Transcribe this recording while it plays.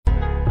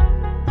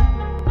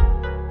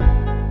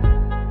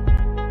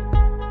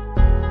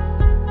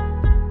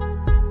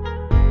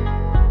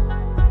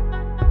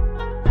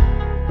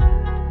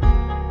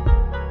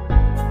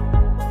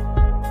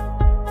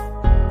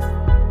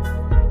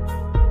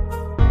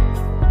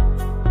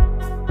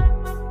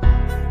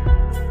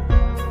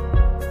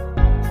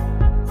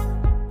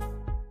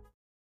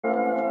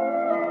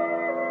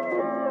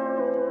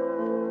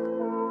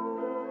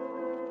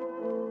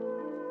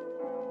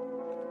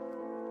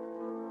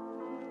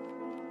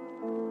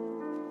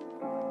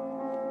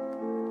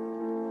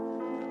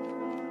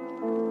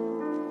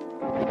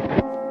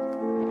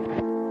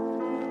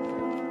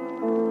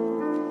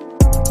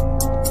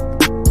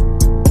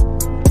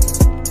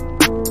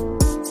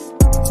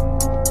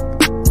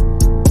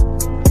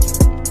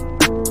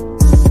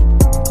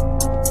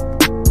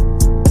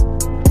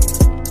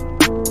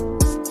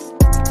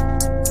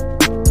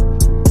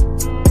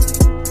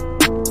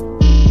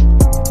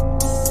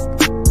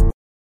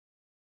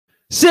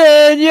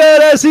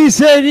Señoras y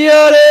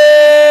señores,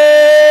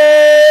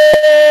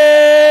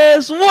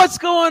 what's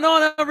going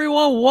on,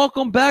 everyone?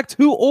 Welcome back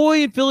to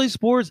Oi and Philly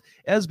Sports.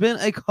 It has been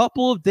a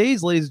couple of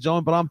days, ladies and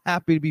gentlemen, but I'm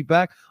happy to be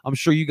back. I'm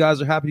sure you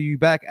guys are happy to be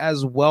back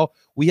as well.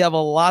 We have a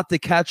lot to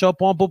catch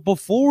up on, but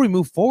before we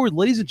move forward,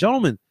 ladies and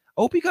gentlemen,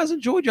 I hope you guys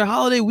enjoyed your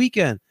holiday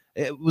weekend.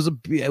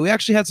 We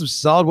actually had some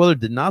solid weather.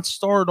 Did not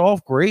start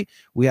off great.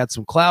 We had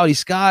some cloudy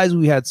skies.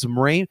 We had some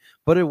rain,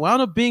 but it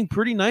wound up being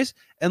pretty nice.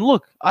 And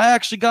look, I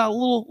actually got a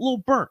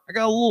little burnt. I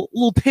got a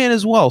little tan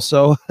as well.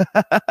 So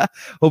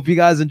hope you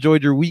guys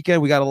enjoyed your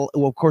weekend. We got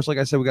of course, like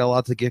I said, we got a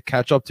lot to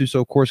catch up to.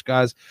 So of course,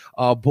 guys,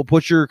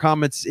 put your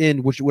comments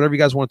in, whatever you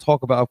guys want to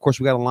talk about. Of course,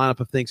 we got a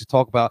lineup of things to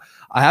talk about.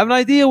 I have an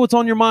idea what's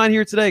on your mind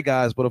here today,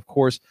 guys. But of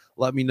course,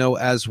 let me know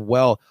as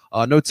well.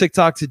 No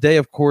TikTok today,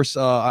 of course.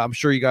 I'm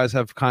sure you guys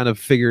have kind of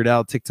figured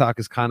out TikTok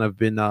has kind of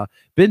been down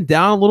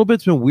a little bit.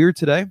 It's been weird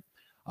today.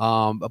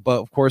 But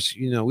of course,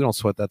 we don't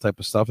sweat that type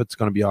of stuff. It's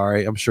going to be all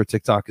right. I'm sure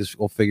TikTok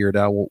we'll figure it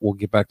out. We'll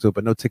get back to it,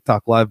 but no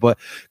TikTok live. But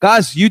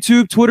guys,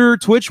 YouTube, Twitter,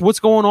 Twitch,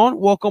 what's going on?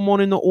 Welcome on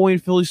into Oi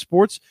and Philly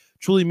Sports.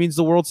 Truly means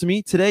the world to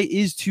me. Today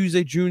is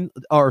Tuesday,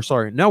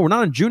 no, we're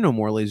not in June no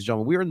more, ladies and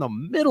gentlemen. We are in the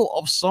middle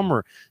of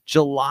summer,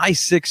 July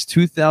 6,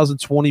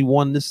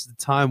 2021. This is the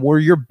time where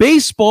your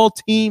baseball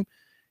team,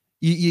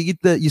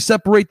 you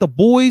separate the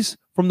boys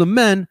from the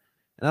men.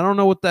 And I don't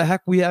know what the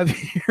heck we have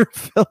here in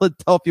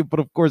Philadelphia, but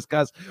of course,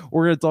 guys,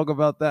 we're going to talk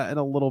about that in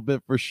a little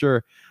bit for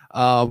sure.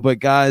 But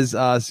guys,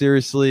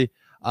 seriously,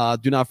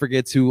 do not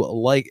forget to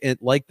like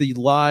the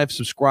live,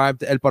 subscribe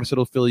to El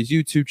Parcero Phillies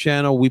YouTube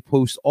channel. We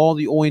post all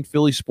the Oi and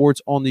Philly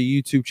sports on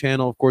the YouTube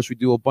channel. Of course, we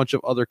do a bunch of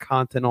other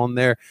content on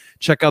there.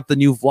 Check out the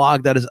new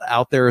vlog that is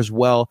out there as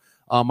well.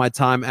 My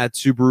time at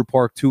Subaru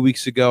Park 2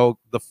 weeks ago,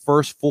 the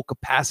first full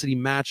capacity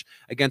match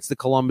against the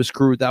Columbus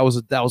Crew. That was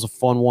a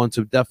fun one,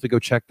 so definitely go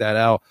check that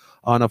out.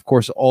 And of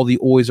course, all the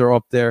Ois are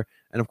up there.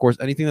 And of course,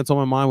 anything that's on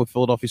my mind with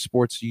Philadelphia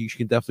sports, you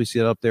can definitely see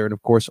it up there. And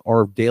of course,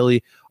 our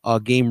daily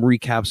game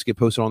recaps get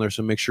posted on there,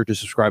 so make sure to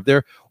subscribe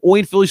there. Oi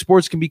and Philly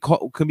Sports can be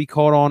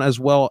caught on as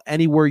well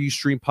anywhere you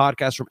stream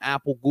podcasts, from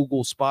Apple,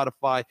 Google,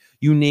 Spotify,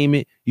 you name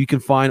it. You can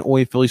find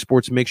Oi and Philly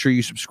Sports. Make sure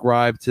you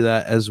subscribe to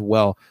that as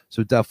well.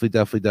 So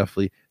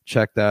definitely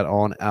check that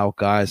on out,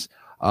 guys.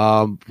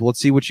 Let's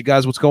see what's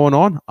going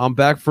on. I'm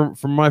back from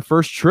my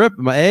first trip.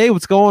 Hey,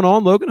 what's going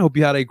on, Logan? Hope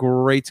you had a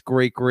great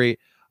 4th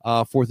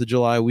of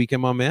July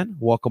weekend, my man.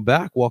 Welcome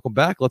back.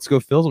 Let's go,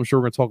 Phils. I'm sure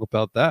we're gonna talk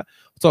about that.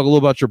 We'll talk a little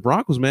about your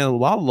Broncos, man. A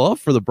lot of love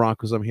for the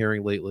Broncos I'm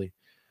hearing lately.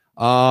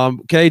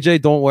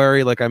 KJ, don't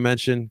worry. Like I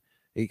mentioned,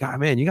 you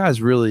guys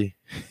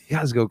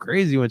go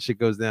crazy when shit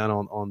goes down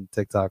on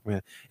TikTok,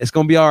 man. It's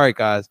gonna be all right,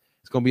 guys.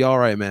 It's gonna be all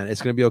right, man.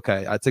 It's gonna be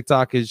okay.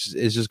 TikTok is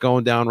just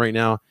going down right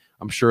now.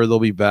 I'm sure they'll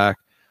be back.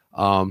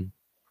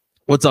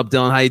 What's up,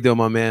 Dylan? How you doing,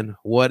 my man?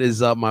 What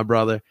is up, my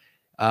brother?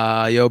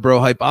 Yo, bro,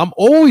 hype. I'm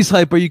always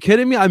hype. Are you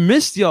kidding me? I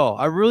missed y'all.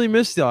 I really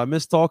missed y'all. I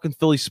missed talking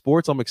Philly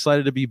sports. I'm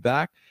excited to be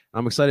back.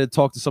 I'm excited to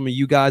talk to some of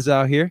you guys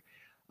out here.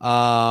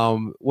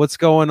 What's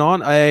going on?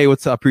 Hey, I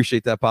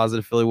appreciate that,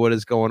 Positive Philly. What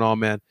is going on,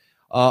 man?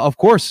 Of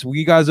course,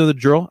 you guys know the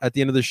drill. At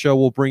the end of the show,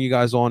 we'll bring you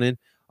guys on in.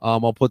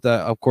 I'll put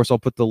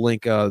the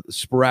link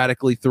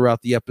sporadically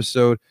throughout the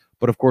episode.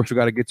 But of course, we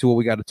got to get to what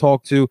we got to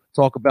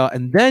talk about,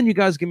 and then you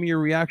guys give me your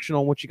reaction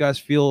on what you guys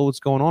feel, what's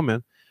going on,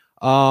 man.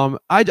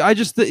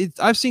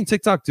 I've seen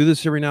TikTok do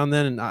this every now and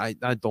then, and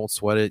I don't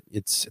sweat it.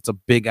 It's a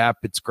big app.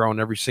 It's growing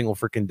every single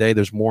freaking day.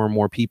 There's more and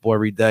more people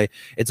every day.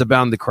 It's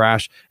bound to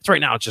crash.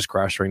 It's just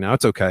crashed right now.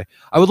 It's okay.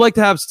 I would like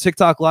to have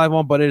TikTok live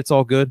on, but it's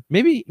all good.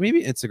 Maybe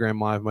Instagram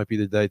live might be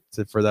the day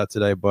for that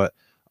today, but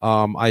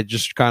I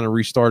just kind of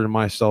restarted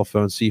my cell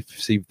phone, see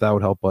if that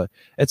would help, but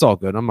it's all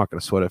good. I'm not going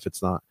to sweat if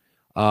it's not.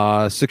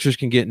 Sixers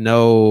can get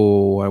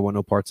I want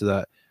no parts of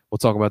that. We'll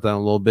talk about that in a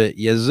little bit.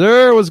 Yes,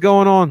 sir. What's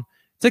going on?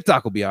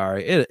 TikTok will be all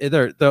right.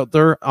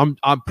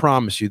 I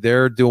promise you,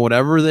 they're doing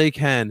whatever they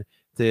can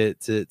to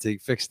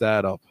fix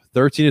that up.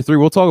 13-3.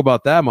 We'll talk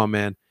about that, my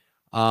man.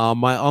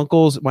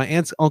 My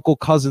aunt's uncle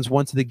cousins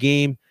went to the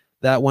game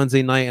that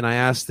Wednesday night, and I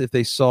asked if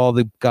they saw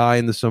the guy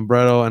in the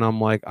sombrero, and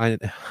I'm like, I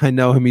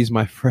know him. He's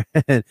my friend.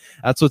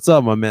 That's what's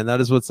up, my man. That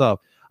is what's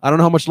up. I don't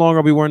know how much longer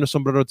I'll be wearing the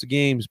sombrero to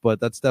games, but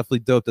that's definitely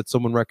dope that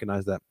someone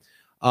recognized that.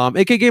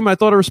 AK Game, I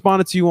thought I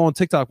responded to you on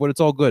TikTok, but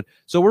it's all good.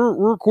 So we're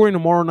recording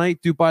tomorrow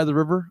night, Duke by the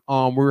River.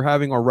 We're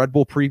having our Red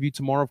Bull preview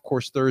tomorrow. Of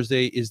course,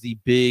 Thursday is the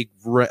big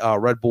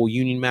Red Bull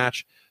Union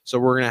match. So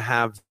we're going to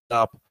have it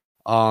up.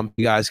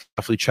 You guys can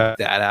definitely check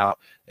that out.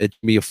 It'll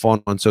be a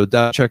fun one. So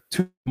check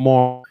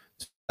tomorrow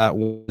that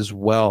one as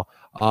well.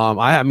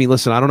 I mean,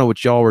 listen, I don't know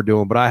what y'all were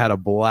doing, but I had a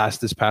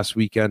blast this past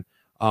weekend.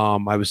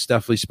 I was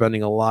definitely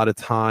spending a lot of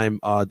time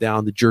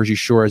down the Jersey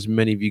Shore, as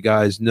many of you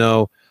guys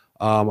know.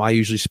 I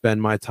usually spend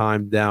my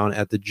time down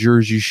at the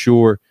Jersey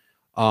Shore,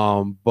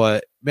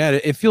 but man,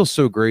 it feels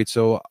so great.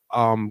 So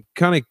I want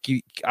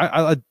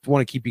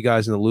to keep you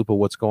guys in the loop of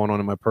what's going on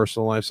in my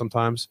personal life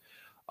sometimes.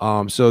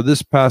 So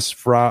this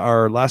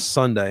last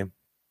Sunday,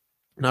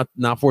 not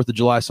 4th of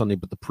July Sunday,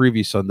 but the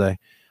previous Sunday,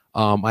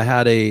 I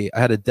had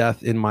a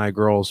death in my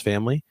girl's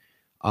family.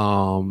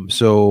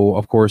 So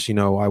of course, I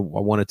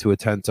wanted to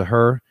attend to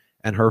her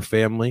and her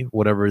family,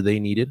 whatever they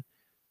needed.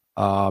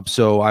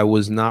 So I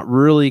was not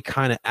really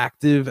kind of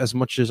active as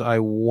much as I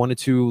wanted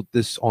to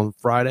this on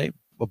Friday,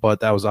 but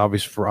that was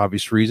obvious for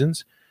obvious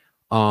reasons.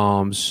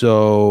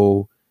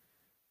 So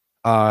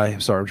sorry,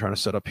 I'm trying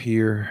to set up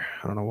here.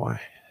 I don't know why.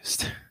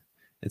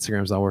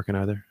 Instagram's not working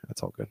either.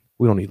 That's all good.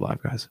 We don't need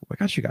live, guys. I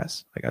got you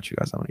guys. I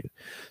don't need it.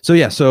 So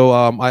yeah, so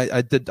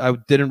I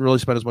didn't really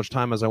spend as much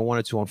time as I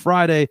wanted to on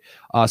Friday.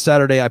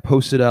 Saturday I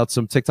posted out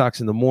some TikToks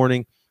in the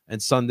morning, and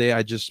Sunday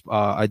I just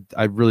I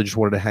really just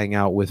wanted to hang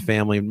out with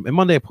family. And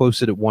Monday I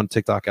posted one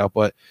TikTok out.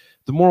 But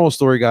the moral of the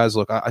story, guys,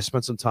 look, I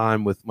spent some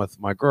time with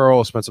my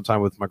girl. I spent some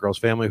time with my girl's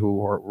family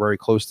who are very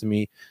close to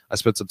me. I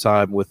spent some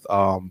time with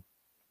some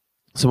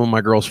of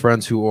my girl's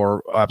friends who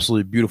are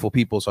absolutely beautiful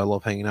people. So I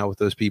love hanging out with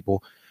those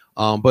people.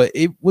 But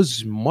it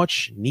was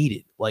much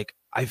needed. Like,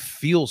 I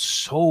feel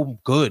so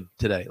good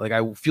today. Like,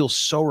 I feel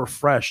so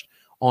refreshed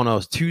on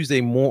a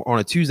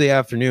Tuesday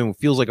afternoon. It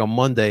feels like a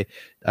Monday.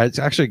 It's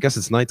actually, I guess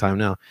it's nighttime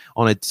now.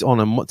 On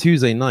a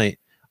Tuesday night,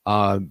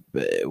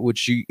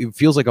 it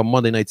feels like a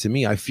Monday night to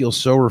me. I feel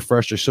so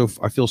refreshed.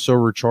 I feel so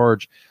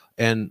recharged.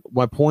 And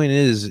my point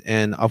is,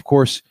 and of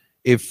course,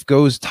 if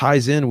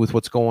ties in with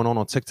what's going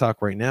on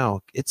TikTok right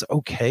now, it's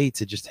okay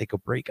to just take a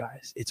break,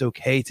 guys. It's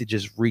okay to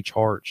just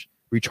recharge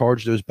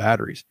those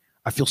batteries.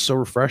 I feel so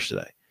refreshed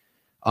today.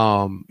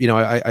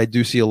 I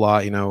do see a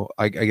lot,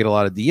 I get a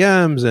lot of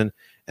DMs and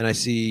I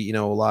see,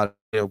 a lot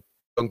of,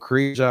 young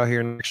creators out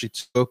here, and actually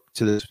spoke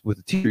to this with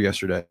a teacher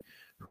yesterday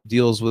who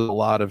deals with a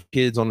lot of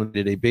kids on a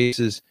day-to-day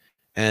basis.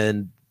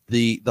 And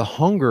the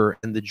hunger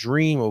and the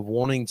dream of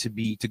wanting to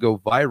go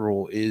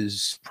viral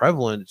is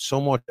prevalent so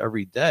much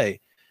every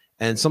day.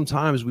 And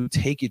sometimes we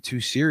take it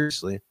too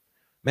seriously.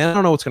 Man, I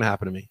don't know what's going to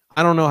happen to me.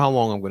 I don't know how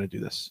long I'm going to do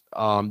this.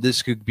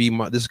 This could be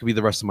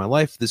the rest of my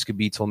life. This could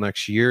be till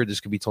next year. This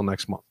could be till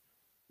next month.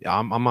 Yeah,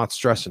 I'm not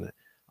stressing it.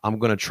 I'm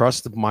going to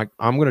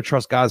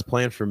trust God's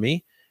plan for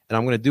me, and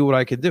I'm going to do what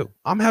I can do.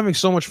 I'm having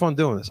so much fun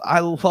doing this. I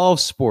love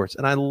sports,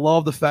 and I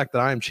love the fact that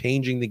I am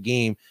changing the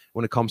game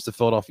when it comes to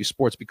Philadelphia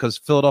sports, because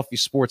Philadelphia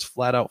sports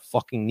flat out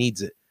fucking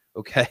needs it.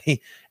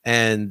 Okay.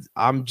 And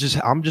I'm just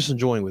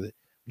enjoying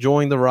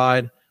the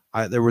ride.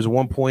 There was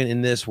one point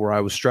in this where I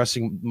was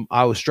stressing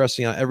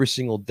out every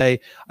single day.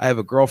 I have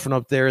a girlfriend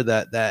up there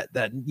that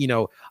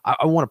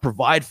I want to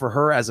provide for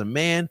her as a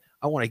man.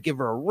 I want to give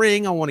her a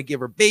ring. I want to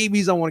give her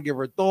babies. I want to give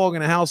her a dog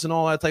and a house and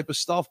all that type of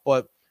stuff.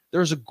 But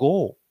there's a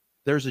goal.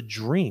 There's a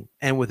dream.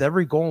 And with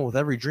every goal and with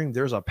every dream,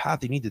 there's a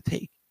path you need to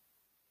take.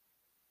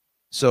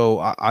 So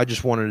I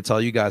just wanted to tell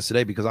you guys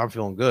today, because I'm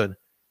feeling good.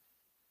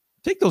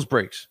 Take those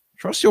breaks.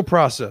 Trust your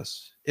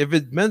process. If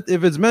it's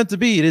meant to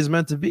be, it is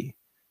meant to be.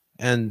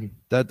 And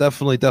that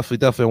definitely,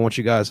 I want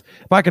you guys,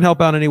 if I can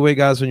help out anyway,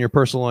 guys, in your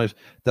personal life,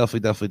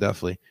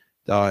 definitely.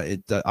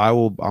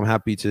 I'm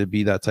happy to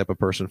be that type of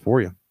person for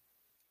you.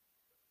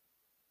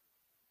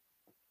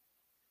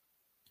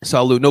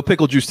 Salute. No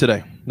pickle juice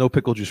today. No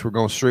pickle juice. We're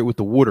going straight with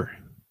the water.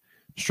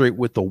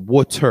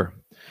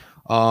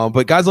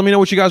 But guys, let me know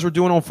what you guys were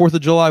doing on 4th of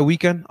July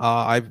weekend.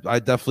 I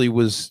definitely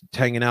was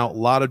hanging out.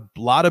 A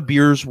lot of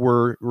beers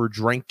were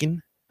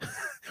drinking.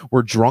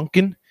 We're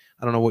drunken.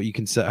 I don't know what you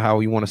can say, how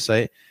you want to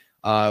say it.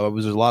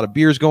 There's a lot of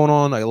beers going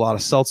on, a lot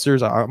of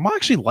seltzers. I'm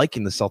actually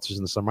liking the seltzers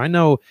in the summer. I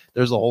know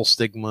there's a whole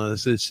stigma.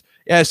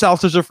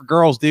 Seltzers are for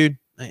girls, dude.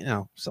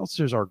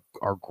 Seltzers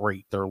are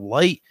great. They're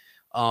light.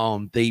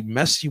 They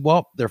mess you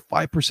up. They're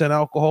 5%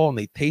 alcohol and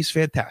they taste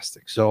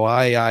fantastic. So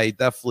I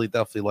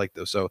definitely like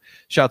those. So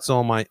shouts to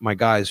all my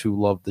guys who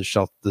love the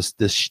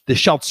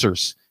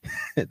seltzers,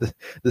 the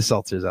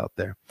seltzers out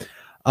there.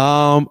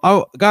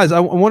 Guys, I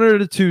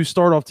wanted to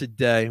start off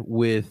today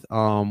with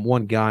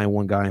one guy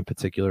in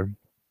particular,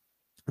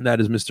 and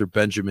that is Mr.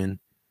 Benjamin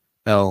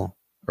L.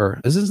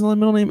 Or is his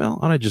middle name L?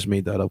 I just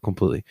made that up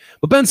completely.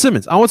 But Ben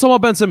Simmons. I want to talk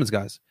about Ben Simmons,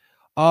 guys.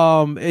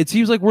 It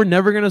seems like we're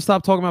never gonna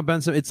stop talking about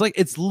Ben Simmons.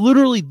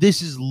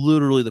 This is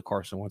literally the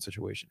Carson Wentz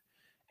situation.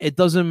 It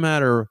doesn't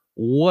matter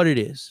what it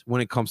is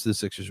when it comes to the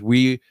Sixers.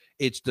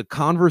 It's the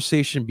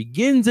conversation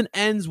begins and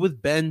ends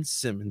with Ben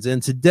Simmons.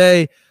 And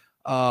today,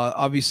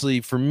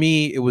 obviously for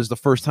me, it was the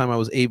first time I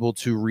was able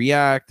to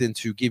react and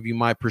to give you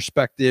my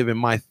perspective and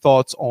my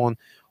thoughts on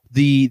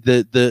the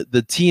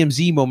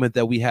TMZ moment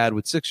that we had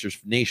with Sixers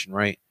Nation,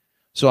 right?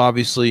 So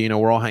obviously,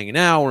 we're all hanging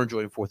out. We're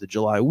enjoying 4th of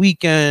July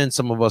weekend.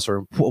 Some of us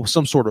are in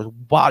some sort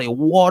of body of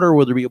water,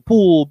 whether it be a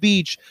pool,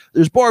 beach.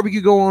 There's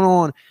barbecue going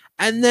on.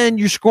 And then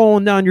you're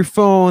scrolling down your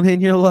phone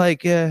and you're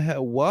like,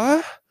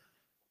 what?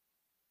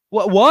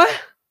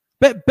 What?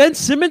 Ben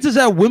Simmons is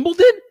at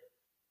Wimbledon?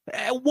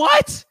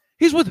 What?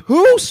 He's with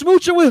who?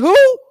 Smooching with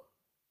who?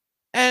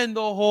 And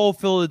the whole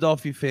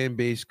Philadelphia fan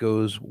base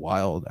goes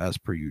wild as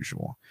per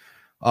usual.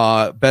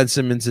 Ben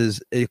Simmons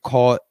is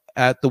caught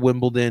at the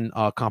Wimbledon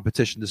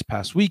competition this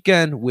past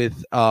weekend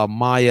with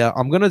Maya.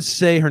 I'm going to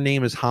say her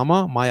name is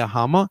Maya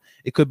Hama.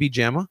 It could be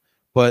Jama,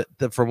 but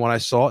from what I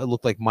saw, it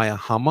looked like Maya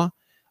Hama.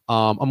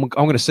 I'm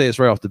going to say this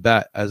right off the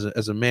bat as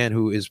a man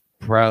who is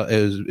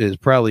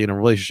proudly in a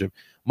relationship.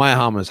 Maya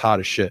Hama is hot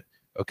as shit.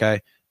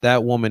 Okay.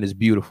 That woman is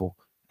beautiful,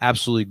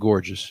 absolutely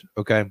gorgeous.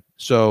 Okay,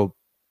 so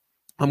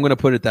I'm gonna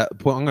put it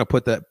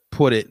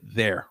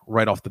there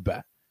right off the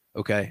bat.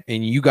 Okay,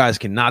 and you guys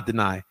cannot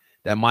deny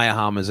that Maya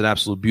Hama is an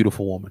absolute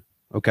beautiful woman.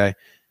 Okay,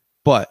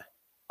 but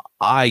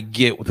I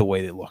get the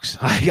way it looks.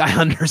 I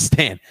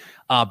understand.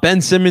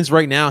 Ben Simmons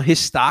right now, his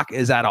stock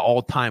is at an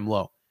all-time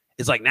low.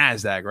 It's like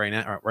NASDAQ right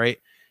now, right?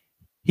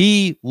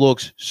 He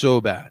looks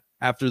so bad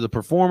after the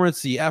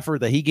performance, the effort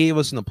that he gave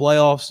us in the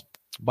playoffs.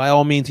 By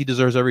all means, he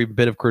deserves every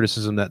bit of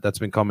criticism that's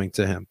been coming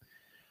to him.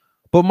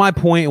 But my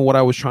point and what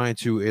I was trying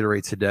to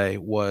iterate today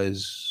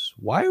was,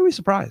 why are we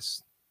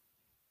surprised?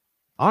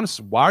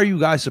 Honestly, why are you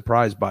guys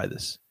surprised by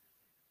this?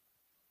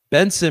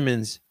 Ben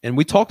Simmons, and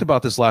we talked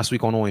about this last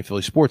week on Only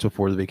Philly Sports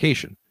before the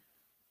vacation.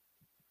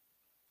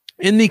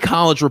 In the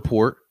college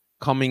report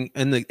coming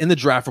in the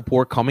draft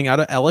report coming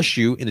out of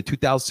LSU in the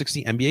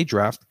 2016 NBA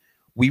draft,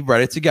 we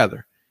read it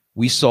together.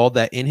 We saw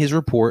that in his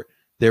report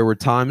there were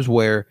times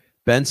where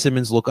Ben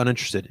Simmons looked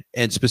uninterested,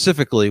 and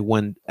specifically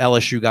when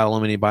LSU got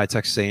eliminated by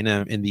Texas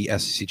A&M in the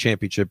SEC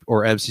championship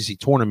or MCC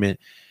tournament,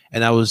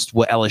 and that was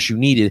what LSU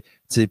needed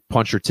to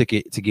punch their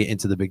ticket to get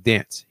into the big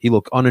dance. He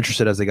looked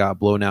uninterested as they got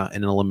blown out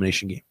in an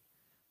elimination game.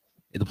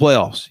 In the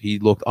playoffs, he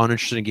looked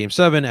uninterested in Game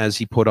 7 as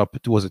he put up,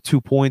 was it 2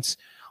 points,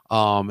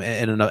 and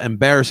an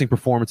embarrassing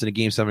performance in a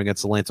Game 7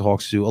 against the Atlanta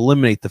Hawks to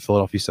eliminate the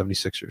Philadelphia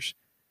 76ers.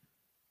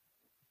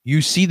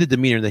 You see the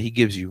demeanor that he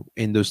gives you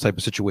in those type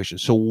of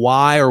situations. So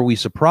why are we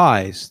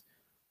surprised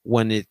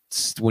when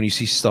you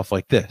see stuff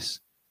like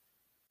this?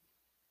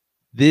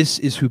 This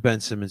is who Ben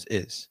Simmons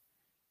is.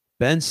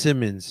 Ben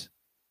Simmons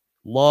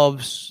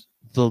loves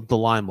the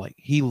limelight.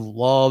 He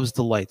loves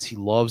the lights. He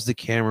loves the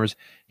cameras.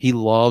 He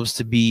loves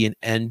to be an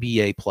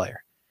NBA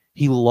player.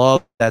 He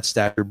loves that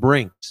stature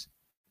brings.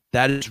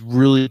 That is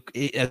really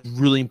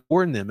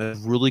important to him. It's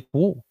really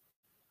cool.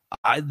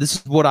 This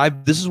is what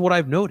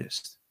I've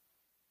noticed.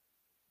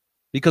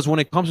 Because when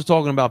it comes to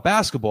talking about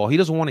basketball, he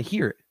doesn't want to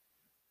hear it.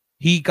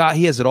 He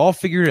has it all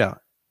figured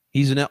out.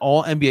 He's an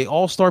all NBA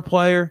all-star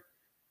player.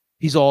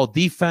 He's all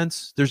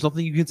defense. There's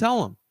nothing you can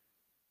tell him.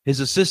 His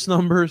assist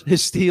numbers,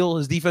 his steal,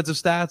 his defensive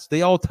stats,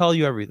 they all tell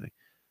you everything.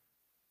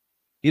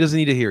 He doesn't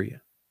need to hear you.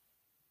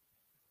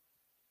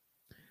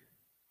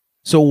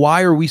 So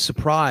why are we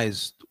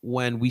surprised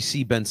when we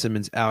see Ben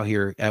Simmons out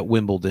here at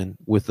Wimbledon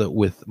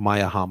with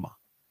Maya Hama?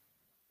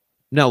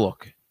 Now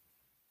look,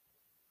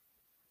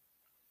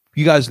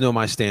 you guys know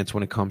my stance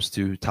when it comes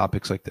to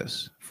topics like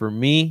this. For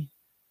me,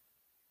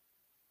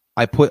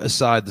 I put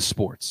aside the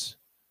sports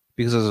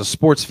because as a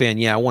sports fan,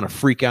 yeah, I want to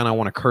freak out. I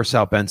want to curse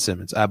out Ben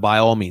Simmons by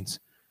all means.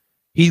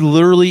 He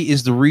literally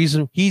is the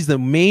reason. He's one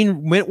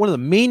of the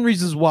main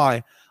reasons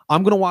why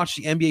I'm going to watch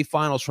the NBA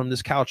Finals from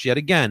this couch yet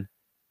again,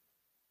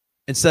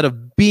 instead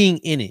of being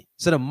in it,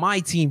 instead of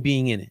my team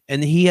being in it.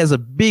 And he has a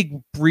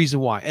big reason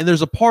why. And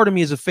there's a part of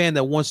me as a fan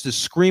that wants to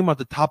scream at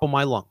the top of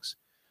my lungs.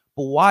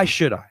 But why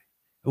should I?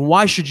 And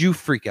why should you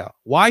freak out?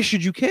 Why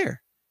should you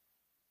care?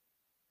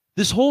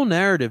 This whole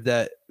narrative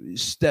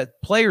that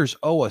players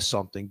owe us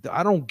something,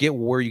 I don't get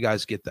where you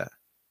guys get that.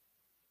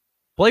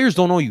 Players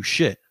don't owe you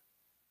shit.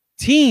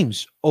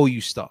 Teams owe you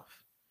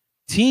stuff.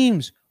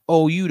 Teams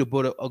owe you to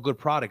put a good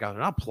product out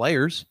there, not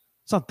players.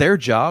 It's not their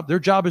job. Their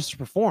job is to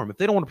perform. If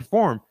they don't want to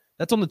perform,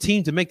 that's on the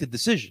team to make the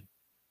decision.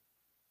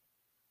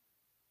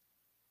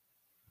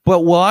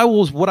 But what I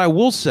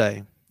will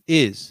say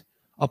is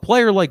a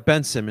player like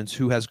Ben Simmons,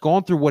 who has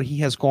gone through what he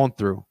has gone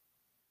through,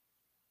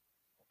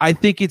 I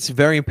think it's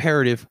very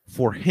imperative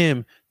for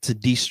him to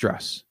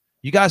de-stress.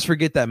 You guys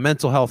forget that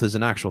mental health is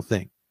an actual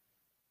thing.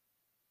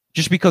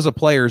 Just because a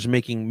player is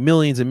making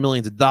millions and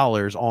millions of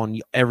dollars on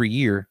every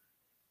year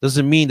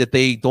doesn't mean that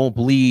they don't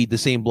bleed the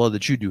same blood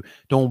that you do,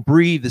 don't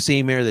breathe the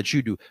same air that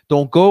you do,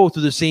 don't go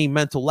through the same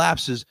mental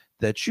lapses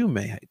that you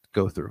may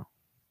go through.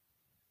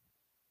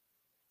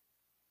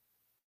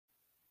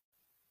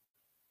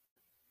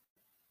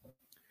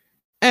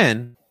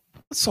 And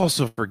let's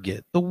also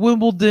forget the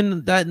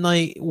Wimbledon that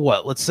night.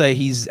 Let's say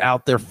he's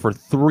out there for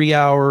 3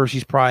 hours.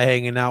 He's probably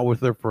hanging out with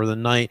her for the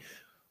night.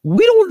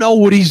 We don't know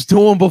what he's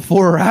doing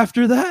before or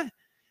after that.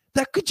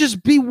 That could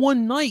just be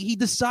one night he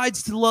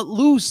decides to let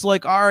loose.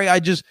 Like, all right,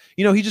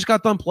 he just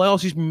got done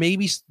playoffs. He's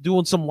maybe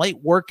doing some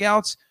light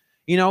workouts.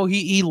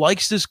 He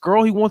likes this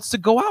girl. He wants to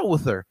go out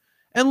with her.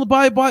 And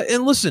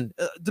and listen,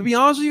 to be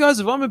honest with you guys,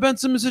 if I'm in Ben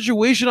Simmons'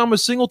 situation, I'm a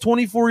single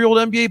 24-year-old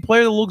NBA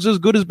player that looks as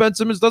good as Ben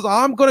Simmons does.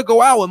 I'm going to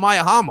go out with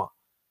Maya Hama.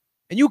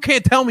 And you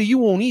can't tell me you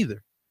won't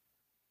either.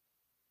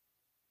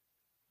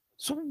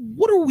 So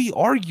what are we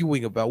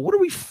arguing about? What are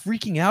we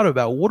freaking out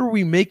about? What are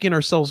we making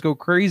ourselves go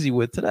crazy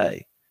with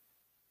today?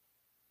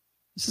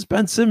 This is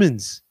Ben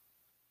Simmons.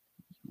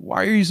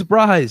 Why are you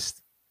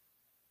surprised?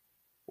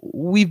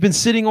 We've been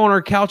sitting on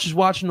our couches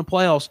watching the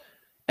playoffs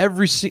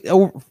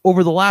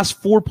over the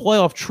last 4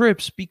 playoff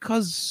trips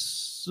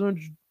because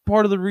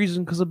part of the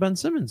reason because of Ben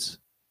Simmons.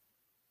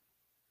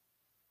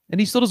 And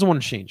he still doesn't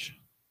want to change.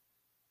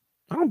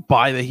 I don't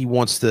buy that he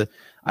wants to.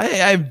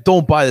 I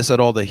don't buy this at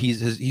all that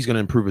he's going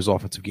to improve his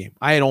offensive game.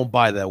 I don't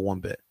buy that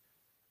one bit.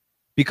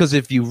 Because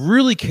if you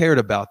really cared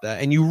about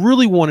that and you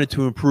really wanted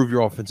to improve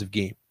your offensive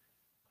game,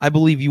 I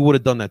believe you would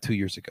have done that 2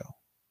 years ago.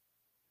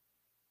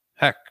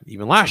 Heck,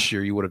 even last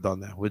year you would have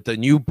done that with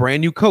the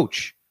brand new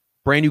coach,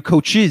 brand new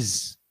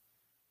coaches.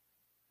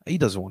 He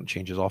doesn't want to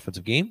change his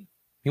offensive game.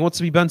 He wants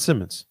to be Ben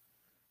Simmons.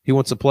 He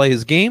wants to play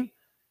his game.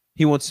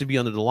 He wants to be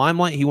under the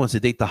limelight. He wants to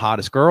date the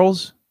hottest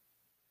girls.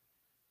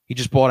 He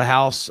just bought a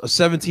house, a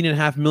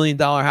 $17.5 million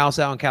house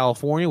out in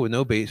California with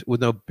no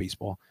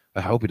baseball.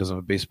 I hope he doesn't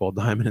have a baseball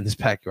diamond in his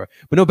backyard,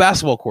 but no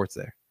basketball courts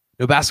there.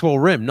 No basketball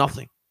rim,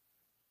 nothing.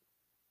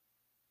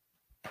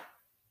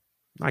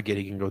 I get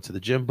he can go to the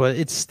gym, but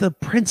it's the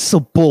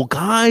principle,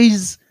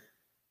 guys.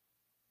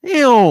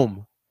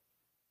 Damn.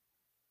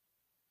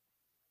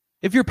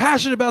 If you're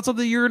passionate about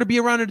something, you're going to be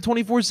around it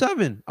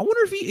 24/7. I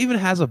wonder if he even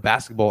has a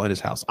basketball in his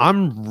house.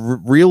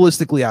 I'm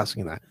realistically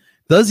asking that.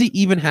 Does he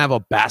even have a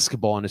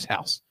basketball in his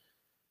house?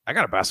 I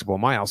got a basketball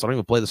in my house. I don't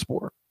even play the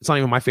sport. It's not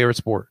even my favorite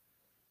sport.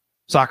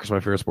 Soccer's my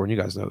favorite sport, and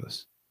you guys know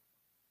this.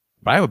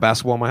 But I have a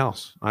basketball in my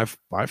house. I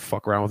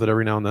fuck around with it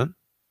every now and then.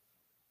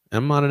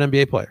 I'm not an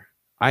NBA player.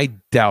 I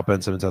doubt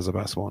Ben Simmons has a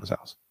basketball in his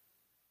house.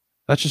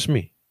 That's just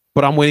me.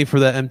 But I'm waiting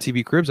for that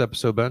MTV Cribs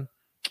episode, Ben.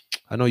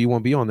 I know you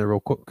won't be on there real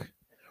quick.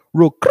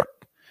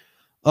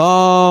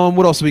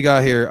 What else we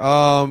got here?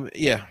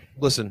 Yeah,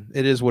 listen,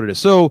 it is what it is.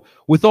 So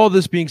with all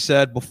this being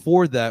said,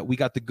 before that, we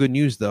got the good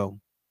news though.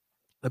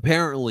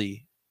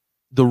 Apparently,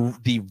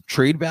 the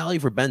trade value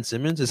for Ben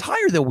Simmons is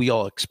higher than we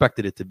all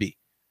expected it to be.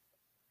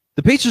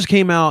 The Pacers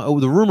came out.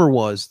 The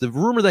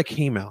rumor that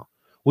came out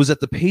was that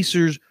the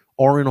Pacers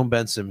are in on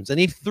Ben Simmons, and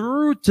he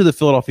threw to the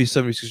Philadelphia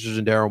 76ers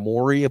and Daryl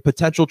Morey a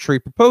potential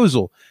trade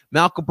proposal.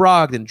 Malcolm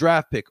Brogdon,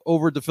 draft pick,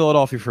 over to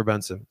Philadelphia for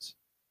Ben Simmons.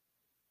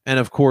 And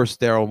of course,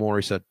 Daryl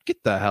Morey said,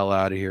 "Get the hell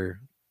out of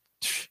here."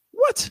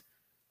 What?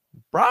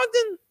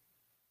 Brogdon?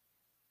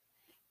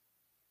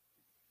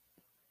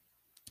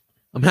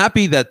 I'm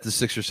happy that the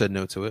Sixers said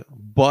no to it,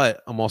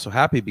 but I'm also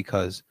happy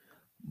because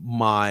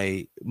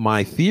my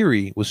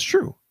theory was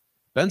true.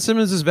 Ben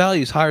Simmons'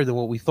 value is higher than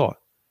what we thought.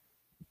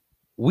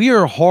 We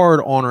are hard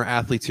on our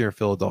athletes here in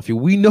Philadelphia.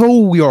 We know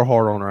we are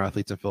hard on our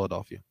athletes in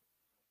Philadelphia.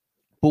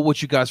 But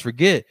what you guys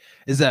forget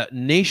is that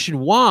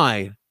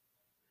nationwide,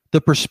 the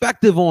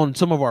perspective on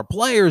some of our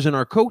players and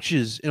our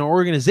coaches and our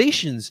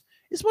organizations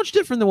is much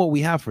different than what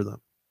we have for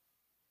them.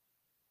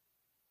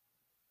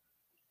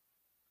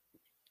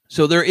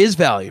 So there is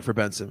value for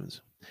Ben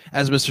Simmons.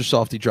 As Mr.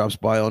 Softy drops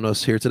by on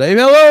us here today.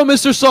 Hello,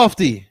 Mr.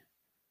 Softy.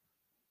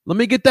 Let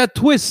me get that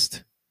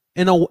twist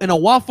in a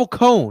waffle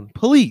cone,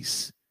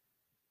 please.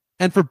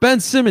 And for Ben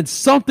Simmons,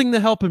 something to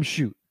help him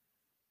shoot.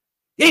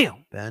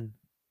 Damn, Ben.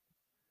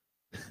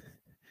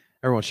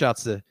 Everyone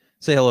shouts to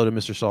say hello to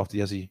Mr.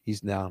 Softy as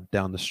he's now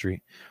down the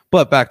street.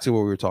 But back to what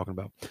we were talking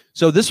about.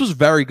 So this was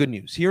very good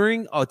news.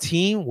 Hearing a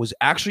team was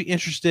actually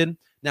interested.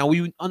 Now,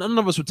 none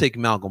of us would take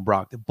Malcolm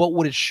Brogdon, but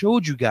what it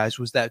showed you guys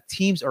was that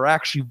teams are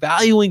actually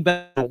valuing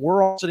Ben.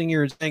 We're all sitting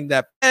here saying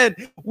that, Ben,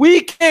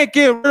 we can't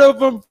get rid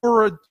of him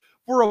for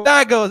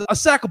a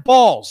sack of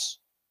balls.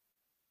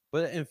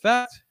 But in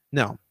fact,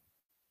 no,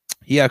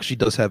 he actually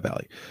does have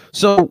value.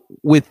 So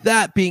with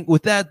that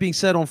being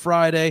said on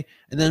Friday,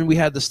 and then we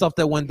had the stuff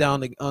that went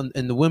down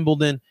in the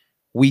Wimbledon,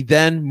 we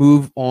then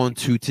move on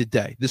to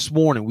today. This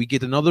morning, we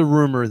get another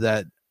rumor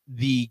that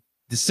the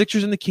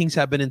Sixers and the Kings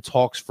have been in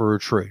talks for a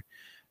trade.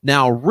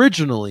 Now,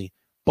 originally,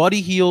 Buddy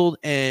Hield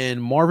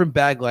and Marvin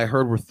Bagley, I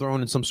heard, were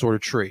thrown in some sort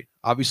of trade.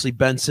 Obviously,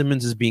 Ben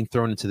Simmons is being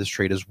thrown into this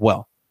trade as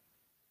well.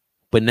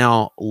 But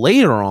now,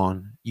 later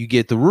on, you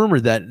get the rumor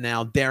that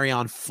now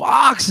De'Aaron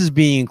Fox is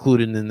being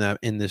included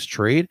in this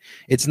trade.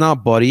 It's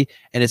not Buddy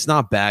and it's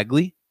not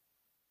Bagley,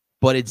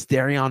 but it's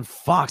De'Aaron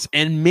Fox.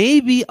 And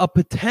maybe a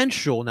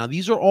potential, now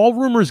these are all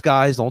rumors,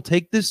 guys. Don't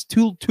take this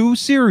too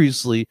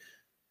seriously,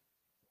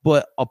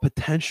 but a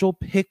potential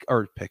pick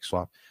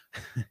swap.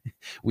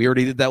 We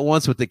already did that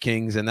once with the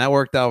Kings, and that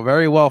worked out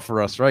very well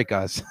for us, right,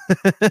 guys?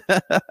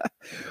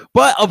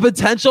 But a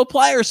potential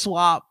player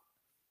swap,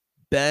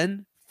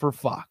 Ben for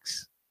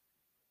Fox.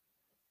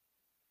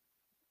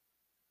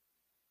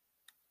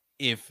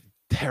 If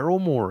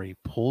Daryl Morey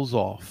pulls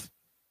off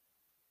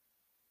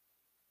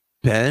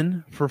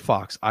Ben for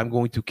Fox, I'm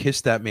going to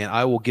kiss that man.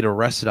 I will get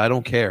arrested. I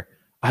don't care.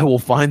 I will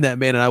find that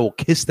man, and I will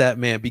kiss that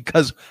man,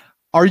 because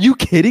are you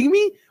kidding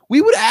me?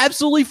 We would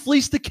absolutely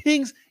fleece the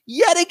Kings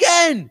yet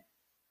again.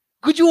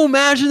 Could you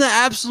imagine the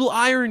absolute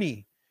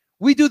irony?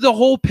 We do the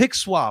whole pick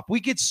swap. We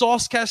get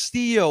Sauce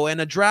Castillo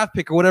and a draft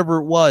pick or whatever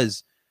it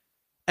was.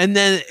 And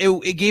then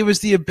it gave us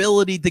the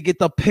ability to get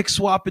the pick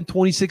swap in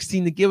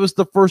 2016 to give us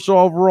the first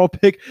overall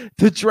pick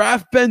to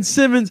draft Ben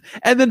Simmons.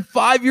 And then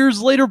 5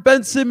 years later,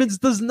 Ben Simmons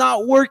does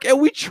not work.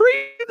 And we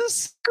traded the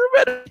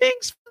Sacramento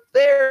Kings for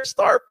their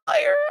star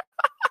player.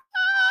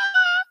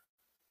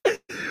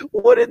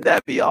 Wouldn't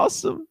that be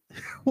awesome?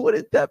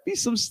 Wouldn't that be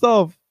some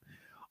stuff?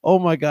 Oh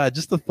my God,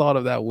 just the thought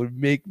of that would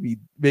make me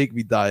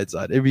die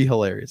inside. It'd be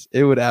hilarious.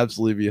 It would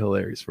absolutely be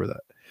hilarious for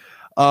that.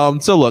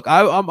 So look,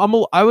 I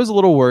was a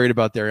little worried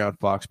about De'Aaron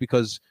Fox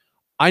because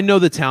I know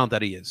the talent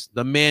that he is.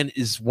 The man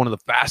is one of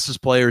the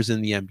fastest players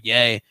in the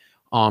NBA.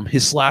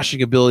 His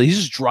slashing ability,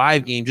 his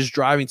drive game, just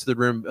driving to the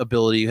rim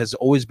ability has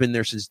always been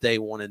there since day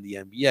one in the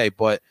NBA.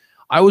 But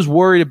I was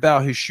worried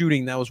about his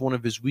shooting. That was one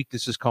of his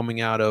weaknesses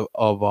coming out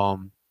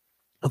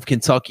of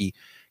Kentucky.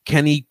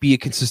 Can he be a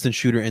consistent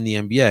shooter in the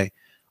NBA?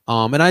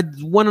 And I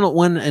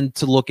went and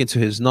to look into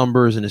his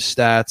numbers and his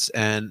stats,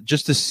 and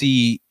just to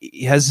see,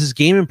 has his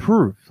game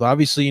improved?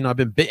 Obviously, I've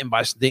been bitten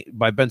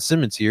by Ben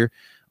Simmons here.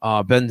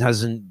 Ben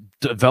hasn't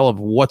developed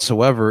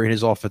whatsoever in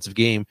his offensive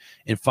game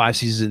in 5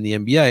 seasons in the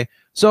NBA.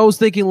 So I was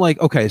thinking, like,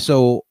 okay,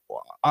 so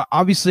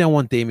obviously I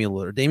want Damian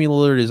Lillard. Damian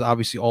Lillard is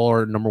obviously all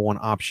our number one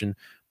option.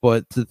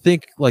 But to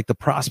think like the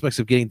prospects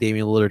of getting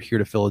Damian Lillard here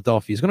to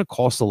Philadelphia is going to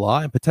cost a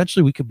lot, and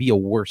potentially we could be a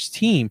worse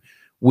team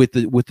with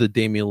the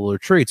Damian Lillard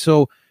trade.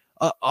 So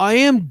I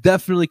am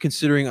definitely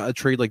considering a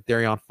trade like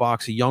De'Aaron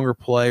Fox, a younger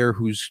player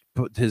who's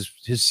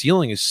his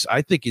ceiling is,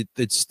 I think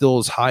it's still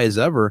as high as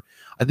ever.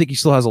 I think he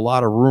still has a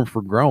lot of room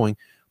for growing.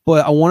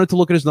 But I wanted to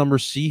look at his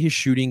numbers, see his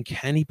shooting.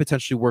 Can he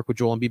potentially work with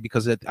Joel Embiid?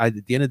 Because at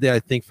the end of the day,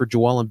 I think for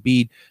Joel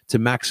Embiid to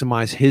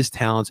maximize his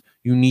talents,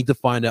 you need to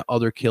find that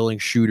other killing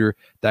shooter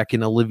that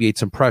can alleviate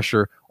some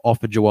pressure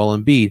off of Joel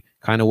Embiid,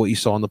 kind of what you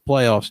saw in the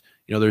playoffs.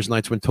 There's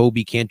nights when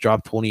Toby can't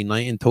drop 20 a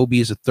night, and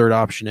Toby is a third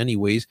option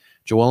anyways.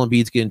 Joel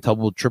Embiid's getting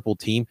double, triple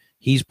team.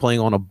 He's playing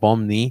on a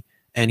bum knee,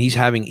 and he's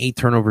having 8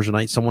 turnovers a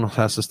night. Someone else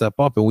has to step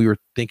up, and we were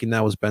thinking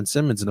that was Ben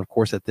Simmons, and of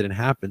course that didn't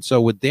happen. So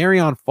with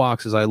De'Aaron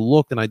Fox, as I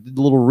looked and I did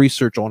a little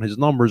research on his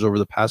numbers over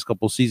the past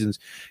couple of seasons,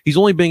 he's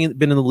only been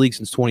in the league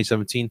since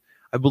 2017.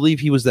 I believe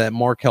he was that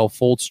Markelle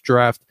Fultz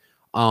draft,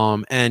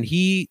 and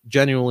he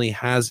genuinely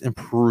has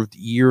improved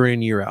year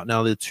in, year out.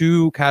 Now, the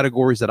 2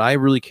 categories that I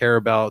really care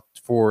about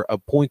for a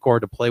point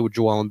guard to play with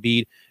Joel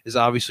Embiid is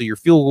obviously your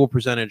field goal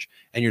percentage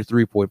and your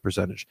 3-point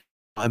percentage.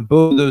 On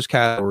both of those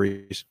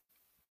categories,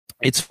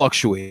 it's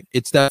fluctuated.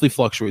 It's definitely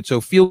fluctuated.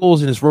 So field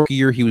goals in his rookie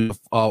year, he was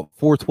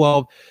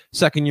 412.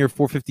 Second year,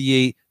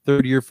 458.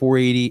 Third year,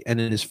 480.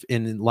 And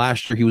in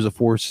last year, he was a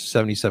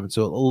 477.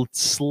 So a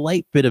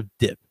slight bit of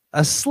dip.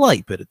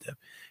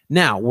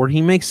 Now, where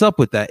he makes up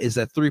with that is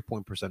that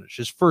 3-point percentage.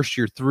 His first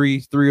year,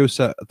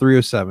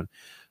 307.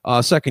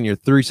 Second year,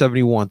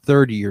 371.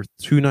 Third year,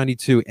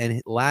 292.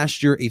 And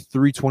last year, a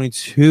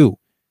 322.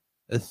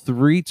 A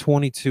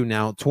 322.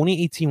 Now,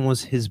 2018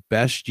 was his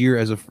best year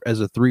as a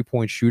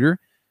 3-point shooter.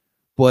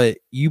 But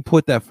you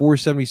put that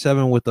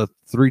 477 with a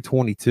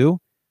 322,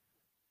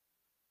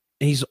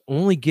 and he's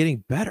only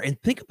getting better.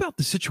 And think about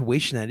the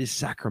situation that is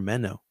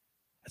Sacramento.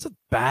 That's a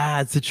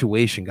bad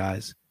situation,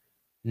 guys.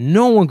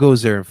 No one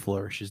goes there and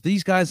flourishes.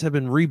 These guys have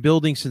been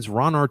rebuilding since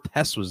Ron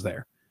Artest was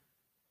there.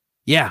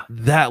 Yeah,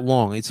 that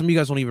long. And some of you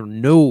guys don't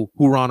even know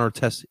who Ron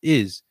Artest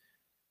is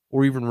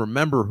or even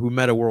remember who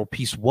Metta World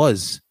Peace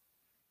was.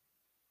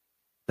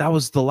 That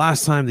was the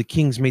last time the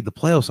Kings made the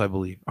playoffs, I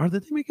believe. Or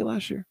did they make it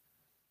last year?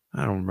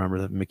 I don't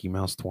remember that Mickey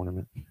Mouse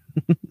tournament.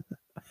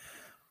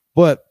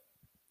 But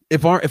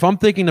if I'm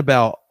thinking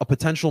about a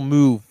potential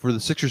move for the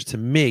Sixers to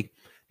make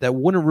that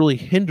wouldn't really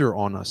hinder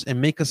on us and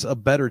make us a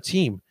better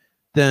team,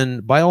 then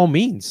by all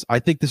means, I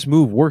think this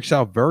move works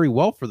out very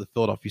well for the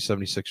Philadelphia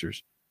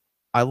 76ers.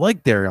 I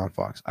like De'Aaron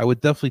Fox. I would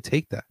definitely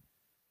take that.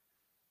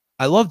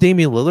 I love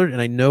Damian Lillard,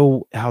 and I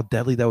know how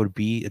deadly that would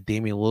be, a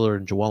Damian Lillard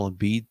and Joel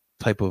Embiid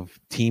type of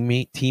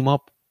team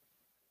up.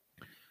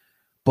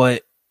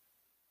 But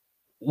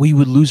we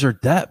would lose our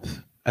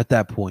depth at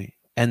that point,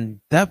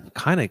 and that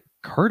kind of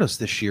hurt us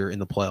this year in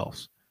the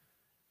playoffs.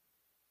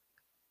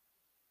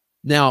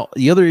 Now,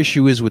 the other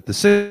issue is with the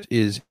Sixers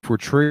is if we're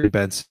trading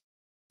Ben Simmons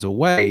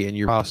away and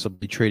you're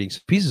possibly trading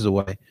some pieces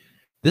away,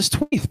 this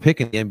 20th pick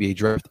in the NBA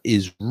draft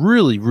is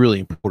really, really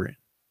important.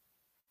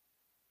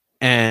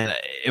 And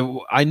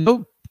I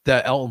know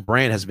that Elton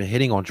Brand has been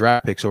hitting on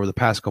draft picks over the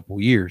past couple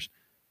of years.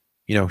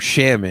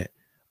 Shamet,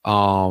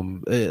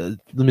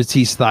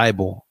 Matisse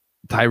Thybulle,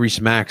 Tyrese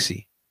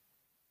Maxey.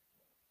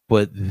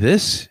 But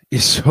this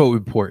is so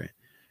important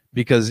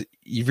because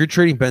if you're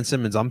trading Ben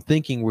Simmons, I'm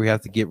thinking we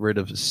have to get rid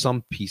of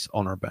some piece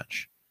on our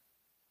bench,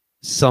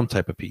 some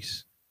type of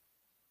piece.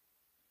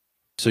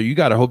 So you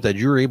got to hope that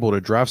you're able to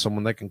draft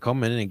someone that can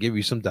come in and give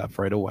you some depth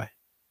right away.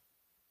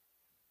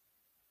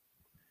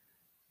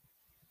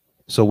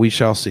 So we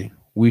shall see.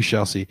 We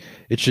shall see.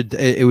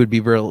 It would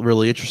be really,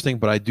 really interesting,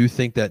 but I do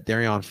think that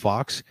De'Aaron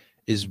Fox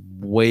is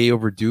way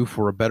overdue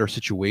for a better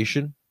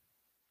situation.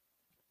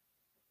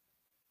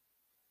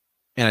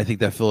 And I think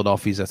that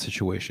Philadelphia is that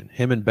situation.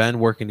 Him and Ben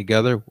working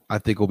together, I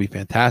think will be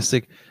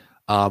fantastic.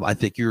 I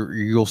think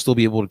you'll still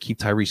be able to keep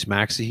Tyrese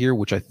Maxey here,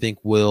 which I think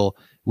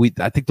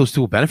I think those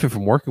two will benefit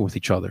from working with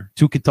each other.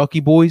 2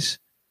 Kentucky boys,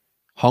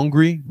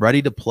 hungry,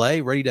 ready to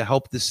play, ready to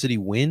help this city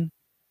win.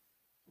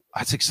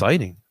 That's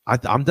exciting. I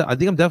think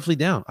I'm definitely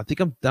down. I think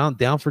I'm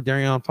down for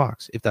De'Aaron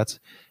Fox if that's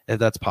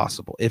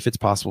possible. If it's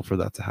possible for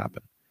that to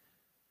happen.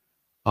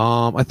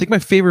 I think my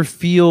favorite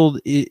field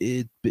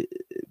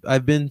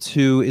I've been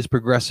to is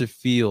Progressive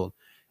Field.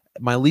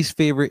 My least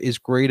favorite is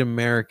Great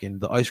American.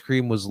 The ice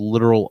cream was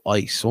literal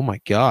ice. Oh my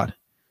god,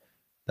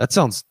 that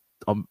sounds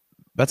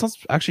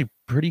actually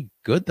pretty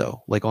good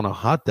though. Like on a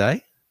hot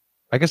day,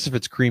 I guess if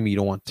it's creamy, you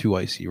don't want too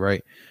icy,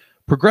 right?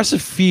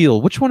 Progressive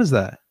Field. Which one is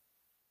that?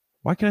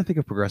 Why can't I think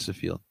of Progressive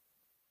Field?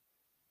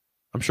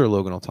 I'm sure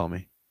Logan will tell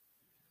me.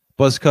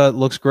 Buzzcut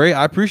looks great.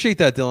 I appreciate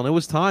that, Dylan. It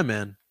was time,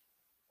 man.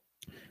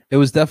 It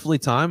was definitely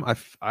time.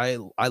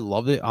 I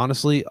loved it,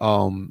 honestly.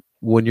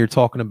 When you're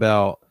talking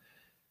about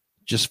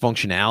just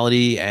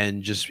functionality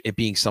and just it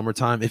being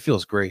summertime, it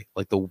feels great.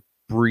 Like the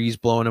breeze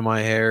blowing in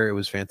my hair, it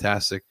was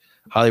fantastic.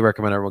 Highly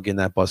recommend everyone getting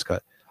that buzz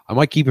cut. I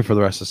might keep it for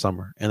the rest of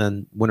summer, and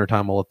then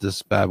wintertime I'll let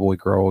this bad boy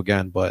grow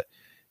again. But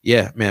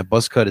yeah, man,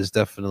 buzz cut is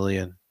definitely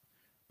in.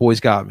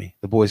 Boys got me.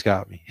 The boys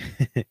got me.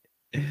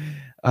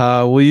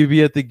 Will you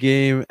be at the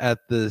game at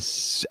the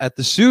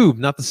Soob,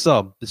 not the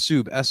Sub, the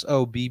Soob,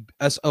 SOOB?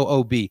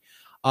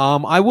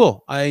 I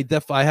will. I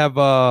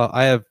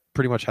have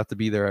pretty much have to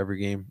be there every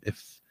game.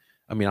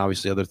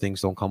 Obviously other things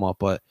don't come up,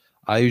 but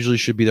I usually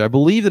should be there. I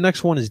believe the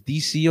next one is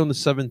DC on the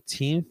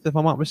 17th, if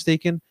I'm not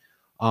mistaken.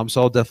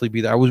 So I'll definitely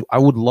be there. I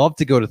would love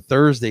to go to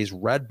Thursday's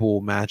Red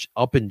Bull match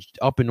up in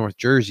North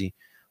Jersey,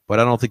 but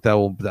I don't think I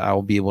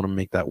will be able to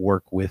make that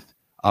work with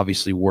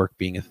obviously work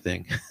being a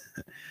thing.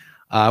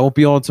 I won't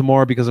be on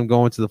tomorrow because I'm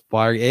going to the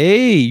Fire.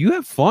 Hey, you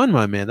have fun,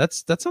 my man. That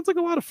sounds like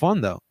a lot of fun,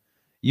 though.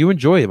 You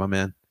enjoy it, my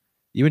man.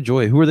 You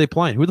enjoy it. Who are they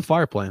playing? Who are the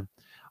Fire playing?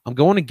 I'm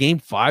going to Game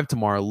 5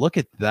 tomorrow. Look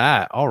at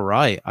that. All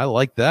right. I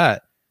like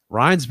that.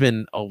 Ryan's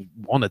been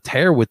on a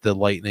tear with the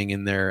Lightning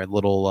in their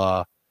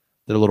little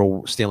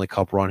Stanley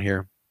Cup run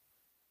here.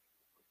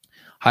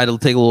 I had to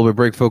take a little bit of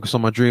break, focus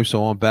on my dream,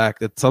 so I'm back.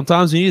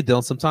 Sometimes you need it,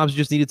 Dylan. Sometimes you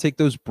just need to take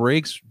those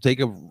breaks, take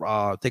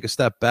a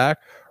step back,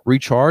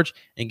 recharge,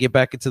 and get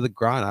back into the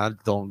grind. I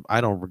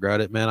don't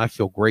regret it, man. I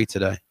feel great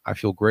today. I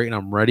feel great, and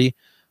I'm ready.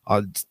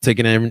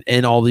 Taking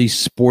in all these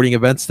sporting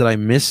events that I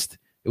missed.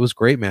 It was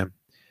great, man.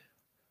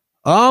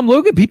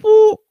 Logan,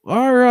 people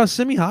are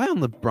semi-high on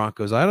the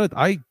Broncos.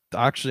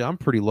 I'm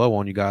pretty low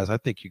on you guys. I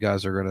think you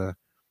guys are gonna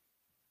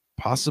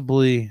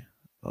possibly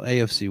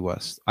AFC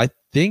West. I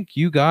think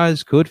you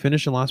guys could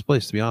finish in last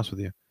place, to be honest with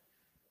you.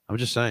 I'm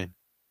just saying.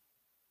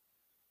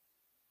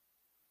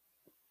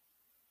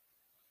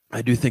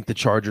 I do think the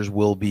Chargers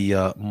will be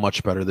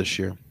much better this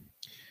year.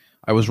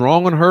 I was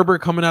wrong on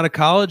Herbert coming out of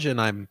college,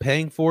 and I'm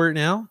paying for it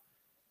now.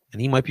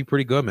 And he might be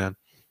pretty good, man.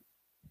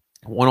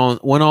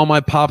 Went on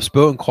my pop's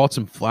boat and caught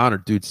some flounder.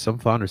 Dude, some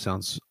flounder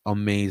sounds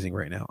amazing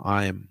right now.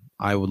 I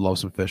would love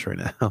some fish right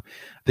now. I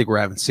think we're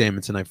having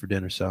salmon tonight for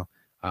dinner, so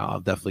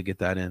I'll definitely get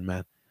that in,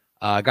 man.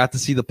 I got to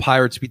see the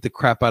Pirates beat the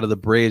crap out of the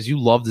Braves. You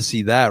love to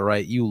see that,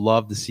 right? You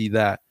love to see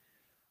that.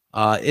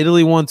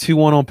 Italy won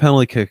 2-1 on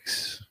penalty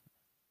kicks.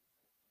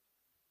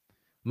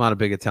 I'm not a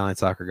big Italian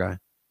soccer guy.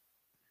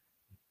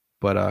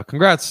 But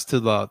congrats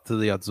to the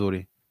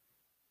Azzurri.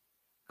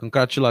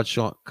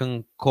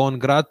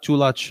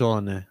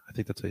 Congratulazione. I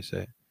think that's how you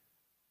say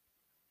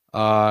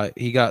it.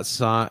 He got a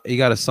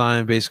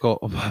signed basketball.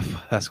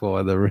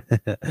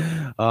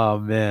 Oh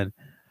man.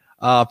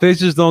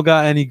 Pacers don't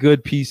got any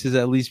good pieces,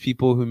 at least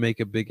people who make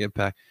a big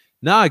impact.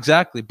 No,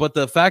 exactly. But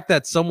the fact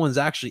that someone's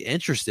actually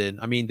interested,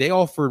 I mean, they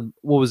offered,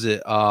 what was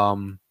it?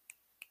 Brogdon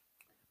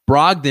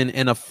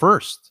and a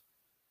first.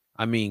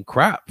 I mean,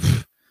 crap.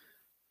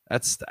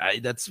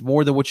 That's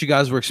more than what you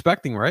guys were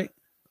expecting, right?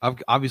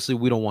 Obviously,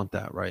 we don't want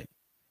that, right?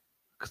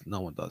 Because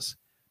no one does.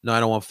 No, I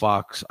don't want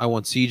Fox. I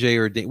want CJ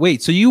or Dame.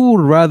 Wait, so you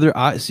would rather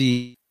I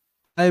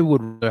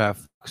would rather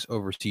have Fox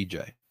over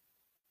CJ.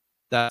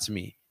 That's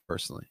me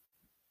personally.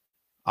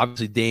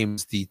 Obviously,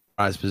 Dame's the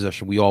prize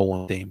possession. We all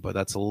want Dame, but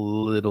that's a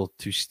little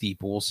too steep.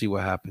 But we'll see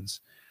what happens.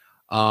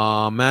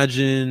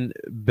 Imagine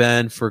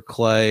Ben for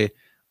Clay.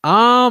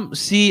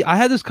 See, I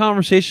had this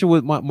conversation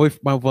with my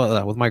boyfriend,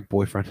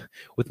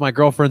 with my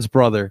girlfriend's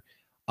brother.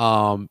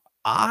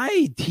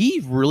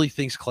 He really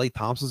thinks Klay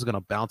Thompson's going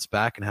to bounce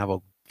back and have a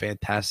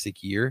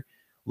fantastic year.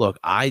 Look,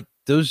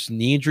 those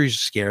knee injuries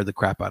scare the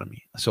crap out of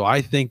me. So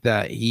I think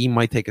that he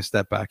might take a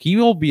step back. He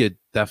will be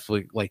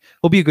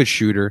he'll be a good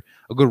shooter,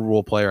 a good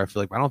role player. I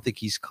feel like, but I don't think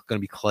he's going to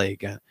be Klay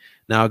again.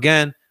 Now,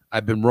 again,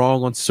 I've been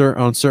wrong on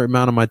certain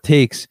amount of my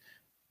takes,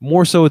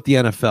 more so with the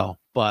NFL,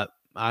 but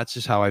that's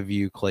just how I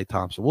view Klay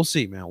Thompson. We'll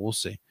see, man. We'll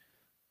see.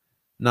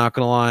 Not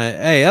gonna lie.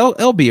 Hey,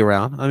 it'll be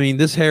around. I mean,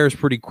 this hair is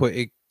pretty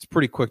quick. It's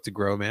pretty quick to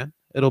grow, man.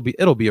 It'll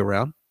be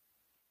around.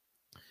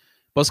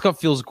 Buzzcut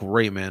feels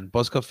great, man.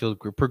 Buzzcut feels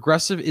great.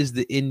 Progressive is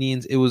the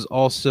Indians. It was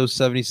also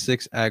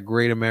 76 at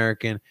Great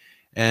American.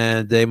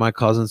 And my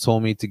cousin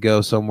told me to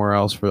go somewhere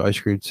else for ice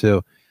cream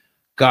too.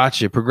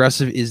 Gotcha.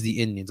 Progressive is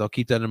the Indians. I'll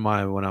keep that in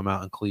mind when I'm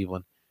out in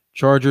Cleveland.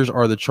 Chargers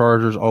are the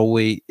Chargers. I'll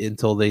wait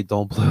until they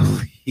don't blow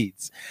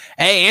leads.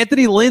 Hey,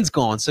 Anthony Lynn's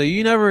gone, so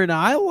you never know.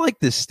 I like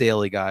this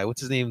Staley guy.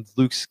 What's his name?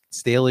 Luke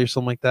Staley or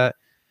something like that.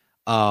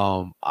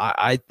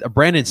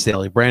 Brandon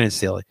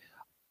Staley.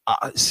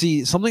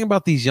 See, something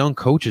about these young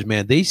coaches,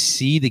 man. They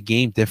see the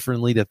game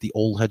differently that the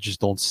old heads just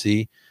don't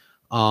see.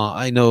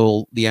 I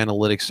know the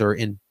analytics are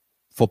in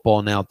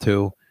football now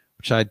too,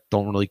 which I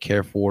don't really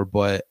care for,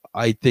 but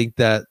I think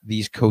that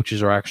these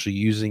coaches are actually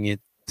using it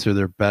to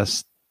their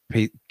best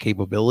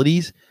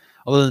capabilities.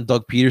 Other than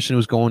Doug Peterson, who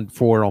was going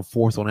forward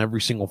on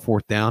every single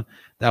fourth down,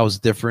 that was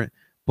different.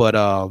 But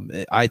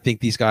I think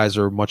these guys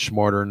are much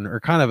smarter and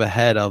are kind of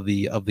ahead of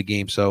the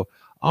game. So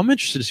I'm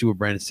interested to see what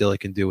Brandon Staley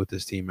can do with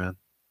this team, man.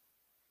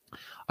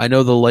 I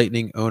know the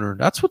Lightning owner.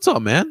 That's what's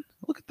up, man.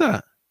 Look at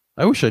that.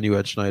 I wish I knew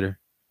Ed Schneider,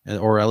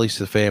 or at least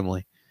the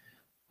family.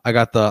 I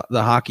got the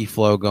hockey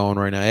flow going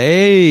right now.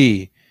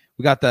 Hey,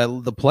 we got the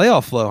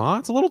playoff flow, huh?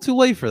 It's a little too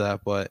late for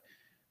that, but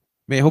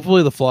man,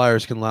 hopefully the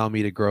Flyers can allow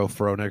me to grow a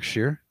fro next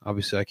year.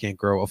 Obviously, I can't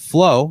grow a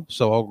flow,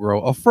 so I'll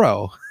grow a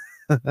fro.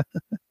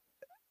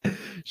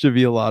 Should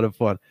be a lot of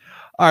fun.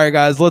 All right,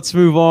 guys, let's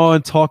move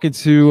on. Talking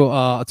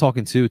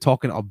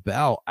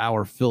about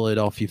our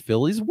Philadelphia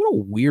Phillies. What a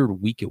weird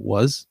week it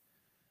was.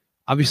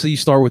 Obviously, you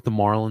start with the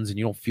Marlins and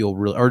you don't feel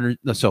really.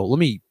 So let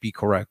me be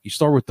correct. You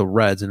start with the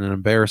Reds in an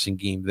embarrassing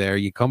game there.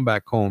 You come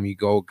back home. You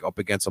go up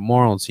against a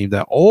Marlins team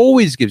that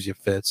always gives you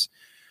fits.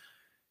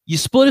 You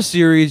split a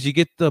series. You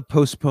get the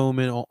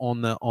postponement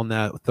on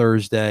that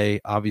Thursday,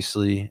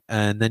 obviously,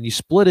 and then you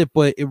split it.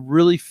 But it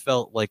really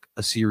felt like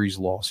a series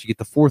loss. You get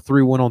the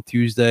 4-3 win on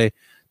Tuesday.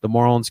 The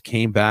Marlins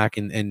came back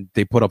and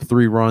they put up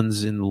 3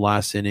 runs in the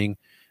last inning.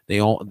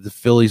 The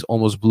Phillies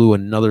almost blew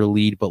another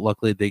lead, but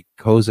luckily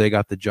Jose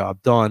got the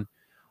job done.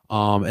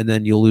 And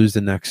then you lose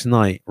the next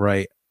night,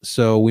 right?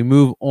 So we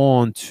move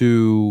on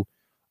to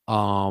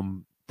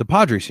the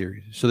Padres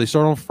series. So they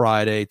start on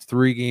Friday,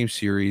 3-game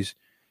series.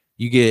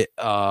 You get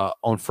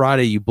on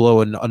Friday, you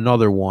blow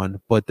another one,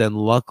 but then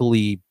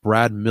luckily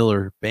Brad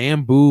Miller,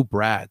 Bamboo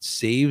Brad,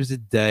 saves the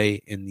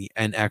day in the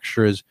end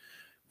extras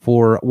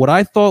for what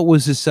I thought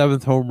was his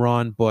 7th home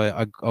run,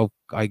 but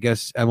I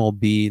guess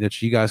MLB,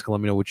 that you guys can let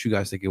me know what you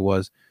guys think it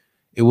was.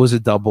 It was a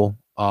double,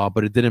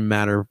 but it didn't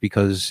matter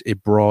because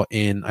it brought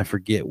in, I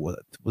forget what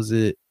was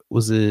it.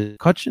 Was it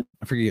Cutchin?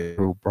 I forget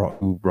who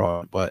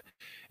brought it, but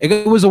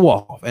it was a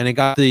walk-off, and it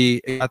got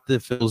the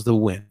Phils the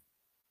win.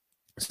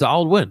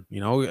 Solid win,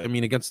 I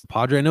mean, against the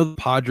Padres. I know the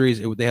Padres,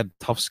 they had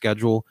a tough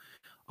schedule.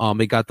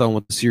 They got done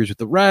with the series with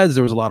the Reds.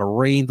 There was a lot of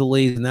rain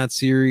delays in that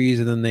series,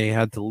 and then they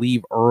had to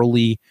leave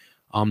early.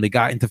 They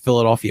got into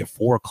Philadelphia at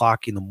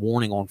 4:00 in the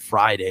morning on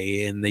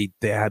Friday, and they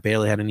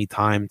barely had any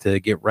time to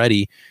get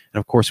ready. And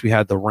of course, we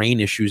had the rain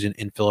issues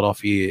in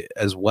Philadelphia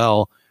as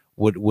well.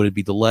 Would it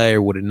be delay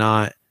or would it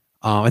not?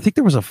 I think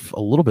there was a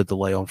little bit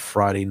delay on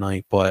Friday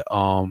night, but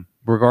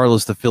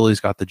regardless, the Phillies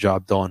got the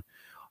job done.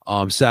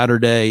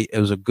 Saturday, it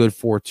was a good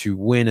 4-2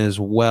 win as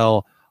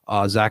well.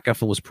 Zach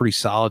Eflin was pretty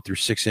solid through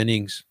 6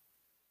 innings.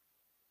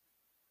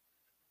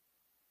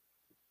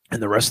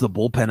 And the rest of the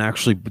bullpen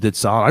actually did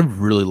solid. I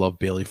really love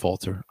Bailey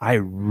Falter. I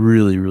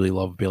really, really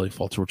love Bailey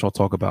Falter, which I'll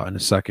talk about in a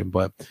second.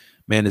 But,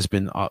 man, it's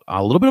been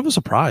a little bit of a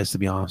surprise, to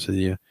be honest with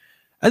you.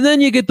 And then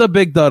you get the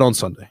big dud on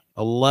Sunday,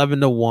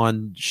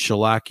 11-1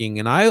 shellacking.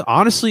 And I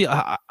honestly,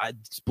 I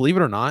believe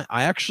it or not,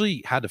 I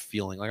actually had a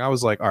feeling. Like, I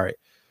was like, all right,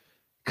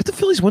 could the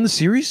Phillies win the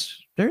series?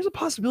 There's a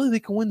possibility they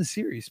can win the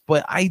series.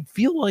 But I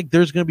feel like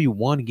there's going to be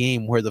one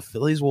game where the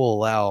Phillies will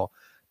allow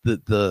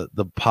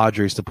the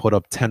Padres to put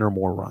up 10 or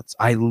more runs.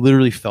 I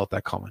literally felt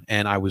that coming,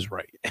 and I was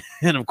right.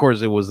 And, of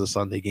course, it was the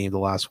Sunday game, the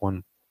last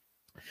one,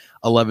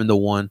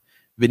 11-1.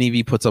 Vinny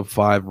V puts up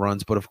 5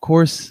 runs. But, of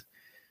course,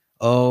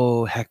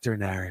 Hector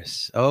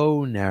Neris.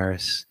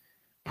 Neris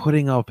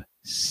putting up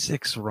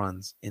 6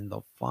 runs in the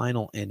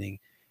final inning.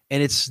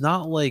 And it's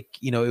not like,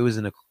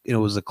 it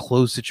was a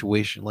close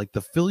situation. Like,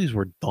 the Phillies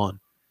were done.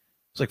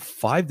 It's like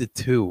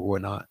 5-2 or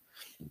not.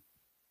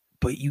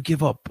 But you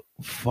give up,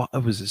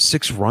 was it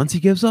 6 runs he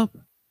gives up?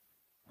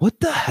 What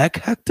the heck,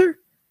 Hector?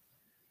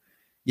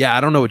 Yeah, I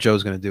don't know what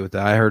Joe's going to do with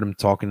that. I heard him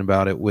talking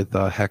about it with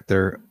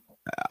Hector.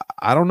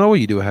 I don't know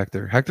what you do with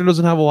Hector. Hector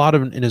doesn't have a lot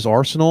in his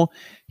arsenal.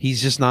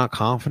 He's just not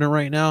confident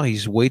right now.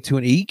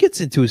 He gets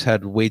into his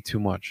head way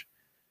too much.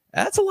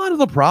 That's a lot of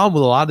the problem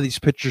with a lot of these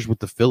pitchers with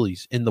the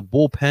Phillies. In the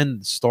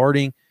bullpen,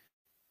 starting,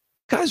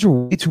 guys are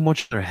way too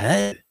much in their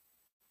head.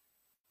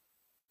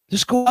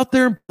 Just go out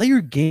there and play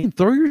your game.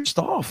 Throw your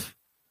stuff.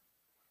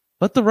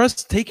 Let the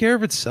rest take care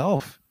of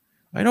itself.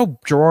 I know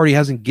Girardi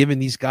hasn't given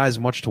these guys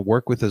much to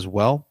work with as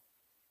well.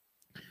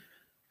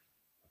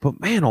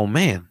 But man, oh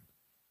man.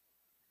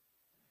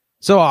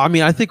 So, I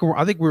mean, I think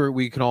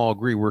we can all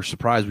agree we're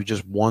surprised we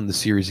just won the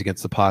series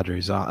against the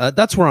Padres.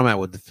 That's where I'm at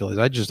with the Phillies.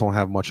 I just don't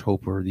have much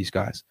hope for these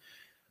guys.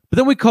 But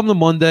then we come to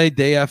Monday,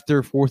 day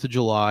after 4th of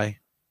July,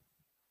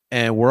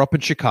 and we're up in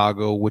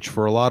Chicago, which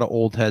for a lot of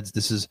old heads,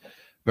 this is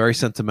very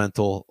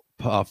sentimental.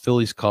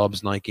 Phillies,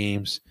 Cubs, night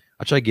games,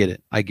 which I get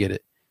it.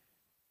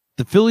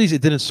 The Phillies,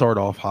 it didn't start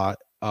off hot.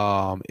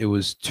 It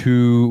was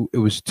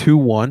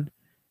 2-1,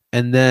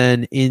 and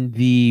then in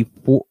the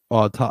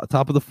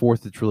top of the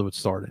 4th, it's really what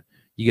started.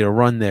 You get a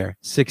run there,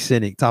 6th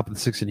inning, top of the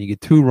 6th inning, you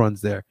get 2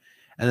 runs there.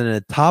 And then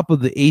at the top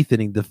of the 8th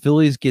inning, the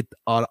Phillies get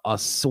a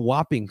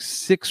swapping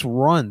 6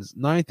 runs.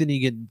 9th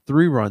inning, you get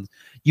 3 runs.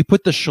 You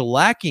put the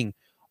shellacking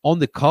on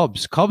the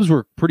Cubs. Cubs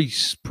were pretty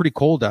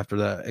cold after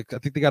that. I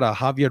think they got a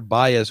Javier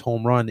Baez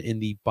home run in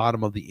the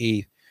bottom of the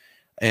 8th.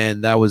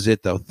 And that was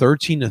it, though.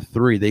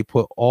 13-3. They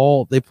put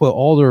all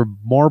their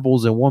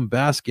marbles in one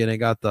basket and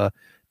got the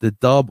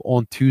dub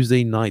on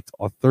Tuesday night.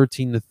 A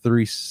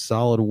 13-3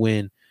 solid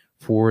win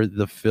for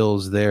the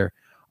Phils there.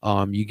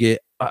 You get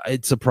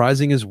It's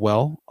surprising as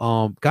well.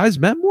 Guys,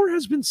 Matt Moore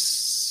has been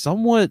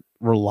somewhat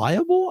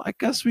reliable, I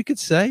guess we could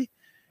say.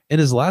 In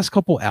his last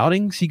couple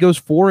outings, he goes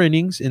 4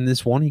 innings. In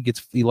this one,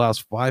 he allows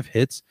 5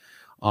 hits,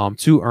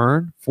 2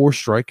 earned, 4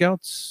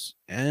 strikeouts,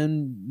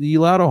 and he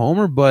allowed a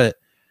homer. But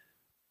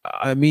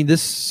I mean,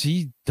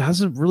 he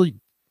hasn't really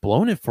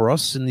blown it for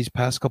us in these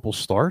past couple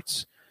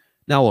starts.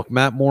 Now, look,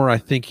 Matt Moore, I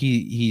think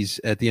he's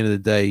at the end of the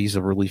day, he's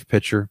a relief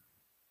pitcher.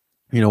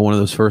 One of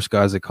those first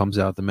guys that comes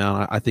out the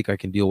mound. I think I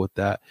can deal with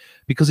that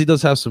because he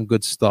does have some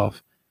good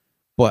stuff,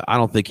 but I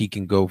don't think he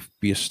can go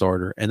be a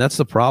starter. And that's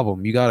the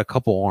problem. You got a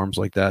couple arms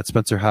like that.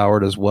 Spencer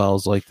Howard as well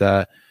is like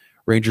that.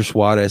 Ranger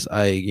Suarez,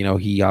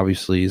 he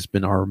obviously has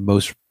been our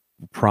most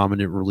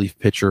prominent relief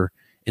pitcher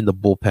in the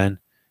bullpen.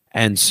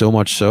 And so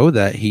much so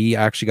that he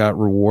actually got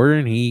rewarded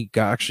and he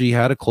actually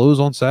had a close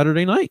on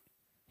Saturday night.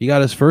 He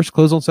got his first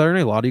close on Saturday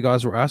night. A lot of you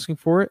guys were asking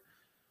for it.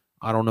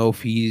 I don't know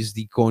if he's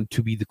going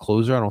to be the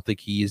closer. I don't think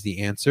he is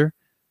the answer.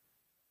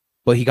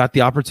 But he got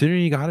the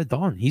opportunity. He got it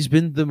done. He's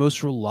been the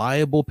most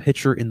reliable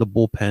pitcher in the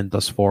bullpen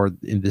thus far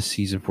in this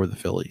season for the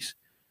Phillies.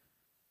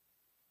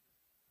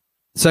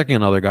 Second,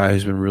 another guy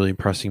who's been really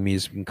impressing me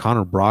has been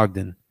Connor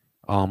Brogdon.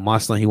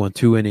 Last night he went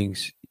 2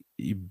 innings,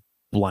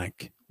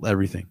 blank,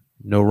 everything.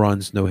 No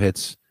runs, no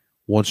hits,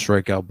 1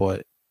 strikeout,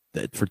 but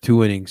for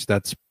 2 innings,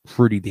 that's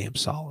pretty damn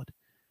solid.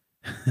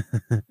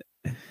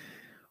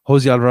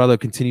 Jose Alvarado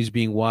continues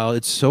being wild.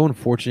 It's so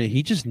unfortunate.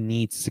 He just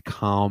needs to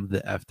calm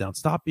the F down.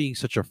 Stop being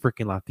such a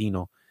freaking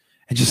Latino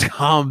and just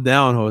calm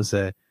down,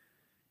 Jose.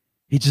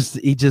 He gets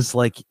too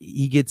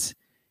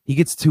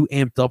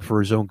amped up for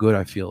his own good,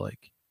 I feel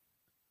like.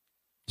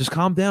 Just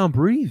calm down,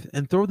 breathe,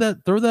 and throw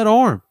that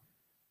arm.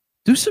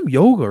 Do some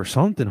yoga or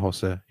something,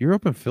 Jose. You're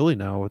up in Philly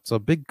now. It's a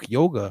big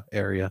yoga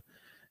area.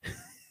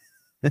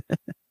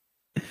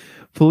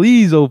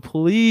 Please, oh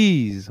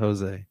please,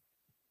 Jose.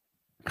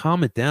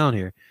 Calm it down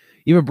here.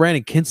 Even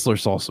Brandon Kintzler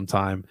saw some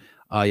time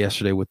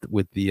yesterday with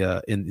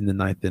the in the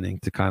 9th inning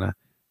to kind of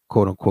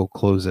quote unquote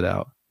close it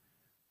out.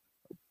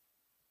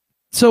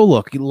 So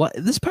look,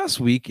 this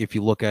past week, if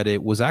you look at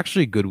it, was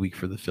actually a good week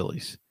for the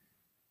Phillies.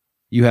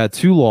 You had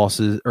 3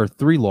 losses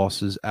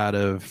out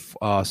of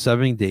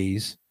 7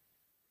 days.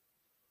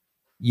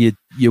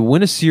 You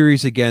win a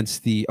series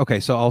against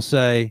so I'll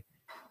say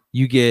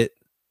you get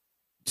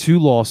 2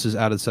 losses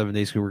out of 7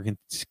 days.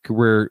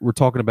 We're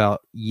talking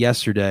about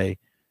yesterday,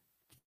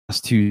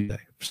 last Tuesday,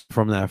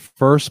 from that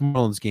first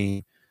Marlins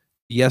game,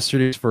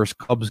 yesterday's first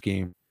Cubs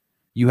game.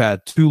 You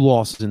had 2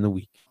 losses in the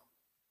week.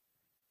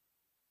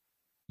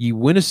 You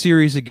win a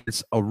series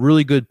against a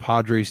really good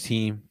Padres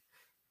team,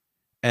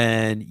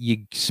 and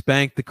you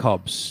spank the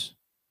Cubs.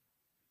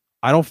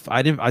 I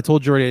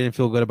told you already I didn't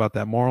feel good about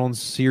that Marlins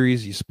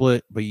series. You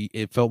split, but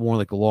it felt more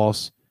like a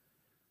loss.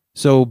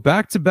 So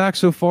back to back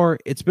so far,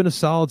 it's been a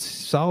solid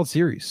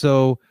series.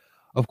 So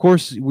of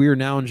course we are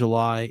now in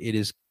July. It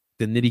is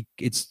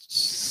it's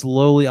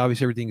slowly,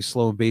 obviously everything is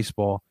slow in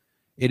baseball.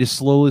 It is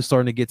slowly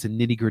starting to get to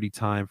nitty gritty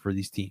time for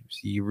these teams.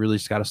 You really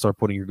just got to start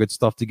putting your good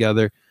stuff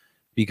together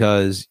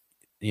because,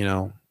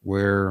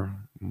 we're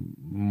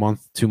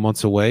 2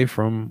 months away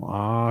from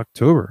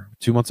October,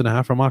 2 months and a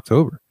half from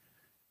October.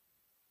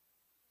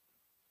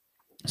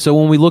 So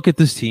when we look at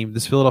this team,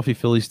 this Philadelphia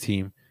Phillies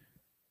team,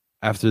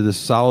 after the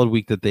solid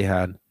week that they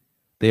had,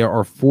 they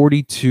are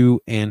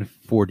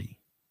 42-40,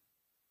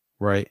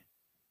 right?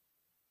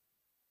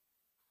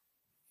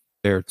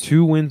 They're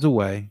 2 wins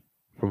away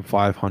from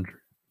 500,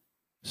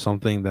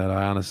 something that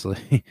I honestly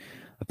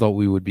I thought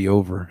we would be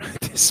over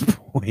at this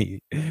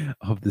point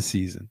of the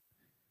season.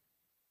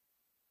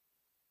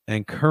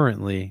 And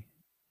currently,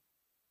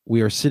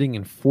 we are sitting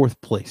in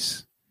 4th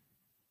place.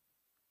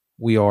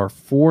 We are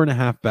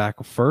 4.5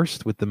 back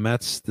first, with the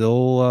Mets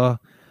still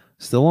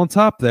on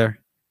top there.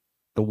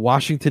 The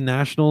Washington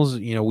Nationals,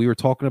 we were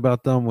talking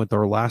about them with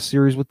our last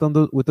series with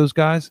those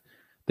guys.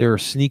 They're a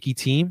sneaky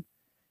team,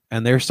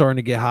 and they're starting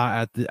to get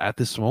hot at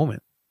this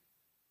moment.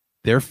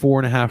 They're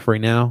 4.5 right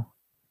now.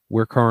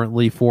 We're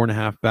currently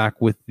 4.5 back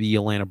with the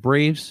Atlanta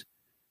Braves.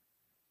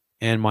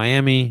 And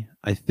Miami,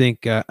 I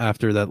think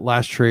after that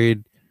last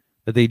trade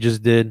that they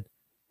just did,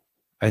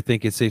 I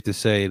think it's safe to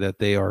say that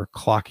they are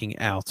clocking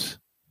out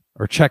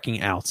or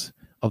checking out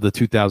of the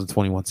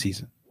 2021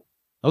 season.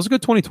 That was a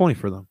good 2020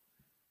 for them.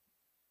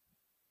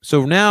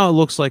 So now it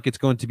looks like it's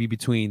going to be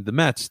between the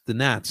Mets, the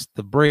Nats,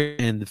 the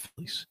Braves, and the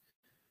Phillies.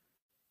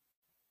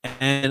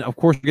 And, of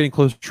course, we're getting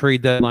close to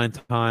trade deadline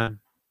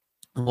time.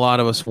 A lot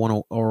of us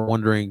are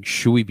wondering,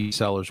 should we be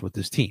sellers with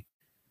this team?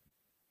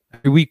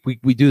 Every week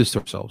we do this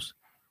to ourselves.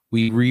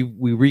 We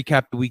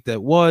recap the week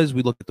that was.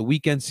 We look at the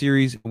weekend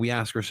series, and we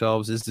ask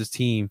ourselves, is this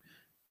team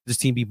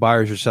be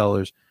buyers or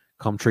sellers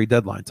come trade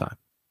deadline time?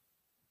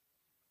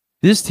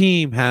 This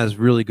team has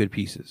really good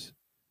pieces.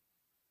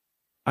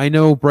 I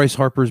know Bryce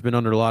Harper has been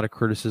under a lot of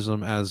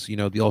criticism as,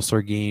 the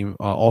All-Star game,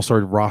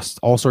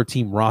 All-Star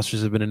team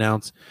rosters have been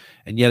announced.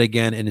 And yet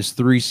again, in his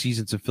 3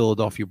 seasons in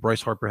Philadelphia,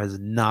 Bryce Harper has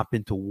not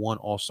been to one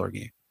All-Star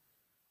game.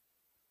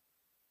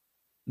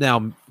 Now,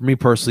 for me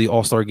personally,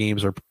 All-Star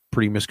games are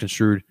pretty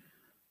misconstrued.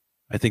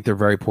 I think they're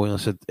very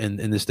pointless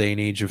in this day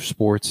and age of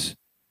sports.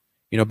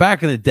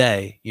 Back in the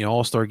day,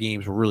 all-star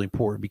games were really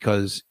important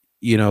because,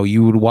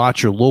 you would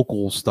watch your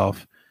local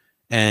stuff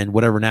and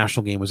whatever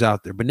national game was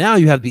out there. But now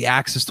you have the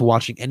access to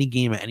watching any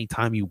game at any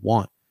time you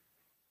want.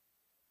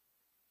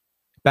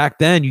 Back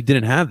then, you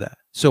didn't have that.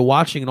 So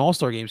watching an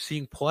all-star game,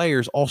 seeing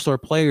players, all-star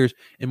players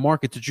in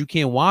markets that you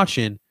can't watch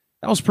in,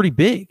 that was pretty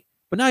big.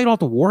 But now you don't have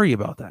to worry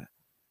about that.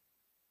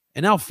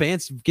 And now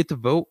fans get to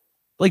vote.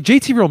 Like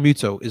JT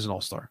Realmuto is an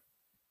all-star.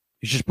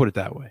 You should just put it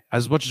that way.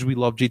 As much as we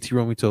love JT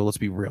Realmuto, let's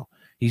be real.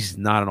 He's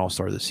not an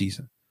all-star this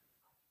season.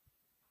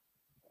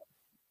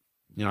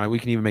 We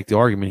can even make the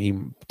argument he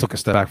took a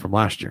step back from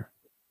last year.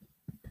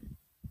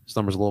 This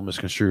number's a little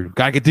misconstrued.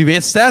 Gotta get the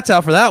advanced stats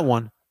out for that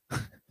one.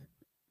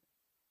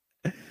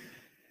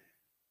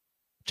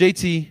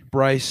 JT,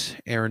 Bryce,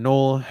 Aaron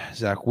Nola,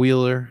 Zach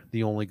Wheeler,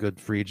 the only good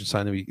free agent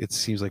sign that it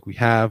seems like we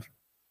have.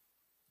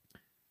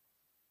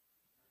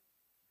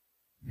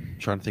 I'm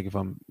trying to think if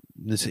I'm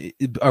this.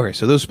 Okay,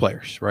 so those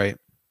players, right?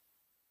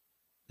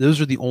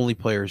 Those are the only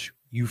players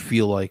you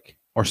feel like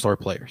are star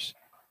players.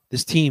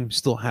 This team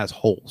still has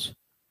holes.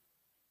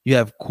 You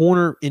have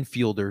corner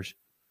infielders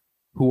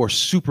who are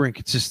super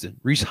inconsistent.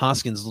 Reese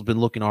Hoskins has been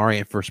looking all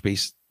right at first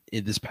base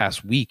in this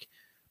past week,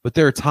 but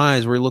there are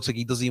times where it looks like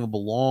he doesn't even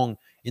belong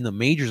in the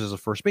majors as a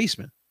first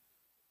baseman.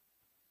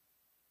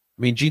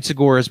 I mean, Gene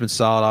Segura has been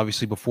solid,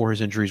 obviously, before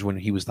his injuries when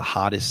he was the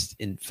hottest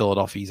in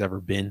Philadelphia he's ever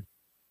been.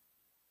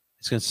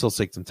 It's going to still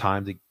take some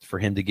time for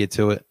him to get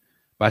to it,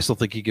 but I still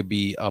think he could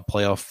be a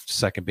playoff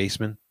second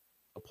baseman,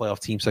 a playoff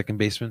team second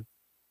baseman.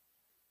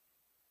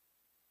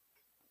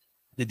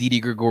 The Didi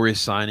Gregorius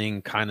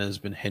signing kind of has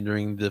been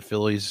hindering the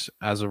Phillies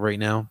as of right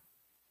now.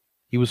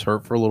 He was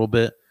hurt for a little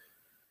bit.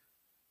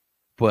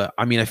 But,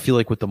 I mean, I feel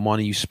like with the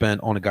money you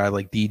spent on a guy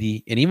like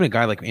Didi and even a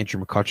guy like Andrew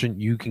McCutchen,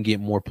 you can get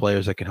more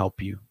players that can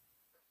help you.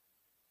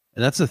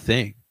 And that's the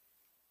thing.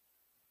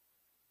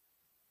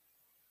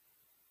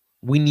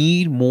 We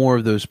need more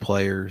of those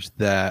players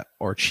that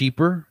are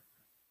cheaper.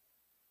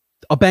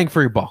 A bang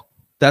for your buck.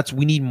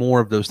 We need more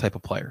of those type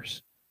of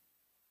players.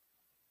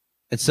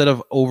 Instead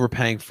of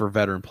overpaying for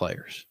veteran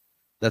players.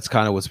 That's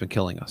kind of what's been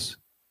killing us.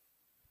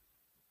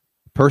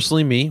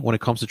 Personally, when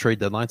it comes to trade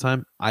deadline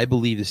time, I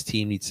believe this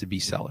team needs to be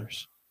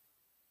sellers.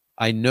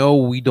 I know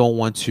we don't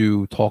want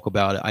to talk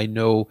about it. I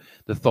know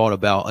the thought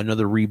about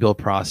another rebuild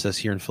process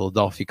here in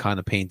Philadelphia kind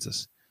of pains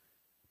us.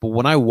 But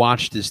when I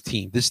watch this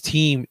team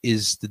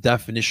is the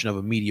definition of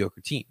a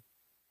mediocre team.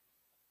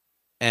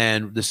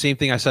 And the same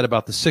thing I said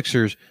about the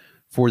Sixers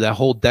for that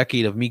whole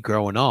decade of me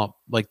growing up,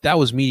 like that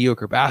was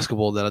mediocre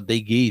basketball that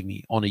they gave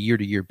me on a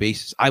year-to-year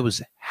basis. I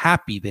was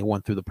happy they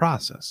went through the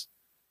process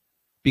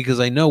because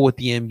I know what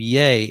the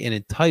NBA and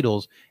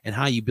entitles and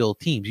how you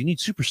build teams. You need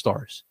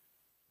superstars.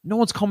 No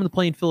one's coming to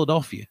play in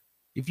Philadelphia.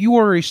 If you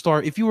are a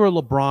star, if you are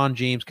LeBron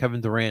James,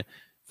 Kevin Durant,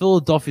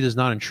 Philadelphia does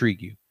not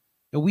intrigue you.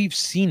 And we've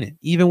seen it.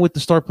 Even with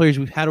the star players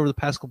we've had over the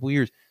past couple of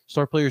years,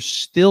 star players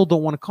still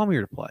don't want to come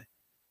here to play.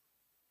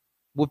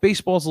 With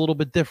baseball, it's a little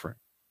bit different.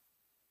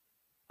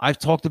 I've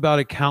talked about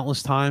it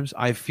countless times.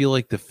 I feel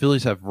like the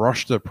Phillies have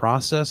rushed their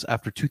process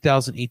after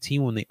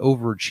 2018 when they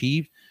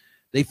overachieved.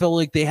 They felt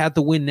like they had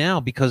to win now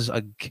because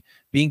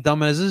being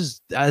dumb as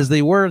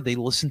they were, they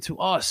listened to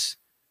us.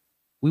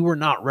 We were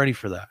not ready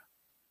for that.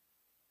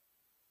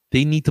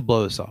 They need to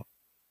blow this up.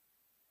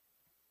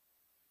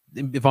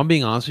 If I'm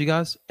being honest with you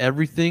guys,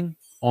 everything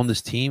on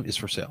this team is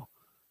for sale.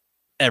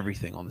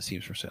 Everything on this team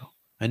is for sale.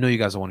 I know you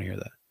guys don't want to hear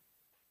that.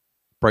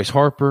 Bryce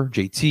Harper,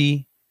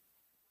 JT,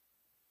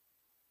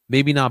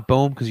 maybe not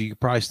Bohm because you could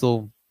probably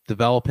still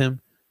develop him.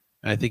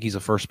 And I think he's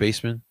a first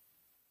baseman.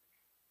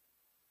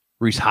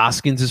 Reese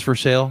Hoskins is for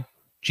sale.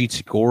 Gene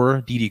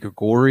Segura, Didi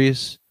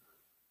Gregorius.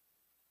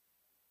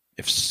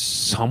 If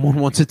someone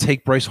wants to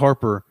take Bryce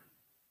Harper,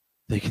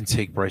 they can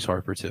take Bryce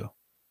Harper too.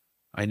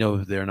 I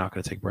know they're not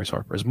going to take Bryce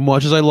Harper. As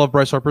much as I love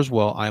Bryce Harper as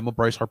well, I am a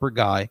Bryce Harper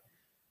guy.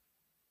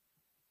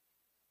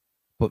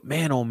 But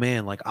man, oh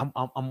man, like I'm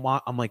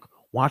like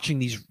watching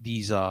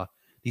these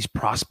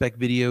prospect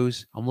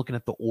videos. I'm looking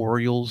at the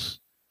Orioles.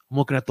 I'm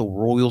looking at the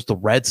Royals, the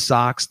Red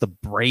Sox, the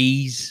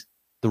Braves,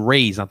 the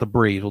Rays, not the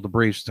Braves. Well, the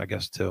Braves, I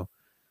guess too.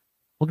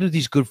 Looking at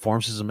these good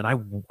farm system, and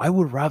I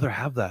would rather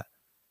have that.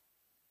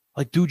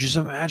 Like, dude, just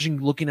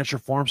imagine looking at your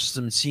farm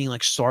system and seeing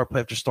like star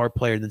player after star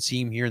player, and then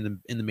seeing him here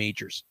in the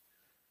majors.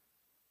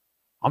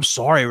 I'm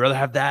sorry, I'd rather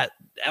have that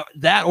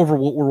over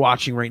what we're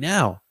watching right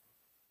now.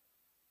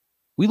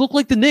 We look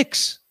like the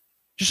Knicks,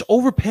 just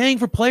overpaying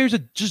for players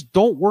that just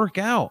don't work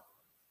out.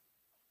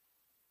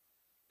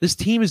 This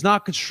team is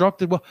not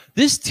constructed well.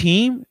 This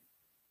team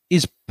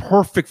is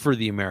perfect for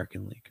the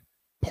American League.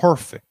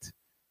 Perfect.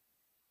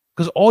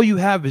 Because all you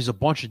have is a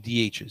bunch of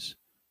DHs.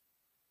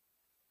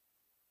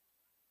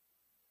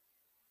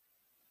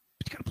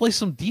 But you got to play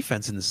some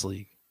defense in this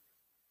league.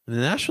 In the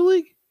National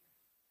League,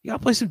 you got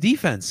to play some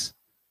defense.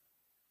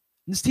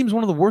 And this team is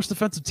one of the worst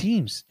defensive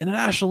teams in the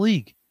National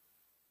League.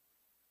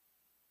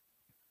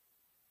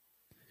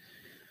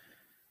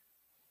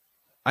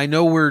 I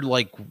know we're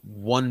like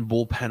one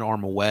bullpen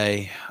arm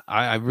away.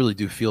 I really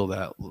do feel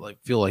that,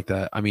 like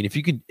that. I mean, if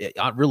you could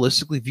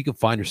realistically, if you can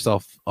find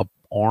yourself a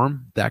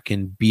arm that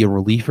can be a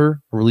relief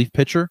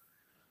pitcher,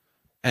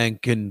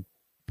 and can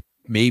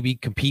maybe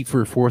compete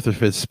for a fourth or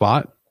fifth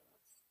spot,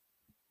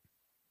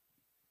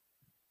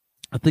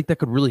 I think that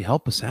could really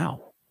help us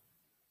out.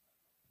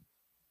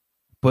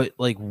 But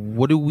like,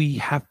 what do we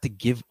have to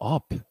give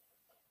up?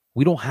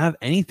 We don't have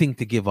anything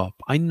to give up.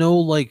 I know,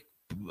 like,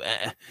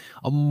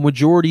 a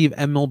majority of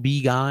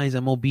MLB guys,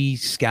 MLB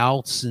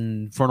scouts,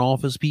 and front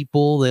office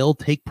people, they'll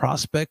take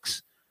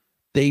prospects.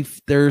 There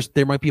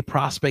might be a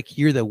prospect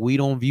here that we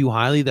don't view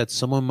highly, that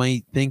someone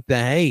might think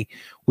that, hey,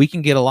 we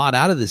can get a lot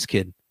out of this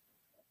kid.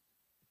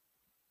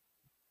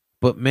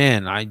 But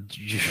man, I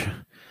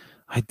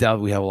doubt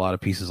we have a lot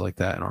of pieces like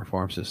that in our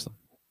farm system.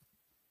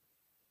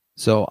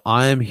 So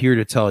I am here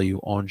to tell you,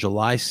 on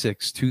July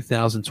 6,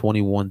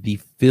 2021, the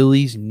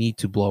Phillies need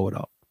to blow it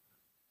up.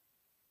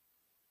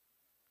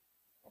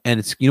 And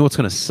it's, you know what's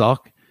going to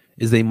suck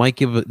is they're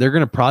going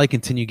to probably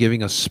continue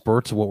giving us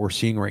spurts of what we're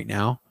seeing right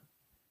now.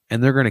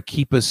 And they're going to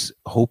keep us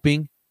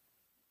hoping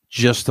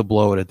just to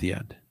blow it at the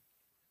end.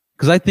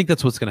 Because I think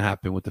that's what's going to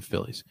happen with the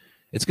Phillies.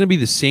 It's going to be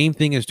the same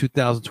thing as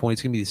 2020.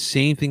 It's going to be the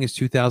same thing as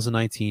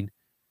 2019.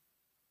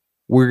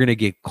 We're going to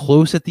get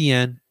close at the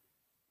end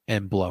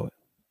and blow it.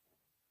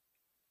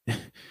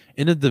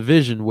 In a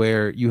division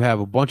where you have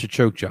a bunch of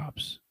choke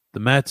jobs, the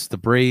Mets, the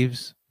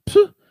Braves,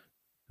 I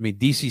mean,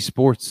 DC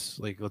Sports,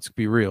 like, let's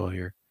be real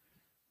here.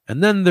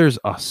 And then there's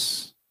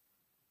us,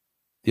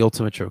 the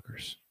ultimate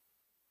chokers.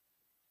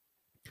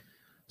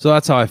 So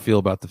that's how I feel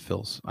about the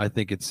Phils. I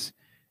think it's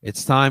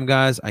time,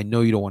 guys. I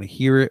know you don't want to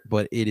hear it,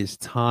 but it is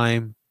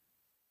time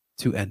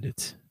to end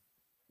it.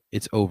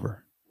 It's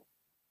over.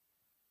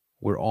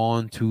 We're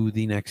on to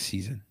the next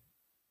season.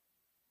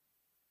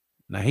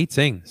 And I hate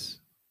saying this.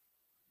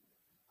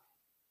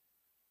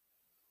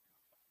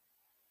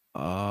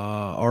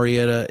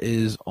 Arrieta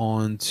is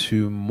on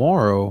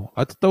tomorrow.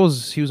 I thought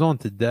he was on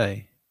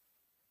today.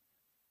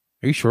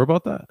 Are you sure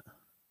about that?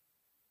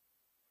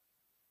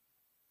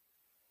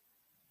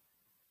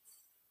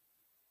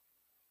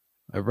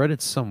 I read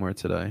it somewhere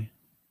today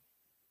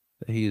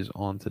that he is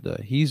on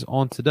today. He's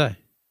on today.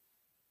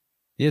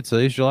 Yeah,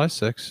 today's July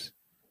 6th,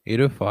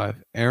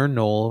 8:05. Aaron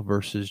Nola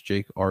versus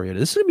Jake Arrieta.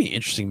 This is going to be an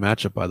interesting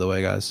matchup, by the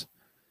way, guys.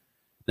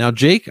 Now,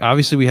 Jake,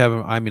 obviously I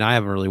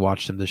haven't really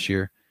watched him this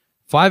year.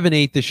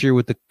 5-8 this year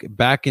with the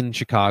back in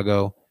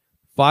Chicago.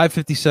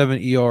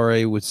 5.57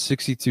 ERA with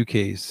 62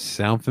 Ks.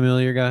 Sound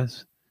familiar,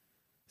 guys?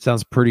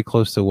 Sounds pretty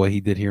close to what he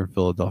did here in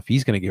Philadelphia.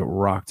 He's going to get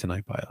rocked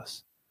tonight by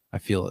us. I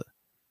feel it.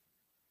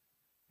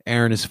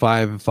 Aaron is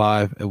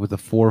 5-5 with a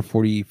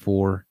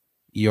 4.44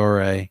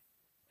 ERA, and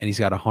he's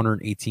got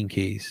 118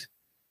 Ks.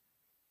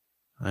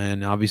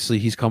 And obviously,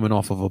 he's coming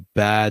off of a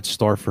bad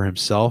start for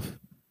himself,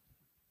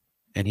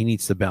 and he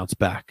needs to bounce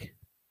back.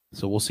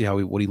 So we'll see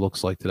what he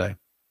looks like today.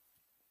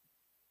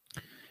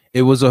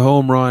 It was a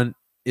home run.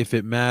 If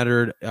it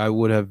mattered, I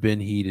would have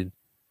been heated.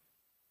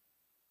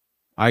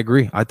 I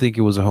agree. I think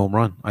it was a home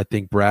run. I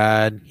think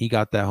Brad, he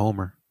got that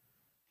homer.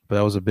 But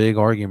that was a big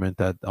argument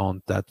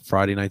on that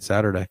Friday night,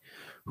 Saturday.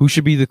 Who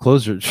should be the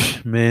closer?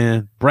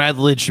 Man, Brad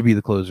Lidge should be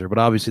the closer, but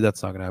obviously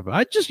that's not going to happen.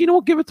 I just,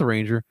 give it to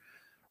Ranger.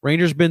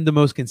 Ranger's been the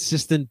most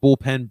consistent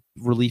bullpen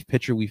relief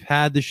pitcher we've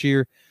had this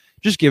year.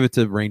 Just give it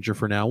to Ranger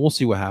for now. We'll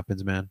see what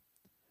happens, man.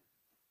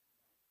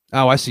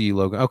 Oh, I see you,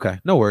 Logan. Okay,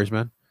 no worries,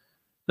 man.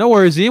 No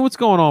worries, Ian. What's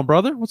going on,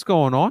 brother? What's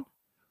going on?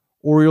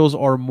 Orioles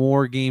are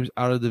more games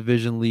out of the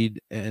division lead,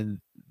 and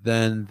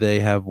then they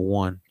have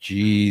won.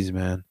 Jeez,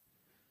 man.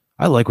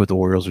 I like what the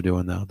Orioles are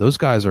doing now. Those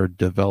guys are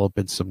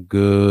developing some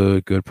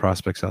good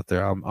prospects out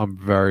there. I'm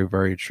very,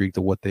 very intrigued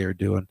at what they are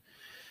doing.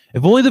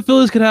 If only the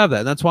Phillies could have that.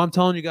 And that's why I'm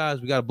telling you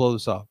guys, we got to blow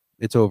this up.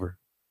 It's over.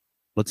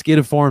 Let's get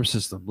a farm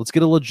system. Let's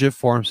get a legit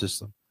farm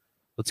system.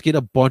 Let's get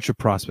a bunch of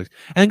prospects.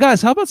 And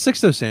guys, how about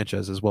Sixto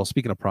Sanchez as well?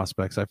 Speaking of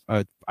prospects,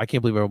 I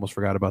can't believe I almost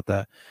forgot about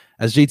that.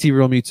 As JT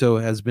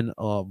Realmuto has been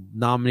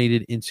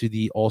nominated into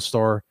the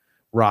All-Star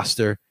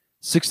roster,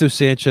 Sixto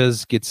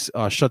Sanchez gets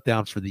shut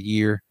down for the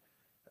year.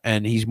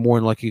 And he's more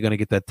than likely going to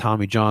get that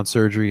Tommy John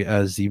surgery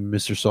as the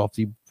Mr.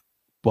 Softy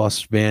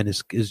bus van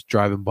is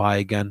driving by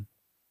again.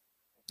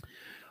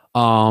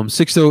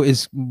 Sixto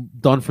is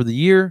done for the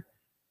year,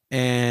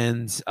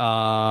 and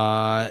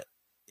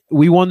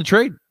we won the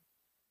trade.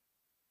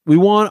 We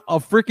won a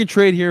freaking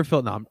trade here in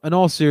Philadelphia. In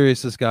all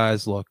seriousness,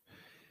 guys, look,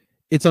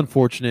 it's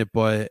unfortunate,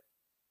 but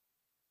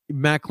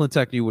Matt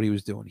Klentak knew what he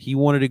was doing. He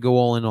wanted to go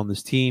all in on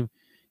this team.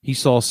 He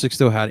saw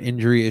Sixto had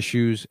injury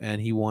issues, and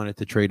he wanted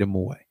to trade him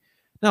away.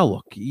 Now,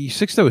 look,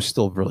 Sixto is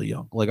still really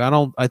young. Like,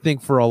 I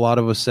think for a lot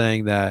of us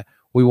saying that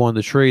we won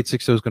the trade,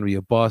 Sixto is going to be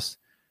a bust.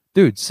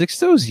 Dude,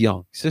 Sixto is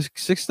young.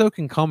 Sixto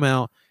can come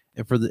out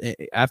and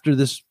after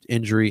this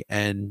injury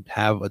and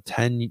have a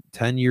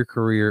 10-year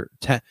career,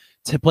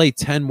 to play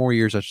 10 more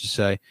years, I should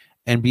say,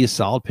 and be a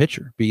solid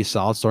pitcher, be a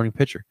solid starting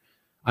pitcher.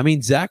 I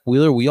mean, Zach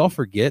Wheeler, we all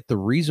forget the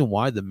reason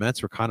why the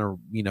Mets were kind of,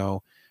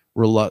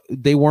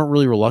 they weren't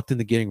really reluctant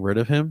to getting rid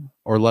of him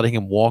or letting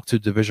him walk to a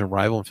division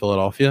rival in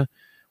Philadelphia.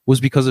 was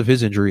because of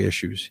his injury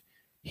issues.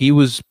 He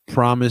was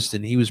promised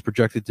and he was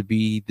projected to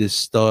be this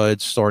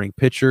stud starting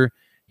pitcher.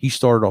 He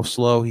started off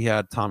slow. He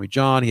had Tommy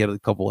John. He had a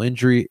couple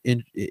injury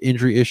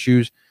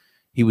issues.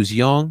 He was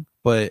young,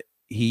 but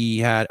he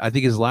had, I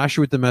think his last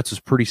year with the Mets was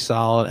pretty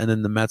solid, and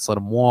then the Mets let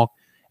him walk,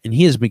 and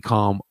he has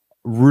become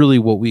really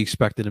what we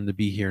expected him to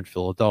be here in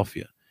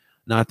Philadelphia.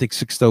 Now, I think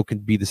Sixto can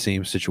be the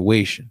same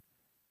situation,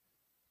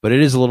 but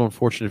it is a little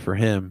unfortunate for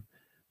him.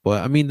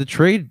 But, I mean, the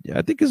trade,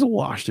 I think, is a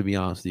wash, to be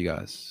honest with you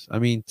guys. I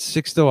mean,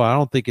 Sixto, I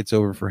don't think it's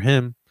over for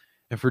him.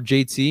 And for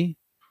JT,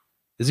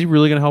 is he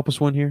really going to help us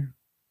win here?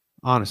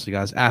 Honestly,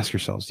 guys, ask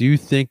yourselves, do you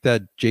think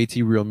that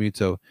JT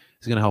Realmuto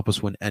is going to help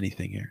us win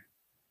anything here?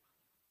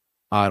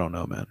 I don't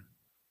know, man.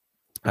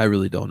 I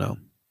really don't know.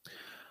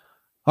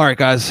 All right,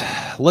 guys,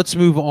 let's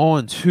move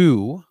on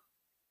to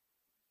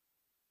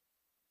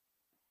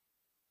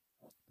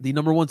the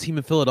number one team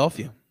in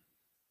Philadelphia,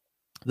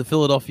 the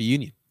Philadelphia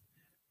Union.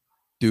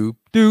 Doop,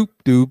 doop,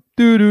 doop,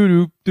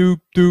 doop, doop,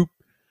 doop,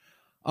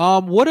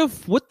 doop.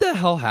 What the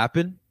hell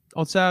happened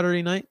on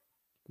Saturday night?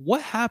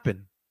 What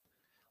happened?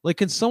 Like,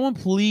 can someone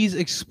please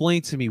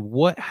explain to me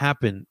what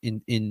happened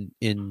in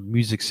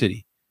Music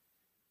City?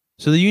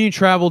 So the Union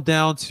traveled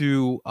down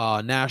to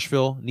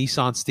Nashville,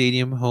 Nissan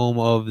Stadium, home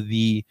of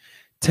the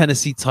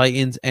Tennessee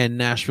Titans and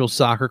Nashville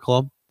Soccer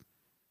Club.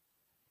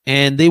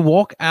 And they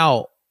walk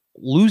out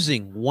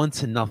losing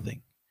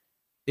 1-0.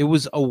 It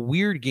was a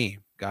weird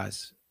game,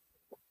 guys.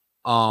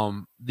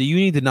 The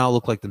Union did not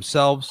look like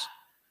themselves.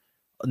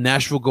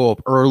 Nashville go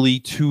up early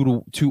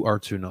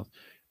 2-0.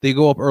 They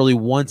go up early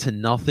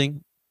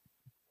 1-0.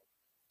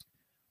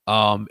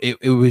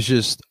 It was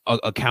just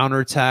a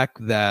counterattack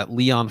that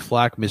Leon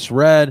Flack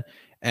misread,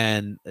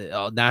 and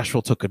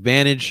Nashville took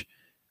advantage.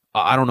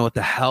 I don't know what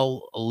the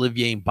hell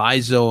Olivier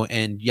Mbaizo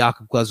and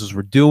Jakub Glazos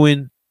were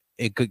doing,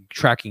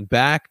 tracking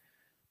back,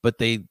 but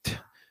I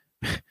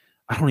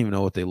don't even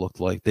know what they looked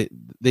like.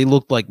 They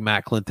looked like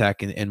Matt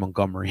Klintak and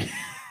Montgomery.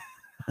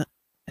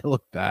 It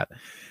looked bad.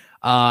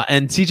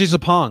 And CJ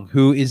Sapong,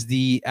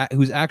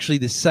 who's actually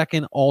the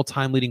second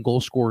all-time leading goal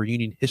scorer in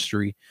Union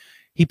history,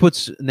 he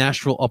puts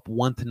Nashville up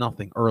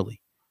 1-0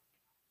 early,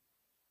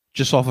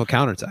 just off of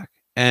counterattack.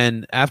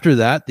 And after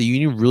that, the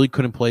Union really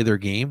couldn't play their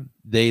game.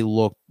 They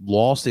looked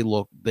lost.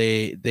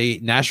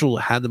 Nashville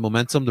had the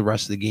momentum the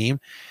rest of the game,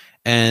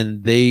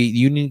 and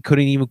Union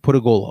couldn't even put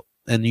a goal up.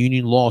 And the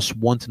Union lost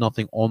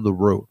 1-0 on the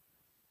road.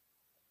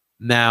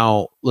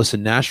 Now,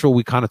 listen, Nashville,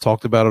 we kind of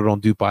talked about it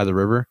on Duke by the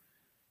River.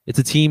 It's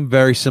a team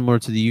very similar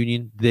to the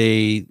Union.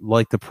 They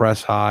like to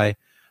press high.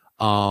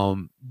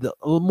 More,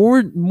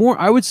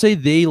 I would say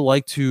they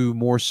like to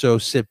more so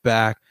sit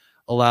back,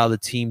 allow the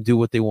team do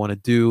what they want to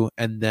do,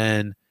 and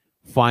then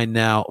find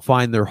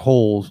their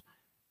holes,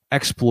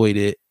 exploit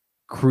it,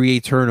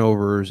 create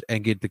turnovers,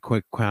 and get the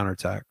quick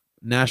counterattack.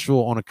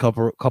 Nashville on a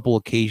couple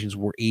occasions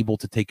were able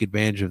to take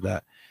advantage of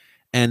that.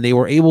 And they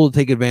were able to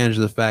take advantage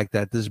of the fact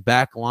that this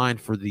back line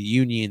for the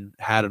Union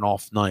had an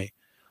off night.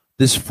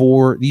 These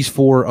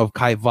four of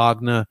Kai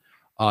Wagner,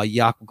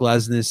 Jakub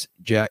Glazos,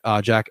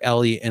 Jack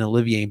Elliott, and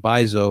Olivier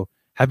Mbaizo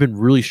have been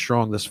really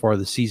strong thus far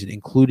this season,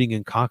 including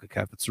in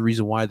CONCACAF. That's the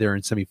reason why they're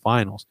in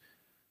semifinals.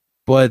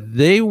 But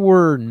they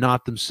were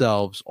not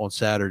themselves on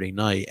Saturday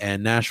night,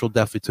 and Nashville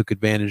definitely took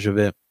advantage of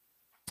it.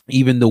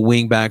 Even the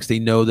wingbacks, they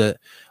know that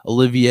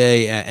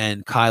Olivier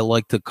and Kai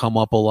like to come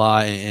up a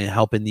lot and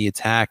help in the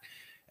attack,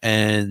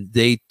 and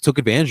they took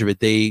advantage of it.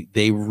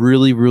 They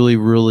really, really,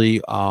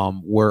 really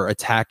were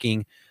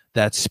attacking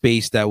that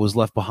space that was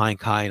left behind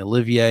Kai and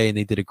Olivier, and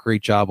they did a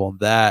great job on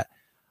that.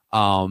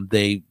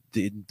 CJ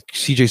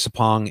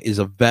Sapong is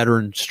a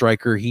veteran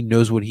striker. He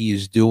knows what he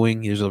is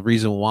doing. There's a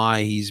reason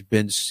why he's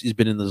been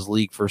in this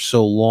league for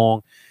so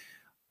long.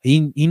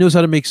 He knows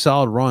how to make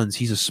solid runs.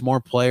 He's a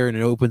smart player, and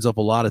it opens up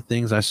a lot of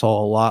things. I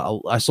saw a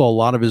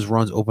lot of his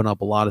runs open up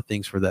a lot of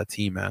things for that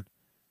team, man.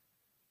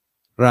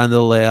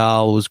 Randall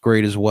Leal was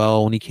great as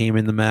well when he came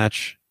in the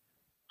match.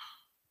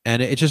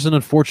 And it's just an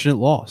unfortunate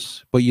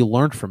loss, but you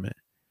learned from it.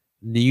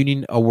 The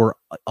Union were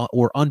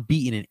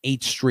unbeaten in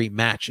 8 straight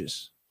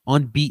matches.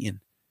 Unbeaten.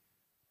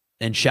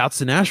 And shouts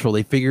to Nashville.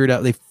 They figured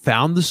out, they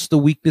found the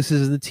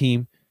weaknesses in the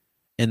team,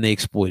 and they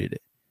exploited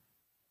it.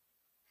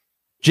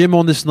 Jim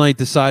on this night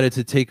decided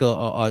to take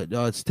I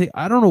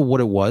don't know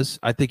what it was.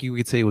 I think you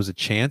could say it was a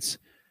chance,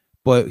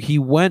 but he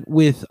went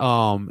with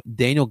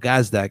Daniel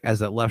Gazdag as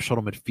that left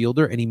shuttle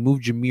midfielder, and he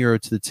moved Jamiro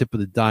to the tip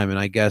of the diamond.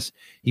 I guess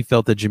he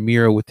felt that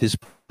Jamiro with his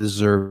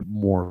deserved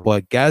more,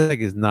 but Gazdag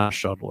is not a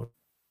shuttler.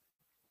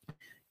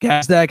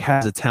 Gazdag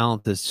has a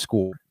talent to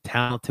score,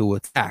 talent to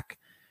attack.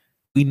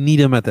 We need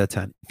him at that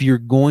 10. If you're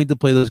going to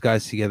play those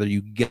guys together,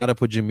 you got to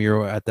put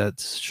Jamiro at that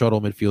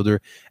shuttle midfielder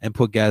and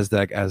put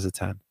Gazdag as a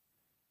 10.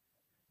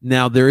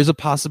 Now, there is a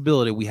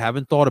possibility, we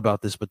haven't thought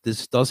about this, but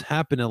this does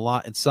happen a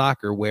lot in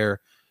soccer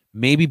where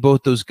maybe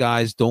both those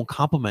guys don't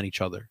complement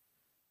each other.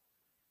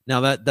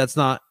 Now, that's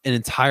not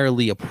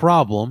entirely a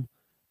problem,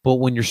 but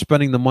when you're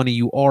spending the money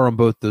you are on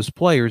both those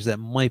players, that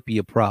might be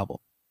a problem.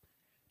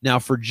 Now,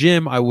 for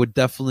Jim, I would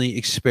definitely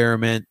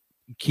experiment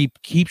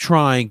keep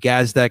trying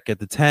Gazdak at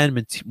the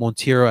 10,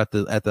 Montero at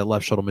the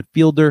left shuttle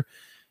midfielder,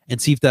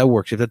 and see if that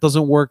works. If that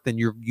doesn't work, then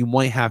you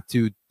might have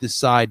to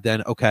decide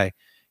then, okay,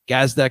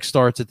 Gazdak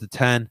starts at the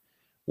 10.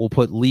 We'll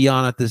put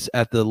Leon at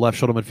the left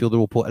shuttle midfielder.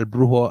 We'll put El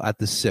Brujo at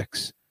the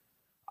 6.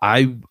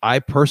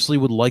 I personally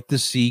would like to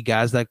see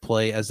Gazdak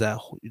play as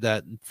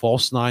that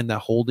false 9, that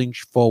holding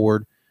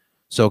forward.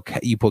 So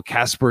you put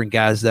Casper and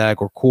Gazdak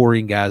or Corey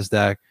and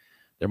Gazdak.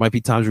 There might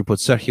be times we put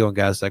Sergio and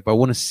Gazdak, but I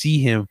want to see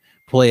him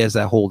play as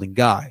that holding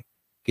guy.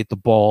 Get the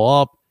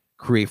ball up,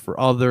 create for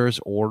others,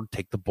 or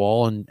take the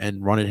ball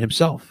and run it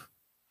himself.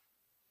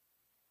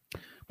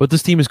 But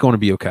this team is going to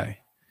be okay.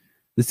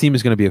 This team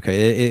is going to be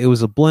okay. It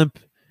was a blimp.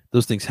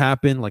 Those things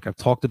happen, like I've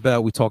talked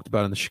about. We talked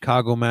about in the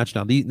Chicago match.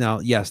 Now,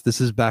 yes, this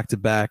is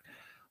back-to-back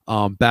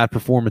bad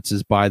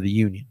performances by the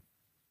Union.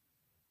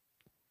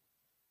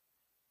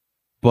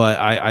 But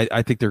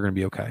I think they're going to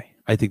be okay.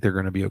 I think they're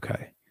going to be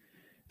okay.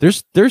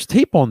 There's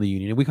tape on the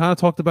Union, and we kind of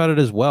talked about it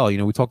as well.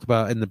 We talked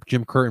about in the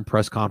Jim Curtin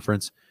press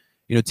conference.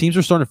 Teams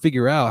are starting to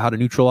figure out how to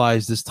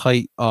neutralize this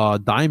tight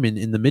diamond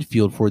in the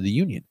midfield for the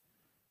Union,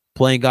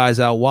 playing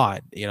guys out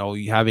wide.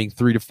 Having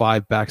 3 to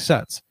 5 back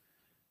sets.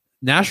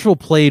 Nashville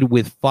played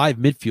with 5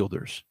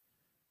 midfielders,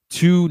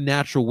 2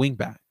 natural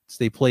wingbacks.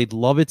 They played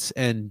Lovitz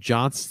and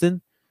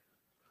Johnston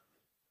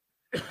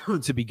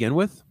to begin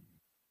with.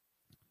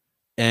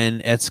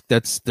 And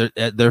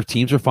their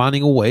teams are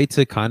finding a way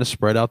to kind of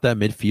spread out that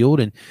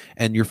midfield,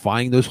 and you're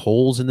finding those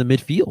holes in the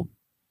midfield.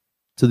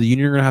 So the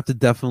Union are going to have to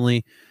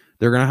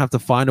they're going to have to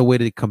find a way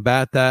to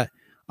combat that.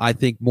 I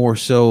think more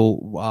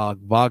so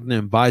Wagner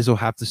and Bizo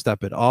have to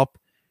step it up.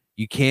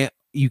 You can't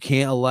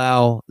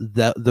allow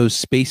those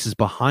spaces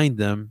behind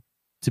them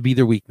to be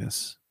their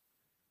weakness.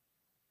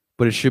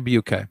 But it should be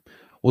okay.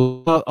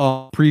 We'll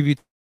preview,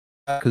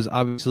 because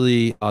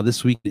obviously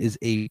this week is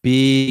a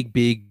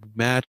big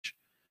match,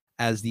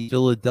 as the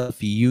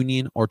Philadelphia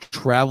Union are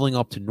traveling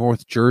up to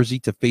North Jersey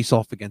to face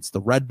off against the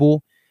Red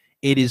Bull.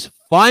 It is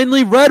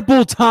finally Red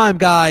Bull time,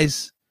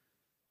 guys.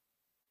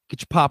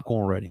 Get your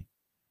popcorn ready,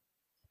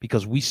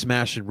 because we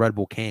smashed Red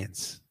Bull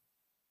cans.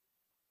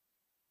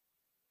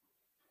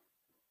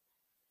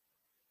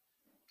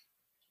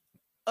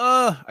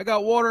 I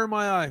got water in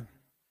my eye.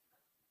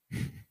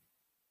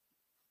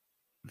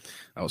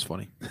 That was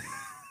funny.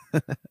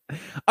 All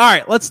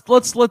right, let's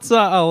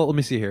let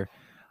me see here.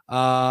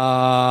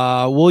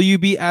 Will you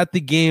be at the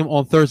game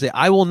on Thursday?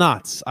 I will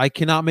not. I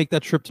cannot make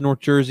that trip to North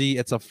Jersey.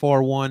 It's a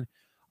far one.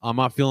 I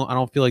don't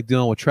feel like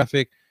dealing with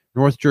traffic.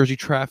 North Jersey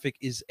traffic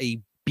is a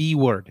B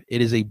word.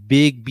 It is a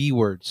big B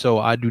word. So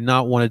I do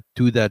not want to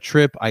do that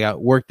trip. I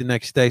got work the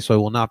next day, so I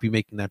will not be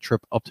making that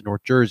trip up to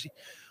North Jersey.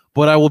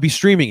 But I will be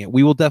streaming it.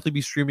 We will definitely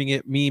be streaming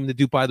it. Me and the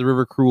Duke by the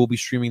River crew will be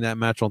streaming that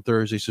match on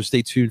Thursday. So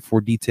stay tuned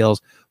for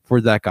details for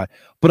that guy.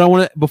 But I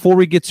want to, before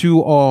we get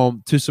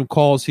to some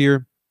calls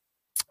here,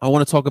 I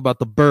want to talk about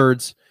the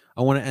Birds.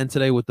 I want to end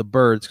today with the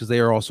Birds, because they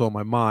are also on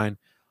my mind.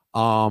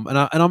 And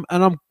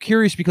I'm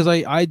curious, because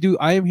I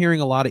am hearing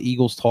a lot of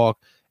Eagles talk,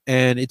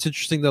 and it's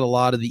interesting that a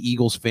lot of the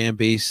Eagles fan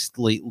base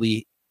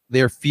lately,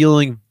 they're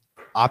feeling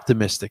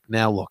optimistic.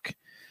 Now, look,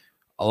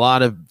 a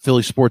lot of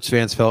Philly sports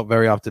fans felt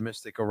very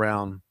optimistic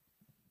around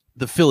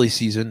the Philly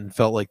season and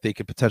felt like they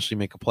could potentially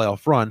make a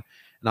playoff run.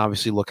 And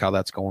obviously, look how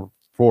that's going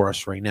for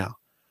us right now.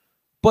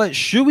 But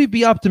should we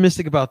be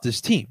optimistic about this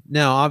team?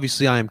 Now,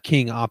 obviously, I am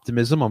king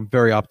optimism. I'm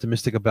very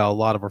optimistic about a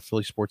lot of our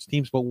Philly sports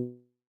teams. But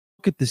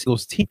look at this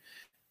Eagles team.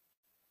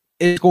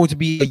 It's going to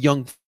be a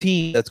young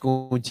team that's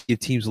going to give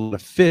teams a lot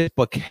of fit.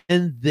 But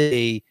can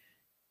they,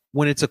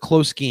 when it's a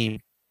close game,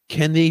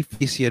 can they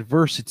face the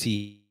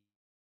adversity?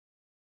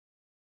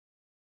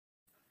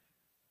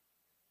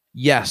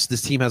 Yes,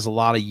 this team has a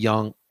lot of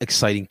young,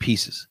 exciting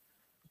pieces.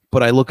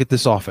 But I look at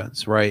this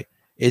offense, right?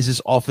 Is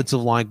this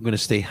offensive line going to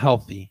stay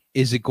healthy?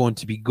 Is it going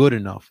to be good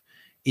enough?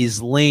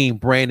 Is Lane,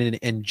 Brandon,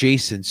 and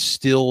Jason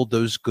still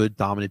those good,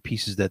 dominant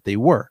pieces that they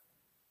were?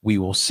 We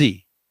will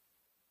see.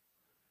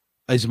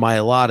 Is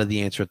Mailata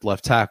the answer at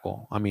left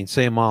tackle? I mean,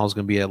 Sam Miles is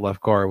going to be at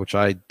left guard, which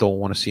I don't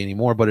want to see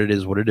anymore, but it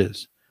is what it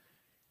is.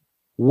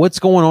 What's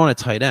going on at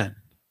tight end?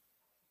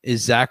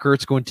 Is Zach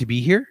Ertz going to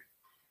be here?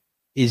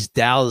 Is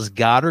Dallas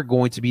Goedert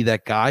going to be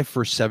that guy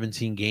for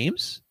 17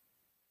 games?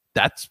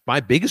 That's my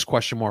biggest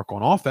question mark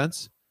on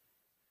offense.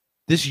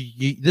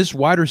 This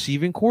wide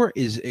receiving core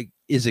is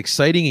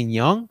exciting and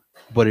young,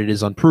 but it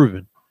is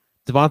unproven.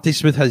 Devontae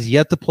Smith has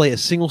yet to play a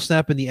single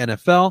snap in the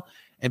NFL,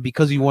 and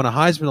because he won a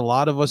Heisman, a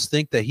lot of us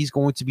think that he's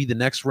going to be the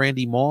next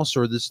Randy Moss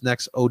or this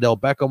next Odell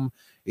Beckham,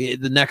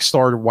 the next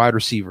starter wide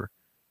receiver.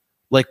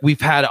 Like,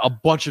 we've had a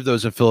bunch of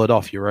those in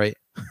Philadelphia, right?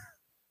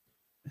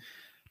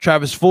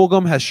 Travis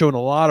Fulgham has shown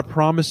a lot of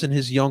promise in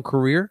his young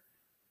career,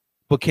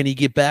 but can he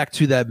get back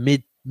to that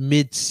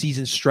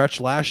mid-season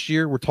stretch last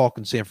year? We're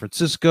talking San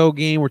Francisco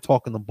game. We're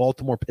talking the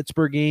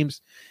Baltimore-Pittsburgh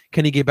games.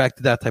 Can he get back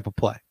to that type of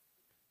play?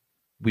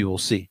 We will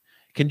see.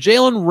 Can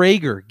Jalen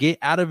Reagor get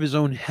out of his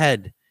own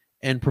head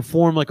and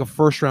perform like a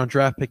first-round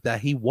draft pick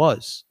that he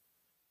was?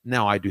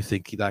 Now, I do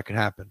think that could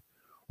happen.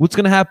 What's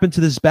going to happen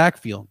to this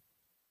backfield?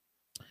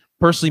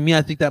 Personally,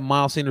 I think that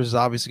Miles Sanders is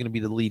obviously going to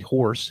be the lead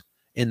horse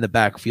in the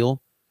backfield.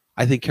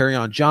 I think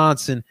Kerryon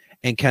Johnson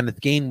and Kenneth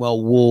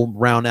Gainwell will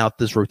round out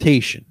this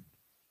rotation.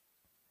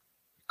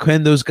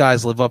 Can those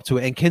guys live up to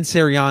it? And can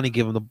Sirianni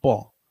give him the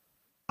ball?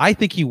 I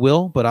think he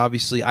will, but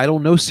obviously I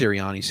don't know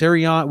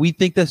Sirianni. We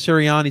think that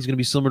Sirianni is going to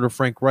be similar to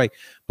Frank Reich,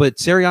 but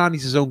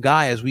Sirianni's his own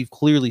guy, as we've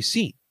clearly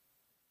seen.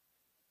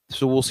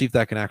 So we'll see if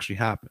that can actually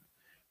happen.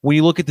 When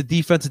you look at the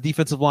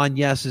defensive line,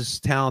 yes, is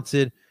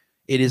talented.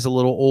 It is a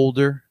little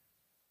older.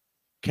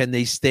 Can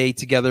they stay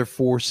together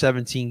for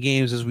 17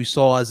 games? As we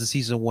saw as the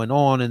season went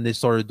on and they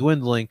started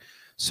dwindling,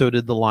 so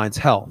did the line's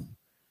health.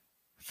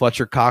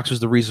 Fletcher Cox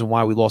was the reason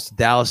why we lost to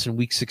Dallas in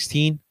Week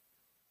 16.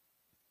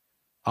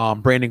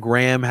 Brandon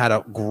Graham had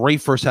a great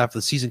first half of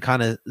the season,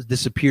 kind of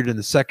disappeared in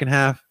the second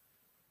half.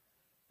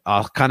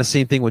 Kind of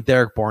same thing with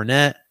Derek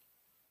Barnett.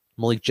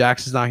 Malik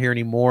Jackson's not here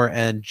anymore,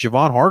 and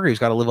Javon Hargrave's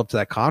got to live up to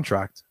that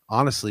contract,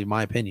 honestly, in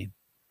my opinion.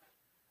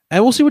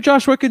 And we'll see what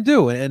Josh Sweat can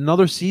do. In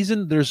another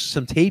season, there's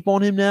some tape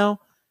on him now.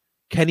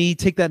 Can he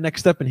take that next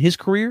step in his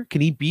career?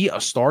 Can he be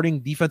a starting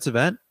defensive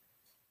end?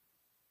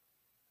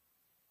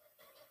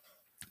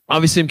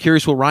 Obviously, I'm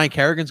curious what Ryan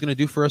Kerrigan's going to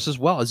do for us as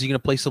well. Is he going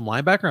to play some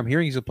linebacker? I'm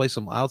hearing he's going to play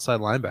some outside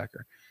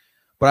linebacker.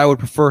 But I would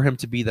prefer him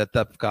to be that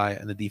depth guy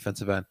in the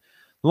defensive end.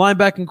 The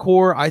linebacking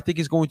core, I think,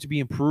 is going to be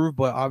improved,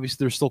 but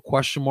obviously there's still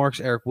question marks.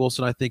 Eric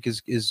Wilson, I think,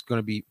 is going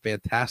to be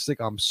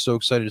fantastic. I'm so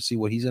excited to see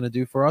what he's going to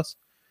do for us.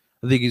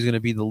 I think he's going to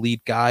be the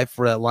lead guy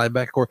for that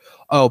linebacker core.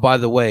 Oh, by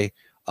the way,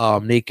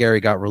 Nate Gary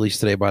got released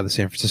today by the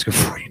San Francisco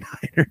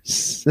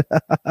 49ers.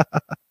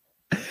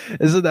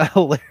 Isn't that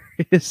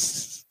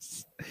hilarious?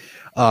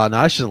 No,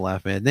 I shouldn't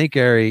laugh, man. Nate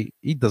Gary,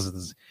 he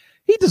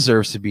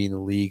deserves to be in the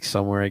league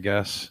somewhere, I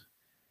guess.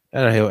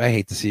 I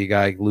hate to see a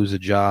guy lose a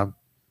job.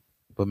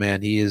 But,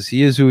 man, he is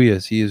who he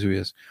is. He is who he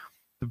is.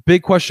 The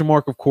big question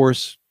mark, of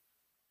course,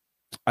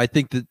 I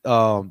think that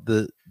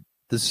the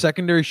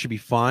secondary should be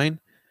fine.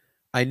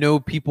 I know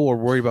people are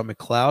worried about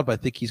McLeod, but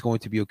I think he's going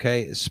to be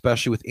okay,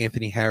 especially with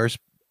Anthony Harris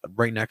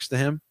right next to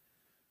him.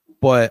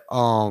 But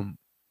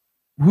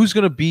who's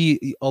going to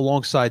be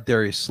alongside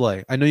Darius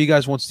Slay? I know you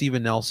guys want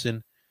Steven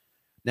Nelson.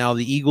 Now,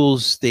 the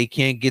Eagles, they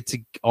can't get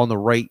on the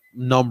right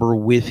number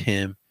with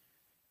him.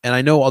 And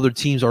I know other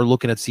teams are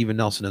looking at Steven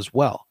Nelson as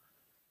well.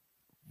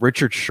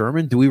 Richard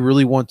Sherman, do we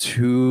really want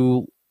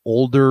two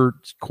older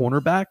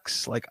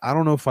cornerbacks? Like, I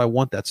don't know if I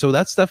want that. So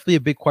that's definitely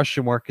a big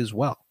question mark as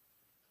well.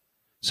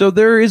 So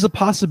there is a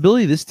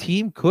possibility this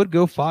team could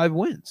go 5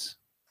 wins.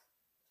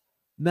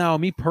 Now,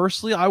 me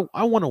personally,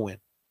 I want to win.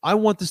 I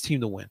want this team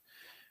to win.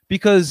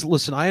 Because,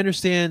 listen, I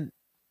understand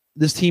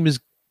this team is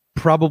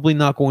probably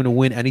not going to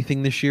win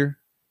anything this year.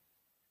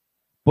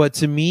 But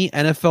to me,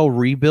 NFL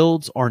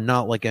rebuilds are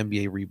not like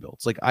NBA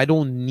rebuilds. Like, I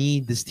don't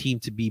need this team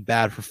to be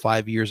bad for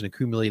 5 years and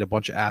accumulate a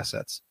bunch of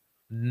assets.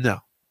 No.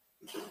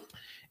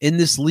 In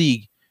this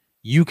league,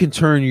 you can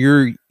turn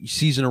your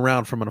season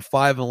around from a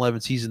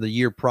 5-11 season the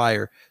year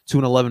prior to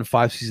an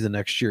 11-5 season the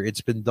next year.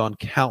 It's been done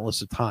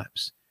countless of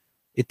times.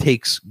 It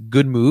takes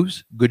good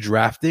moves, good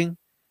drafting,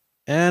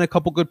 and a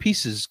couple good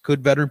pieces,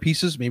 good veteran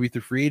pieces, maybe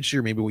through free agency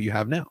or maybe what you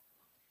have now.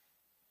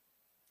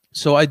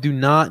 So I do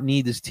not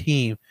need this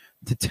team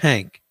to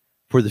tank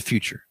for the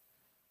future.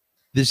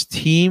 This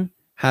team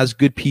has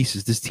good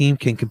pieces. This team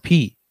can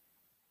compete.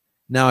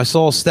 Now, I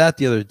saw a stat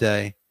the other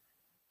day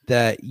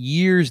that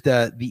years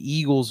that the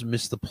Eagles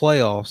miss the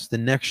playoffs, the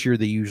next year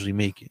they usually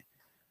make it.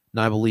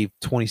 And I believe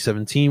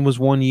 2017 was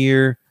one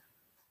year,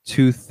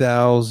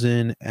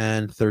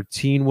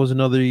 2013 was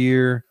another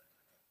year,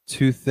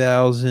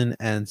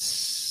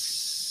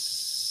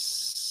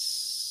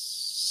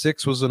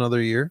 2006 was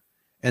another year,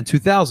 and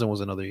 2000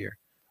 was another year.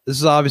 This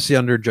is obviously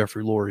under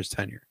Jeffrey Lurie's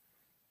tenure.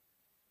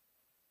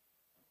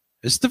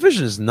 This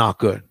division is not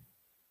good.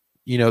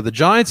 You know, the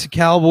Giants and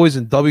Cowboys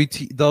and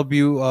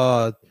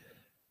the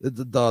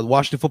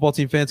Washington football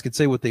team fans can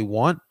say what they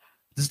want.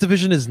 This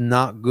division is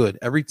not good.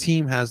 Every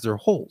team has their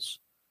holes.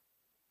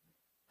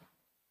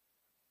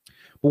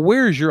 But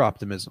where is your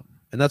optimism?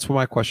 And that's what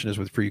my question is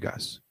for you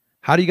guys.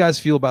 How do you guys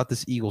feel about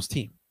this Eagles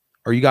team?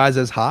 Are you guys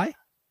as high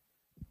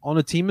on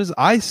the team as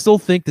I still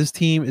think this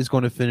team is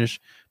going to finish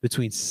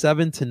between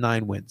 7 to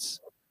 9 wins.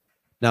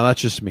 Now,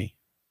 that's just me.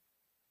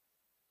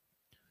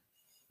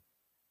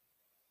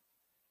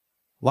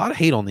 A lot of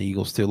hate on the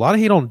Eagles, too. A lot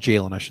of hate on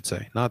Jalen, I should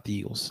say, not the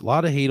Eagles. A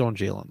lot of hate on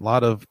Jalen. A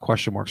lot of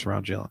question marks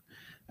around Jalen,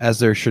 as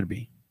there should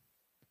be.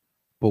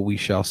 But we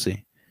shall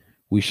see.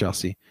 We shall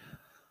see.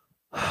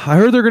 I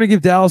heard they're going to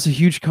give Dallas a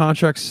huge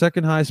contract,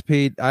 second highest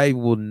paid. I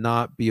will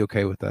not be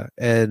okay with that.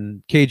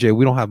 And KJ,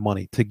 we don't have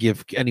money to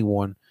give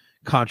anyone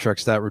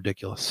contracts that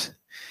ridiculous.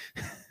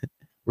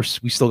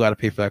 We still got to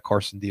pay for that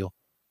Carson deal.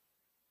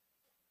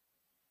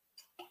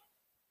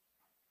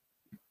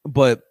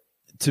 But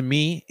to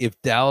me,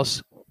 if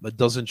Dallas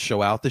doesn't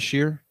show out this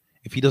year,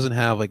 if he doesn't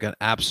have like an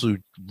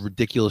absolute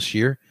ridiculous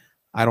year,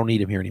 I don't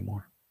need him here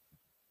anymore.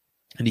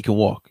 And he can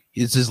walk.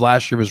 It's his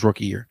last year of his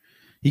rookie year.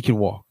 He can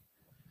walk.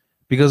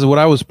 Because of what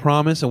I was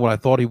promised and what I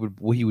thought he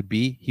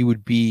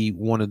would be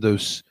one of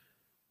those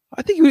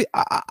I think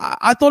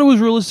I thought it was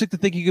realistic to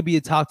think he could be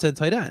a top 10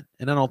 tight end,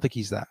 and I don't think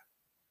he's that.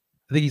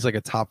 I think he's like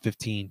a top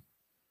 15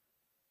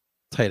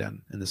 tight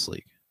end in this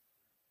league.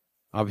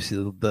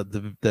 Obviously,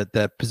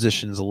 that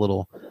position is a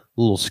little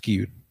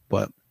skewed,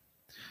 but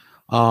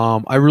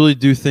I really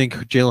do think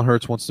Jalen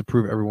Hurts wants to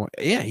prove everyone.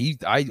 Yeah,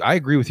 I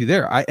agree with you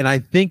there. I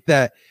think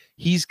that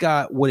he's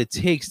got what it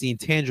takes, the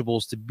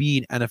intangibles, to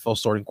be an NFL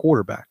starting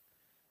quarterback.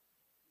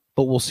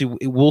 But we'll see.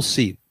 We'll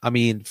see. I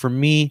mean, for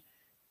me,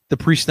 the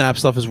pre-snap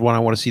stuff is what I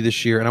want to see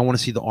this year, and I want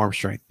to see the arm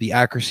strength. The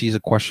accuracy is a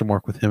question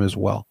mark with him as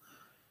well.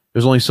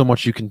 There's only so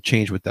much you can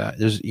change with that.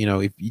 There's,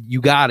 if you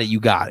got it, you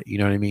got it. You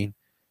know what I mean?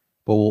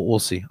 But we'll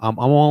see. I'm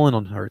all in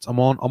on Hurts.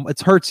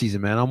 It's Hurts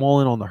season, man. I'm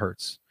all in on the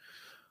Hurts.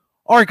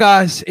 All right,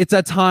 guys, it's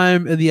that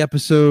time in the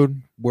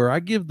episode where I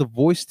give the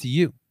voice to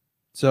you.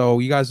 So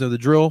you guys know the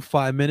drill.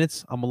 5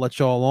 minutes. I'm gonna let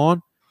y'all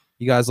on.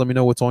 You guys let me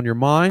know what's on your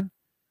mind,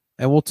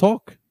 and we'll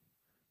talk.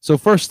 So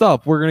first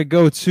up, we're gonna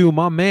go to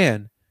my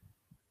man,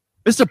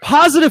 Mr.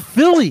 Positive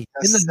Philly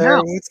in the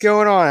house. What's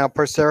going on,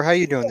 Alper, sir? How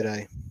you doing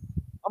today?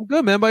 I'm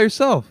good, man. By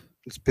yourself?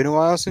 It's been a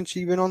while since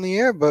you've been on the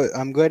air, but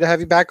I'm glad to have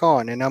you back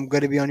on, and I'm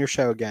good to be on your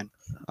show again.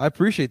 I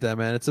appreciate that,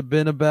 man. It's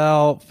been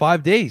about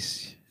 5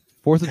 days.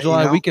 4th of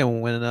July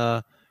weekend went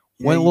a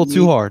little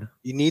too hard.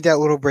 You need that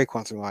little break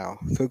once in a while.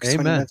 Focus on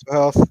your mental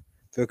health.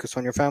 Focus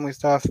on your family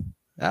stuff.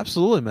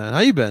 Absolutely, man. How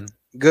you been?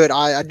 Good.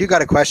 I do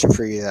got a question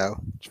for you, though.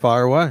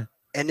 Fire away.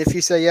 And if you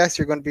say yes,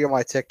 you're going to be on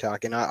my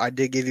TikTok. And I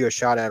did give you a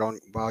shout out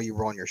while you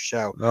were on your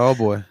show. Oh,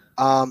 boy.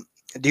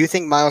 Do you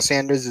think Miles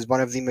Sanders is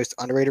one of the most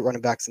underrated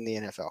running backs in the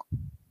NFL?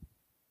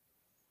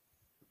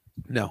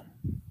 No.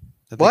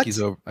 I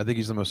think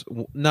he's the most,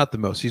 not the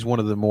most. He's one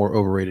of the more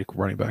overrated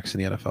running backs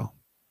in the NFL.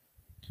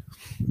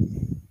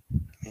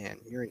 Man,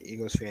 you're an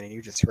Eagles fan and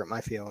you just hurt my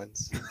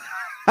feelings.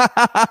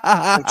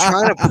 I'm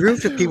trying to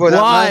prove to people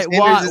that Miles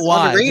Sanders is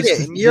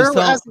underrated. And you're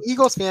as an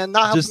Eagles fan,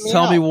 not helping me out. Just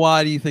tell me,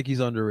 why do you think he's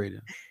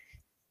underrated?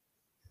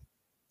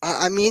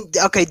 I mean,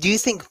 okay. Do you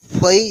think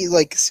plays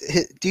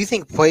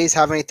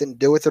have anything to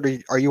do with it,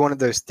 or are you one of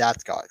those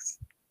stats guys?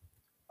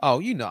 Oh,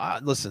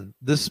 listen,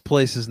 this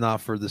place is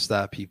not for the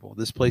stat people.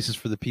 This place is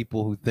for the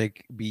people who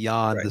think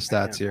beyond the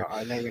stats here.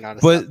 I know you're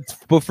not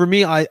but for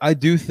me, I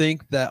do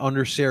think that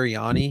under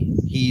Sirianni,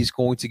 he's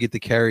going to get the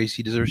carries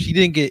he deserves. He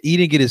didn't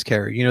get his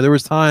carry. There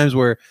was times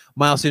where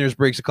Miles Sanders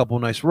breaks a couple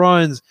of nice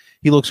runs.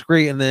 He looks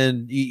great, and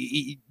then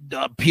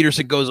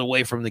Peterson goes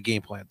away from the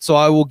game plan. So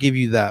I will give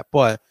you that.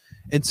 But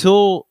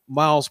until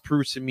Miles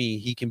proves to me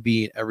he can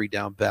be an every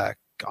down back,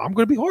 I'm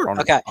going to be hard on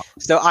it. Okay,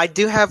 so I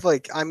do have I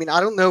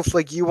don't know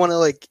if you want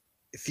to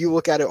if you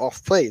look at it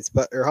off plays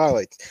or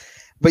highlights,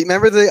 but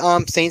remember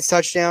the Saints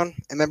touchdown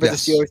and remember the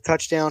Steelers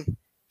touchdown?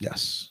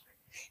 Yes.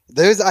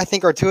 Those, I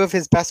think, are two of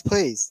his best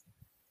plays,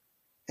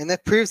 and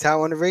that proves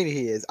how underrated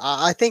he is.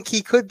 I think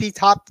he could be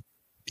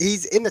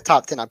he's in the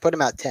top 10. I put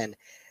him at 10.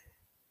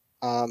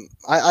 He's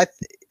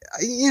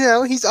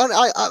on.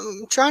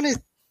 I'm trying to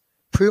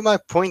prove my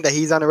point that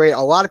he's underrated.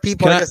 A lot of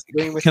people are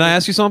disagreeing with me. Can I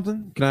ask you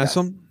something? Can I ask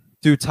something?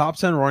 Do top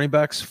 10 running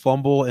backs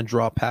fumble and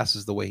drop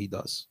passes the way he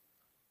does?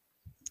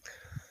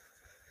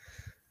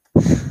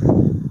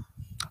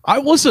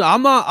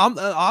 I'm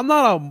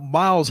not a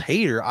Miles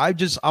hater.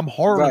 I'm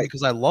hard on him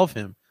because I love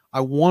him. I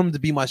want him to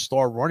be my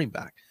star running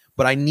back,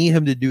 but I need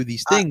him to do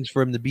these things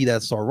for him to be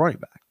that star running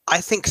back.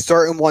 I think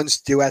certain ones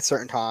do at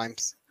certain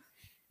times.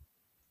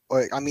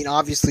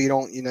 Obviously you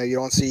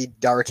don't see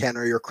Derrick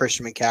Henry or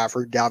Christian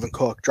McCaffrey, Dalvin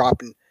Cook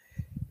dropping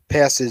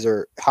passes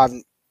or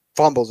having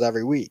fumbles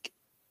every week.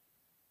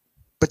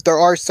 But there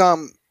are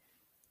some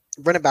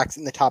running backs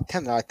in the top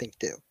 10 that I think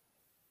do.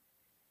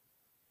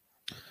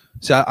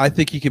 So I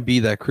think he could be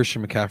that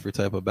Christian McCaffrey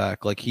type of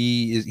back. Like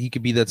he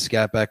could be that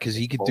scat back because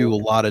he could do a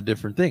lot of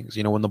different things.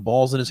 When the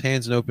ball's in his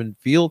hands in open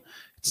field,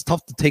 it's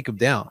tough to take him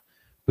down.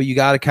 But you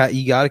gotta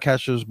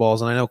catch those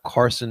balls. And I know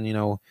Carson,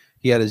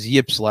 he had his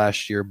yips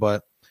last year,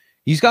 but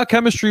he's got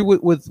chemistry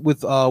with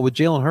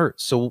Jalen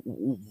Hurts. So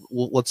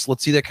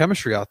let's see that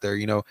chemistry out there.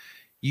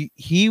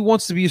 He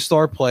wants to be a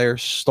star player.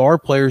 Star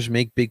players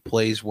make big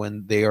plays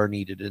when they are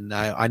needed, and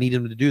I need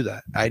him to do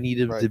that. I need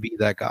him to be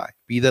that guy,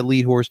 be that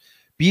lead horse,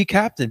 be a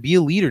captain, be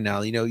a leader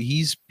now.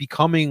 He's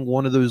becoming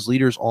one of those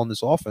leaders on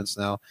this offense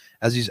now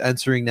as he's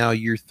entering now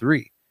year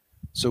 3.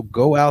 So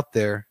go out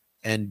there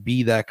and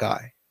be that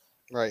guy.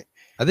 Right.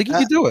 I think he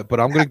can do it, but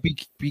I'm going to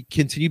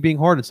continue being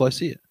hard until I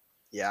see it.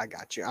 Yeah, I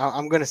got you.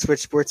 I'm going to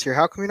switch sports here.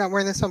 How come you're not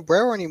wearing the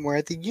sombrero anymore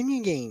at the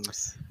Union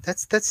games?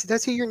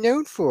 That's who you're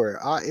known for.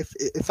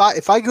 If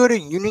I go to a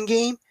Union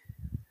game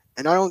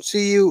and I don't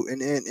see you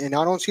and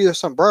I don't see the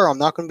sombrero, I'm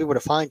not going to be able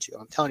to find you.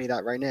 I'm telling you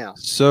that right now.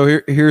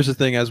 So here's the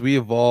thing: as we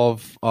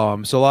evolve,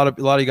 so a lot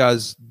of you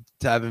guys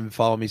haven't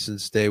followed me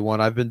since day one.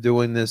 I've been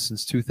doing this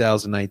since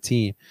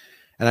 2019,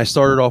 and I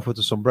started off with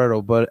the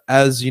sombrero. But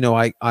as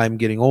I'm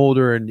getting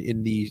older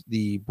and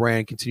the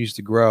brand continues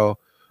to grow,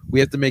 we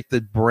have to make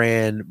the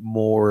brand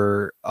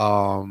more,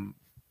 I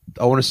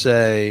want to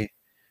say,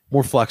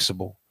 more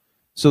flexible.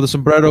 So the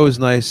sombrero is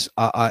nice.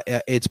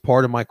 It's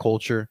part of my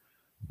culture,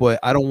 but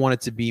I don't want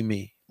it to be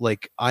me.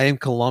 Like, I am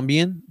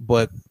Colombian,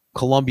 but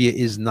Columbia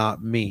is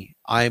not me.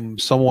 I'm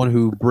someone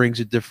who brings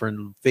a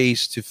different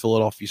face to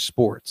Philadelphia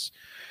sports.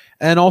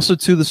 And also,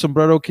 too, the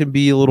sombrero can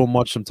be a little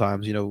much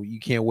sometimes. You know, you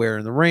can't wear it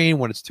in the rain.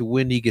 When it's too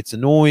windy, it gets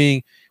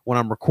annoying. When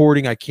I'm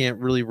recording, I can't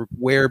really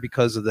wear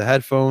because of the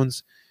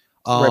headphones.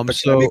 Right, but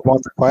can I make one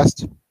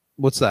request?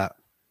 What's that?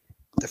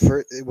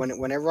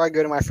 Whenever I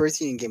go to my first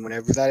Union game,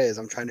 whenever that is,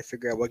 I'm trying to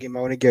figure out what game I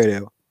want to go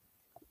to.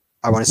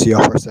 I want to see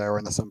El Forcero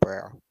in the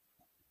sombrero.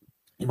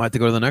 You might have to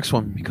go to the next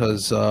one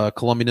because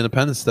Colombian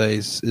Independence Day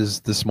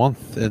is this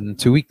month in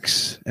 2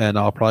 weeks, and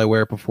I'll probably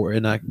wear it before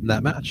in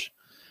that match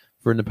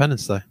for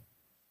Independence Day.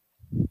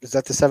 Is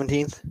that the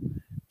 17th?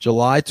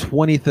 July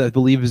 20th, I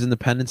believe, is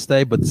Independence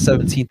Day, but the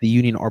 17th, the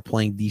Union are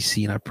playing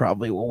DC, and I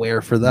probably will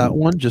wear for that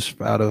one just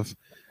out of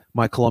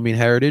my Colombian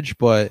heritage.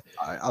 But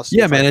I'll see.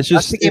 Yeah, man, it's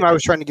just that's the game I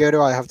was trying to go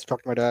to. I have to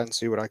talk to my dad and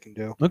see what I can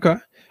do. Okay,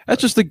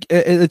 that's just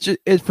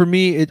it for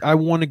me. I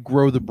want to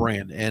grow the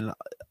brand, and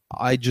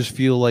I just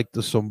feel like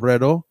the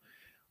sombrero,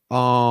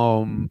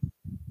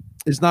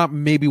 is not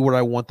maybe what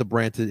I want the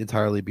brand to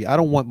entirely be. I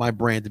don't want my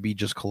brand to be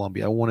just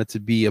Columbia. I want it to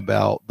be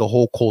about the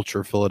whole culture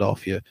of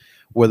Philadelphia,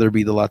 whether it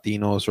be the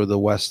Latinos or the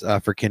West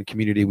African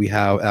community we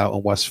have out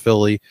in West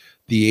Philly,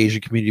 the Asian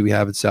community we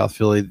have in South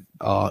Philly,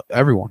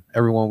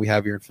 everyone we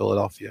have here in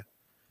Philadelphia.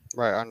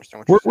 Right, I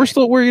understand. We're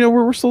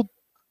still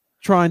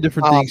trying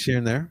different things here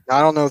and there.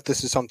 I don't know if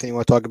this is something you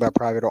want to talk about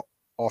private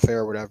off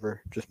air or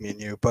whatever, just me and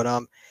you. But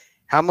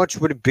how much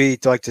would it be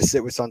to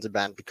sit with Sons of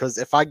Ben? Because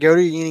if I go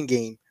to a Union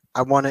game,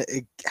 I want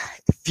to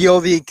feel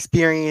the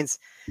experience,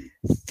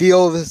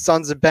 feel the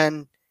Sons of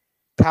Ben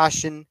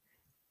passion,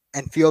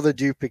 and feel the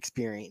Dupe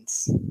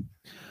experience.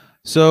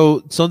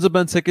 So Sons of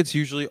Ben tickets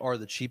usually are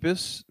the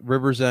cheapest.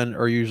 Rivers End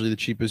are usually the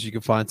cheapest. You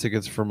can find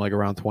tickets from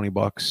around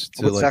 $20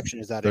 to what section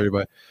is that 30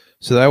 in?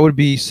 So that would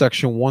be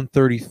section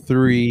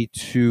 133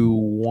 to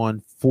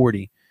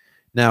 140.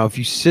 Now, if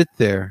you sit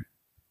there,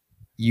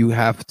 you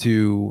have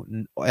to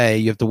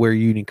wear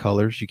Union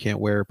colors. You can't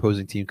wear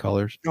opposing team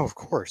colors. No, of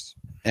course.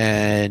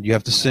 And you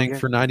have to sing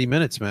for 90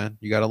 minutes, man.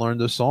 You got to learn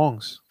those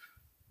songs.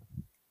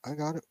 I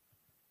got it.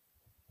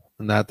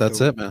 And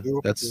that's it, man.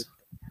 That's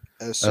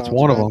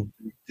one of them.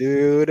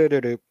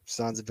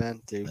 Sons of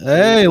Ben.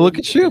 Hey, look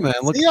at you, man.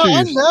 Look at you.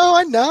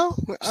 I know.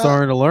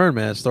 Starting to learn,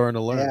 man. Starting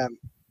to learn. Yeah.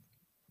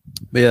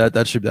 But yeah,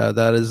 that's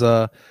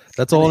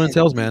all it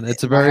entails, man.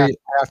 It's a very. I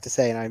have to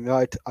say, and I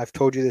know I've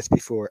told you this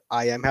before.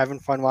 I am having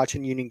fun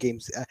watching Union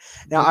games.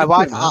 Now I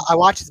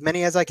watch as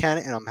many as I can,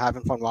 and I'm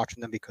having fun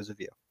watching them because of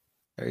you.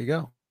 There you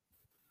go.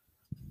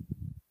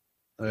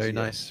 Very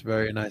nice.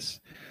 Very nice.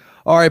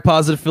 All right,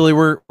 Positive Philly.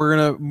 We're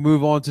gonna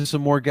move on to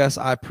some more guests.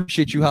 I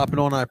appreciate you hopping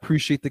on. I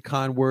appreciate the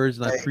kind words,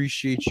 and I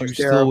appreciate you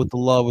still with the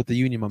love with the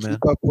Union, my man.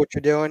 Keep up what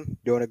you're doing.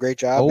 Doing a great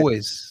job.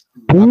 Always.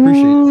 I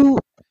appreciate it.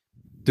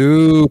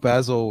 Dupe,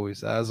 as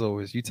always.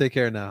 You take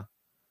care now.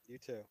 You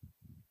too.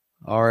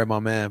 All right, my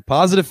man.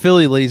 Positive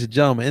Philly, ladies and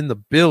gentlemen, in the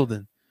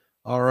building.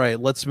 All right,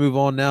 let's move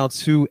on now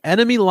to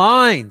Enemy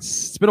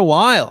Lines. It's been a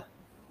while.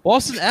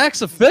 Boston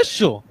X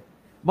official.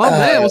 My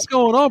man, what's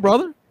going on,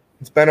 brother?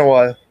 It's been a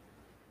while.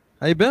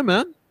 How you been,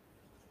 man?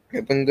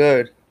 It's been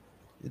good.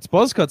 It's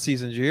Buzzcut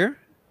season, did you hear?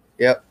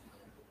 Yep.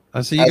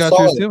 I see you got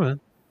yours too, man.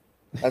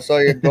 I saw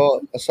your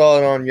goal. I saw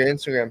it on your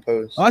Instagram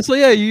post.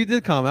 Yeah, you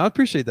did comment. I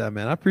appreciate that,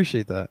 man. I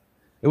appreciate that.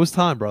 It was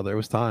time, brother. It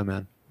was time,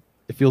 man.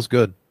 It feels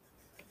good.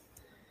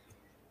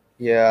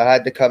 Yeah, I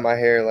had to cut my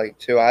hair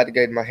too. I had to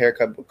get my hair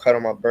cut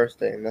on my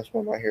birthday, and that's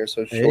why my hair is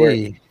so short.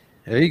 Hey,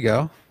 there you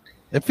go.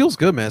 It feels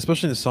good, man,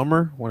 especially in the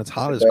summer when it's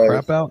hot as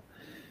crap out.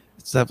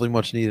 It's definitely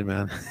much needed,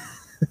 man.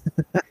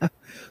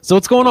 So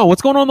what's going on?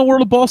 What's going on in the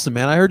world of Boston,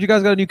 man? I heard you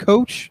guys got a new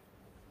coach.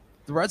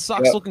 The Red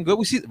Sox looking good.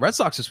 We see the Red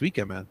Sox this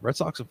weekend, man. Red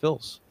Sox and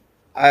Phils.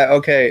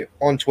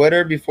 On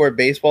Twitter before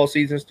baseball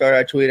season started,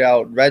 I tweeted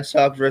out Red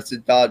Sox versus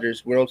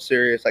Dodgers World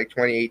Series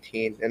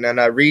 2018, and then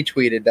I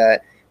retweeted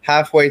that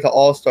halfway to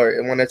All-Star,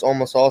 and when it's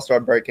almost All-Star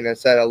break, and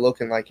instead of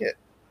looking like it.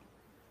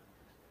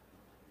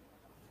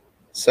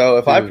 So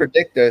if I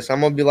predict this,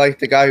 I'm gonna be like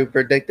the guy who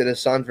predicted the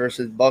Suns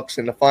versus Bucks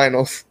in the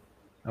finals.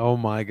 Oh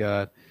my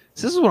God.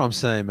 This is what I'm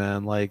saying,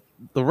 man.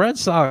 The Red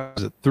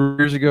Sox, 3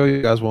 years ago,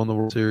 you guys won the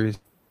World Series.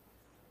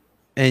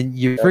 And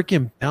you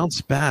freaking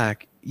bounce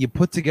back. You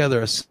put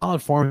together a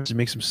solid farm to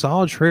make some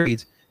solid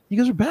trades. You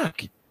guys are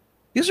back.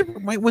 You guys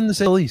might win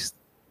the AL East.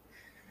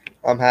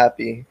 I'm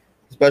happy,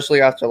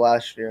 especially after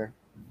last year.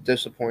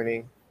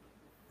 Disappointing.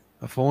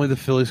 If only the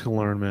Phillies can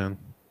learn, man.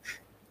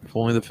 If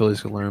only the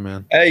Phillies can learn,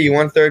 man. Hey, you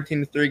won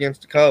 13-3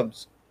 against the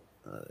Cubs.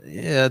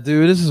 Yeah,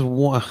 dude, this is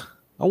one.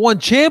 I won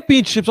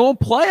championships. I won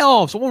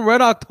playoffs. I won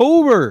Red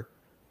October.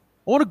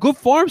 I want a good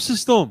farm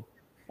system.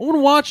 I want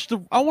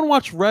to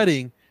watch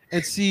Reading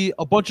and see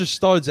a bunch of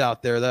studs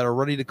out there that are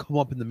ready to come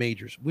up in the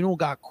majors. We don't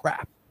got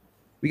crap.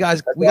 We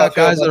got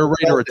guys that are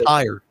ready to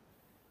retire.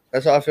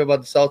 That's how I feel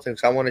about the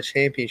Celtics. I want a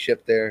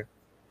championship there.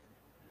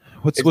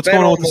 What's going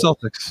on with the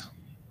Celtics?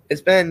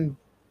 It's been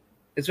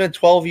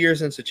 12 years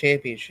since the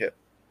championship.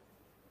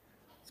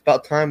 It's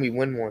about time we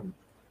win one.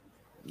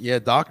 Yeah,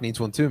 Doc needs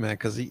one too, man,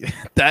 because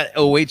that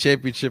 08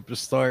 championship is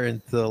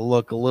starting to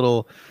look a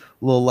little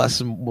little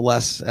less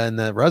and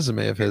that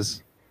resume of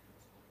his.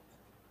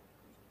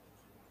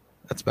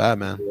 That's bad,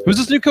 man. Who's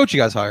this new coach you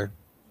guys hired?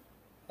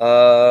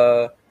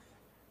 The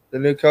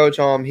new coach,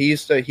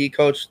 he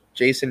coached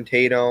Jason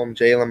Tatum,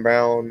 Jaylen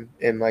Brown,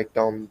 in like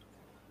the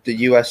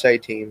USA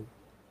team.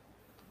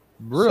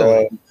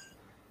 Really? So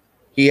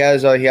he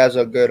has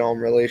a good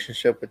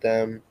relationship with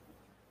them.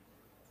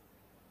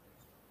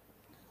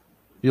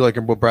 You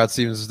liking what Brad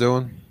Stevens is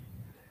doing?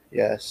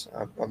 Yes,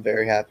 I'm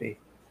very happy.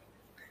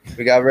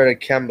 We got rid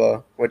of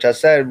Kemba, which I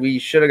said we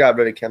should have got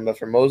rid of Kemba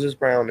for Moses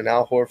Brown and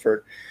Al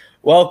Horford.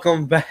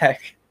 Welcome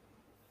back.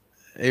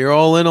 You're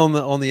all in on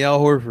the Al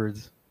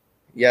Horfords.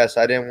 Yes,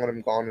 I didn't want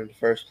him gone in the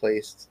first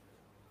place.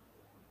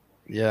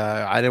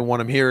 Yeah, I didn't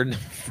want him here in the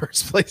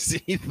first place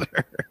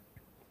either.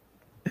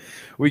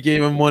 We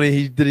gave him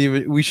money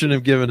we shouldn't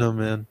have given him,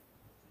 man.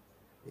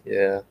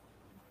 Yeah.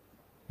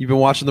 You been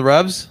watching the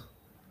Revs?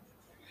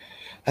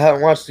 I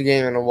haven't watched the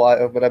game in a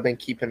while, but I've been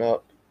keeping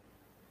up.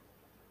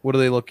 What do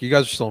they look? You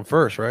guys are still in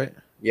first, right?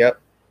 Yep.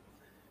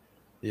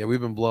 Yeah, we've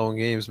been blowing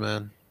games,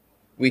 man.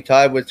 We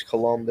tied with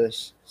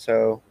Columbus,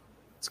 so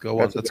let's go.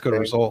 That's a good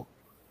result.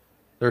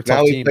 They're a tough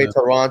now we team, play man.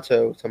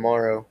 Toronto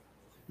tomorrow.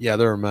 Yeah,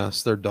 they're a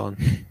mess. They're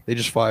done. They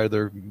just fired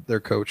their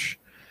coach.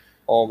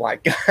 Oh my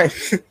god.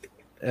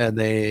 And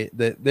they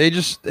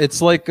just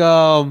it's like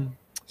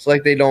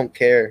they don't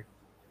care.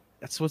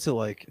 That's what's it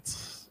like.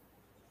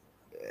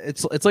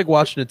 It's like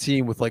watching a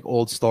team with like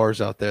old stars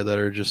out there that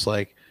are just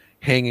like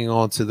hanging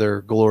on to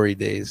their glory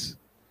days.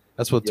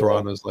 That's what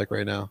Toronto's like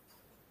right now.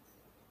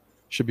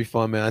 Should be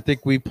fun, man. I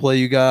think we play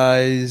you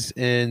guys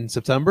in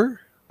September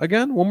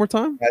again, one more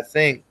time. I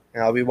think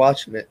I'll be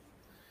watching it.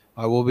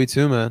 I will be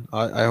too, man.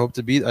 I hope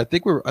to be. I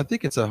think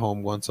it's a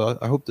home one, so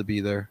I hope to be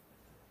there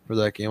for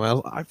that game.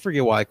 I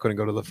forget why I couldn't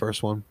go to the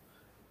first one,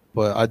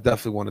 but I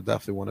definitely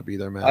want to be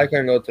there, man. I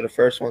couldn't go to the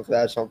first one because I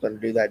had something to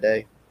do that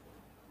day.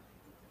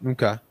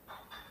 Okay.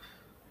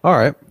 All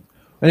right.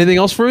 Anything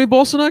else for me,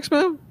 Boston X,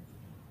 man?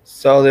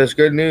 So there's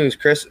good news.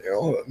 Chris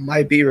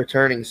might be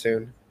returning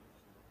soon.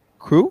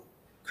 Who?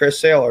 Chris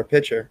Sale, our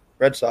pitcher,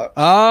 Red Sox.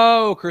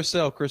 Oh, Chris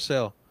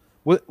Sale.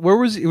 Where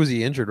was he? Was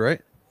he injured,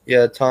 right?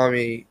 Yeah,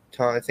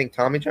 I think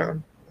Tommy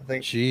John. I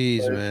think.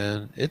 Jeez,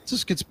 man. It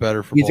just gets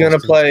better for He's Boston.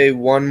 going to play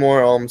one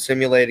more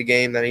simulated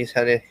game, then he's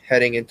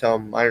heading into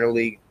minor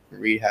league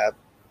rehab.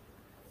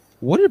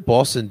 What did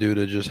Boston do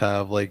to just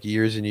have like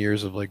years and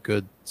years of like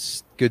good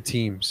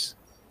teams?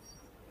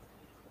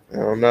 I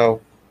don't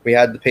know. We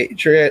had the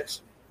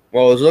Patriots.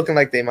 Well, it was looking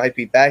like they might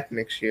be back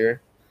next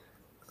year.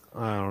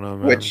 I don't know,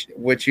 man.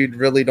 Which you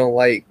really don't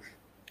like.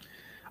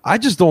 I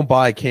just don't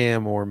buy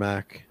Cam or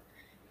Mac.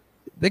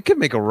 They could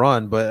make a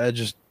run, but I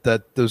just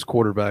those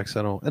quarterbacks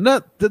I don't. And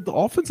the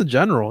offense in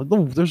general.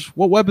 There's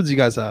what weapons you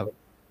guys have?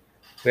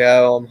 We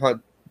have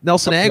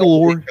Nelson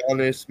Aguilar,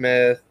 Johnny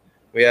Smith.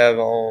 We have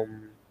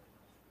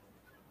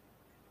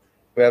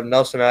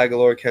Nelson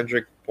Aguilar,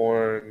 Kendrick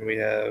Bourne. We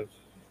have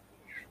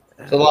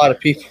a lot of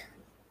people.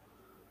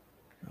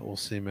 We'll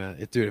see, man.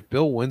 If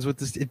Bill wins with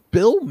this, if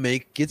Bill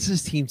gets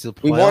his team to the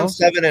playoffs, we won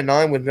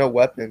 7-9 with no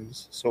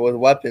weapons. So with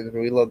weapons,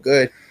 we look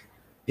good.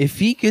 If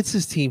he gets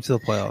his team to the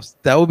playoffs,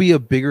 that would be a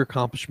bigger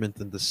accomplishment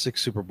than the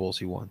 6 Super Bowls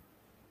he won.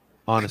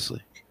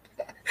 Honestly,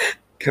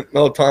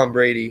 no Tom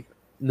Brady.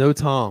 No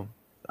Tom.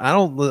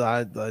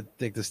 I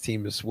think this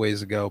team is ways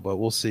to go, but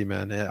we'll see,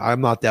 man.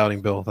 I'm not doubting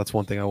Bill. That's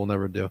one thing I will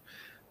never do.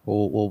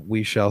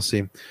 We shall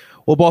see.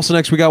 Well, Boston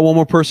X, we got one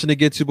more person to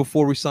get to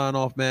before we sign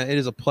off, man. It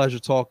is a pleasure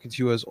talking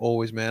to you as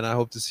always, man. I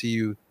hope to see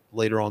you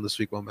later on this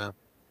week, my man.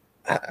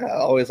 I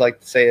always like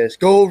to say this.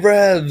 Go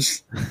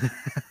Revs!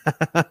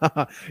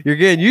 You're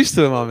getting used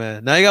to it, my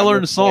man. Now you got to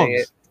learn the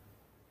songs.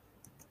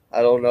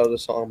 I don't know the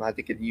song. I'm going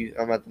to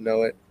have to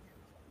know it.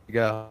 You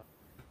got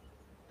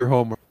your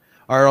homework.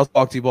 All right, I'll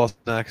talk to you,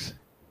 Boston X.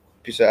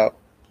 Peace out.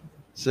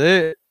 See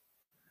it.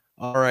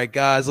 All right,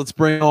 guys, let's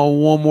bring on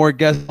one more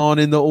guest on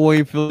in the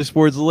Oi Philly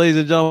Sports. Ladies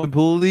and gentlemen,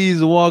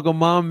 please welcome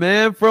my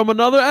man from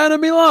another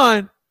enemy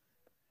line.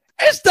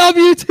 It's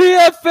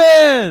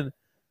WTFN.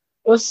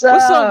 What's up?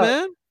 What's up,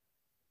 man?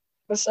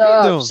 What's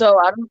up? So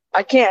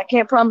I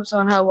can't promise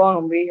on how long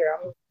I'll be here.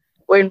 I'm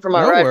waiting for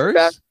my ride for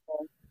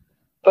basketball.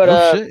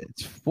 But shit,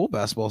 it's full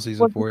basketball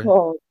season for you.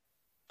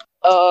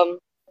 What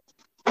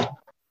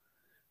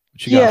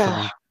you got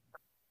for me?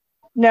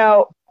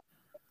 Now,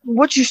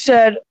 what you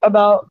said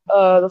about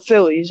the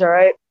Phillies, all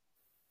right?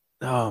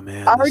 Oh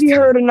man, I already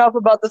heard enough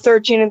about the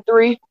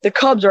 13-3. The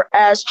Cubs are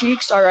ass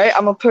cheeks, all right?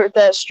 I'm gonna put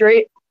that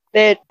straight.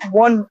 They had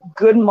one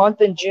good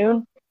month in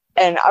June,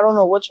 and I don't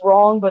know what's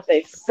wrong, but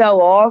they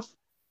fell off.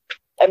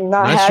 I'm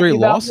not 9 happy straight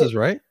about losses, it.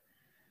 Right?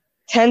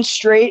 10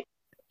 straight.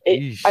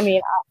 I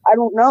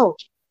don't know.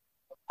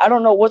 I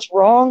don't know what's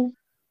wrong.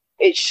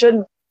 It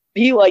shouldn't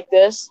be like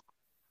this.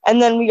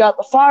 And then we got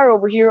the Fire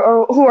over here,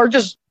 who are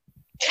just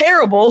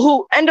terrible,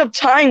 who end up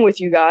tying with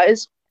you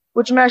guys,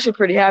 which I'm actually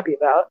pretty happy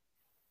about.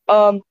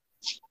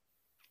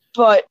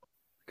 But I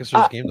guess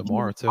there's a game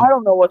tomorrow too. I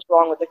don't know what's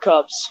wrong with the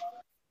Cubs.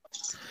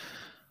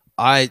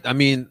 I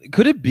mean,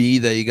 could it be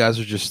that you guys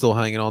are just still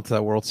hanging on to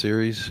that World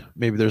Series?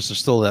 Maybe there's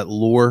still that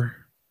lure.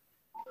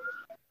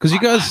 Because you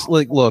guys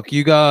look,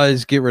 you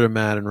guys get rid of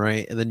Madden,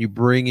 right? And then you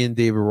bring in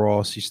David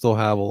Ross. You still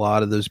have a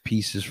lot of those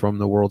pieces from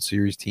the World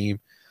Series team.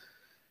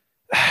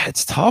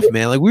 It's tough,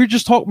 man. Like we were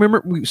just talking.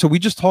 Remember, we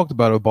just talked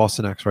about it,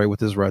 Boston X, right, with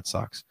his Red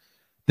Sox.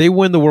 They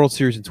win the World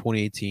Series in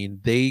 2018.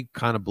 They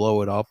kind of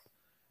blow it up,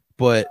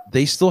 but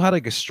they still had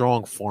like a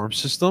strong farm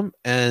system,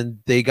 and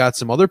they got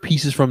some other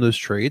pieces from those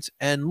trades.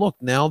 And look,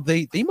 now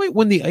they might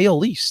win the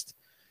AL East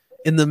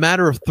in the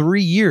matter of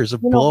 3 years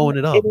of blowing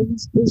it up.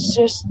 It's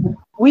just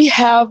we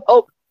have.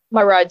 Oh,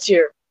 my ride's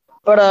here,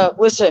 but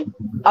listen,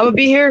 I'm gonna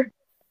be here.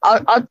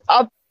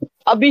 I'll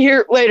be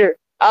here later.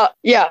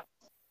 Yeah.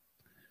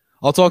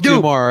 I'll talk to you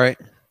tomorrow, all right?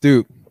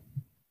 Dude.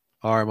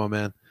 All right, my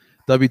man.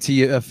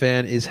 WTF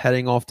fan is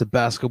heading off to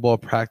basketball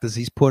practice.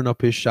 He's putting up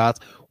his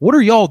shots. What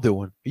are y'all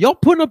doing? Are y'all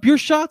putting up your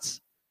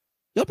shots?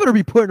 Y'all better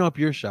be putting up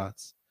your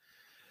shots.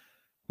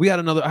 We had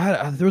another.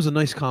 There was a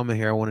nice comment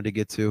here I wanted to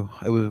get to.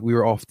 We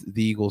were off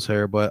the Eagles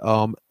here, but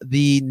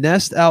the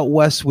nest out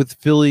west with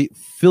Philly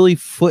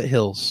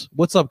foothills.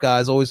 What's up,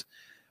 guys? Always,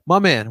 my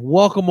man.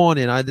 Welcome on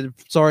in.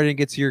 Sorry I didn't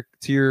get to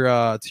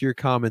your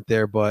comment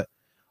there, but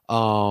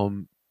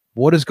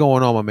what is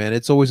going on, my man?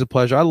 It's always a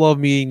pleasure. I love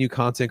meeting new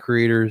content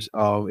creators.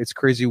 It's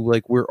crazy.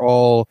 Like we're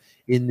all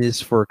in this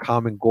for a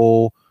common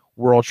goal.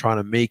 We're all trying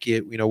to make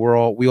it. You know,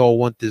 we all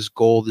want this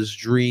goal, this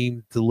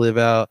dream to live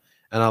out.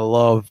 And I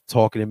love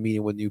talking and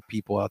meeting with new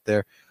people out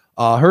there.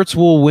 Hurts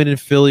will win in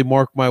Philly.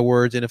 Mark my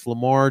words. And if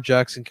Lamar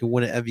Jackson can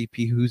win an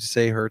MVP, who's to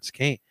say Hurts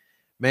can't?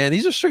 Man,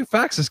 these are straight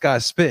facts. This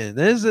guy's spitting.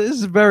 This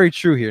is very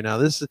true here.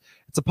 Now, it's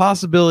a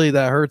possibility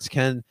that Hurts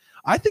can.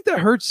 I think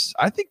Hurts'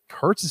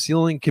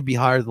 ceiling could be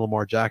higher than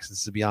Lamar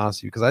Jackson's, to be honest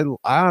with you, because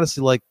I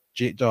honestly like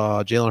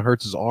Jalen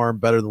Hurts' arm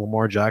better than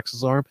Lamar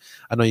Jackson's arm.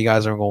 I know you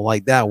guys aren't going to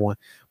like that one,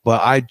 but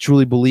I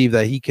truly believe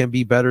that he can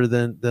be better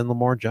than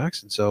Lamar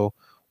Jackson. So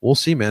we'll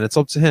see, man. It's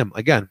up to him.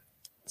 Again,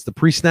 it's the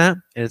pre-snap,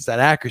 and it's that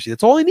accuracy.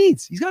 That's all he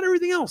needs. He's got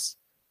everything else.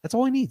 That's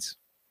all he needs.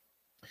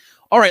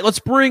 All right, let's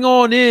bring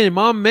on in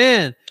my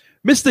man,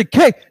 Mr.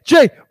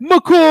 KJ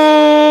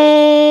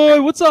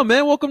McCoy. What's up,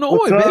 man? Welcome to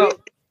Oi, baby.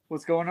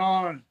 What's going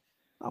on?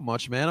 Not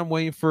much, man. I'm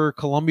waiting for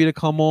Columbia to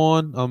come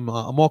on. I'm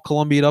all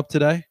Columbia'd up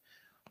today.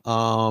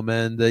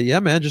 Yeah,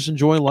 man, just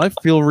enjoying life,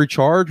 feel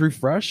recharged,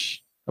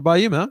 refreshed. How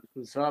about you, man?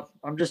 What's up?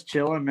 I'm just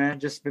chilling, man.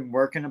 Just been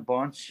working a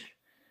bunch.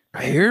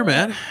 I hear,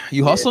 man.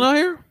 You hustling out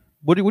here?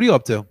 What are you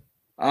up to?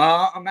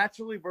 I'm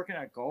actually working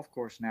at a golf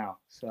course now.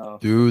 So,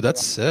 dude,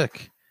 that's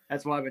sick.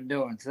 That's what I've been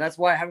doing. So that's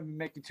why I haven't been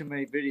making too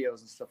many videos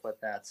and stuff like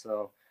that.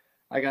 So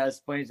I gotta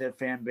explain to the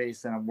fan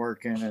base that I'm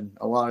working, and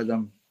a lot of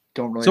them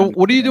don't really. So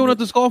what are you doing at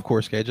this golf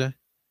course, KJ?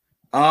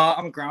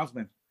 I'm a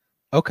groundsman.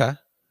 Okay.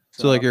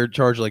 So like you're in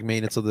charge of like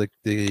maintenance of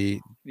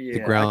the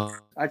ground.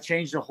 I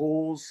change the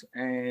holes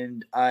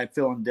and I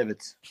fill in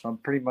divots. So I'm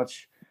pretty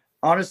much,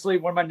 honestly,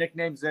 one of my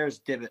nicknames there is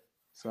Divot.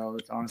 So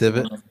it's honestly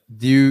Divot.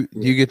 Do you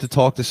get to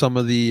talk to some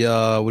of the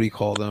what do you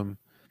call them?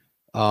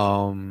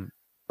 I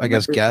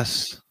guess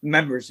guests.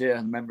 Members,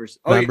 yeah, members.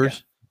 Oh,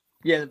 members.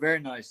 Yeah, they're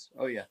very nice.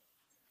 Oh yeah.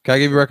 Can I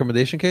give you a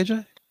recommendation,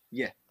 KJ?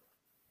 Yeah.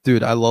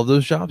 Dude, I love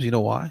those jobs. You know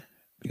why?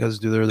 Because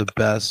dude, they're the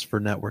best for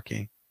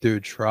networking.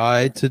 Dude,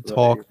 try to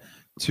talk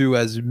to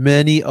as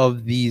many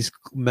of these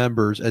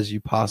members as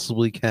you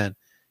possibly can.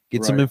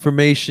 Get some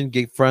information,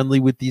 get friendly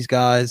with these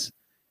guys.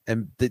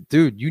 And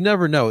dude, you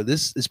never know.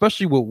 This,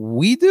 especially what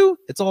we do,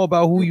 it's all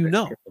about who you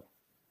know.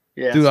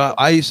 Yeah. Dude,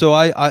 I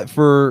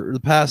for the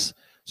past,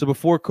 so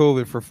before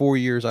COVID, for 4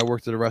 years, I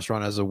worked at a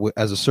restaurant as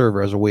a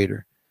server, as a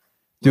waiter.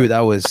 Dude, that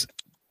was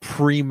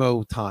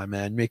primo time,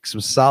 man. Make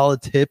some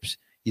solid tips.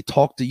 You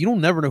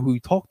don't never know who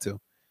you talk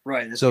to.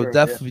 Right. So true,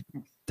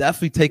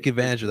 definitely take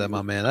advantage of that,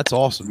 my man. That's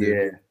awesome, dude.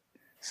 Yeah.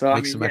 So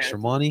make some extra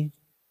money.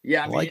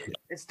 Yeah, I mean,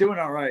 it's doing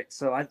all right.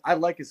 So I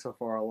like it so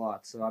far a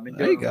lot. So I've been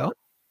doing a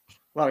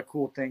lot of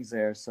cool things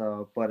there.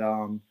 So, but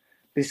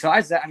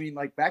besides that, I mean,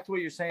 like back to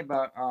what you're saying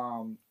about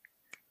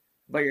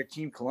your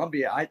team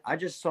Columbia, I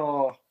just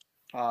saw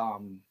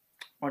on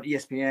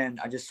ESPN,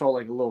 I just saw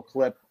like a little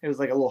clip. It was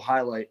like a little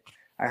highlight.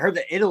 I heard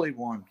that Italy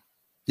won.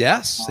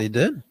 Yes, they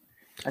did.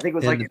 I think it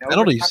was like in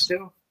penalties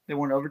too. They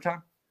won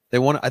overtime. They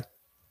won. I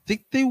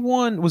think they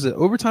won. Was it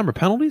overtime or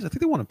penalties? I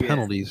think they won in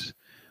penalties.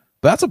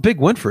 But that's a big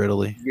win for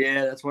Italy.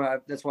 Yeah, that's what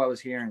I was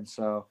hearing.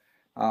 So,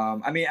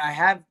 I mean, I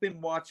have been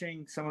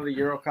watching some of the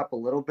Euro Cup a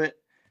little bit.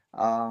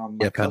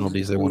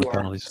 Penalties. They won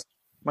penalties.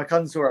 My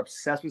cousins who are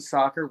obsessed with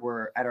soccer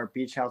were at our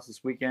beach house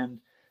this weekend.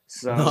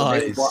 So,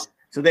 nice.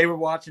 they were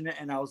watching it,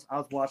 and I was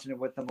watching it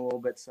with them a little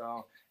bit.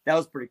 So that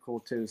was pretty cool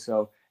too.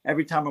 So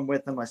every time I'm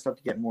with them, I start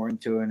to get more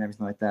into it and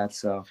everything like that.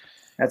 So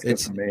that's good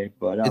for me.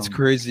 But it's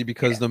crazy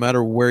because no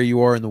matter where you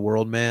are in the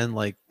world, man,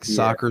 like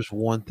soccer's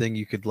one thing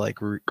you could like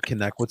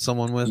connect with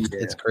someone with. Yeah.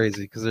 It's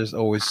crazy because there's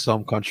always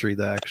some country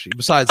that actually,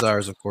 besides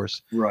ours, of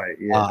course. Right.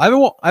 Yeah. I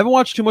haven't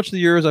watched too much of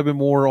the Euros. I've been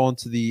more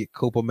onto the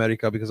Copa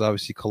America because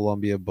obviously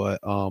Colombia. But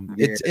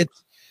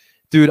it's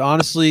dude.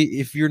 Honestly,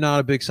 if you're not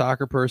a big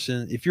soccer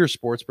person, if you're a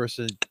sports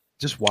person,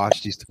 just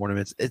watch these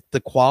tournaments.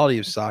 The quality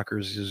of soccer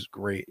is just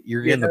great.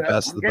 You're getting the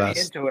best of the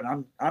best. Into it.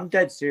 I'm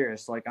dead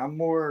serious. Like I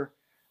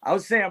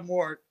would say I'm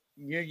more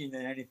Union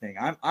than anything.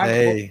 I'm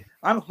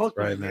hooked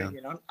right, on man.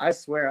 Union. I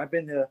swear, I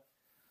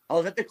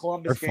was at the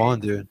Columbus They're game, fun,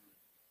 dude.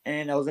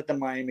 and I was at the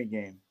Miami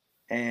game,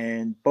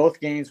 and both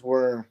games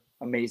were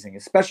amazing,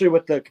 especially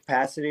with the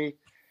capacity,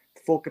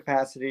 full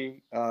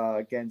capacity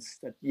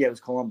against. It was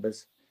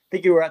Columbus. I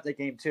think you were at that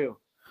game too.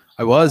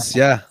 I was,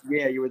 yeah.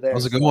 Yeah, you were there. That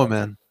was a good one,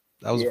 man.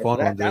 That was a fun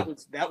one, dude.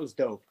 That was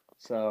dope.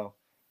 So,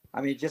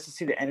 I mean, just to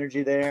see the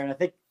energy there, and I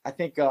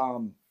think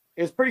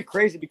it was pretty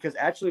crazy because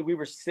actually I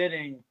was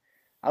sitting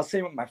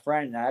with my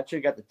friend, and I actually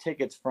got the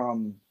tickets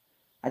from.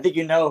 I think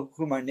you know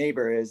who my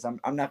neighbor is. I'm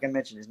not gonna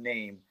mention his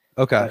name.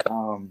 Okay. But,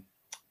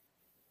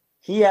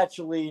 he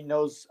actually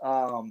knows.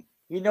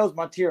 He knows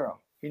Montero.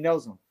 He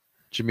knows him.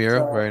 Jamiro,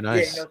 So, very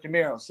nice. Yeah, he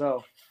knows Jamiro.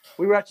 So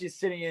we were actually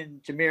sitting in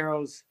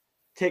Jamiro's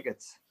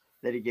tickets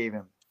that he gave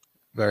him.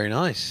 Very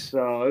nice.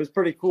 So it was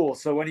pretty cool.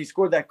 So when he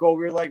scored that goal,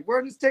 we were like, "Where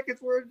are his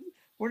tickets? Where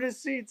are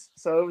his seats?"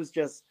 So it was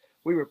just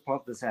we were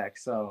pumped as heck.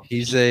 So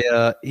he's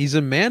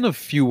a man of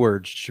few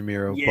words,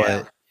 Jamiro,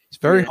 Yeah. but he's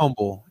very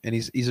humble, and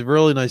he's a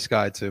really nice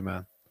guy too,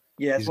 man.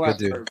 yeah, that's He's a what good I've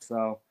dude. heard.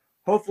 So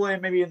hopefully,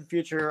 maybe in the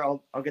future,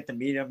 I'll get to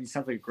meet him. He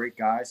sounds like a great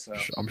guy. So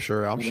I'm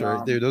sure,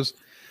 Yeah. dude.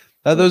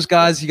 Those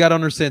guys, you got to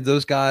understand.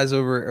 Those guys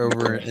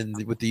over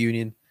with the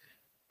Union,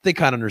 they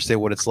kind of understand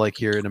what it's like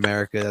here in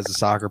America as a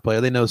soccer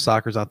player. They know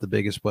soccer's not the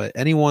biggest, but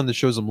anyone that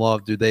shows them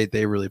love, dude,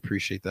 they really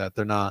appreciate that.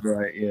 They're not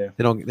right, yeah,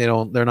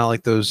 they're not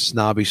like those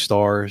snobby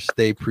stars.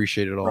 They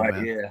appreciate it all, right,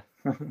 man.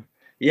 yeah,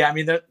 yeah. I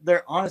mean,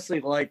 they're honestly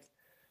like,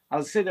 I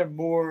would say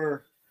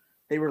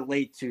they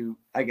relate to,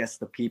 I guess,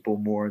 the people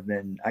more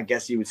than I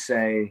guess you would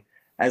say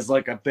as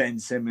like a Ben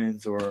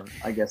Simmons or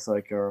I guess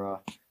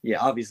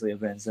obviously a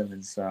Ben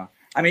Simmons. So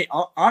I mean,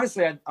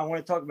 honestly, I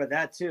want to talk about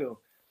that too.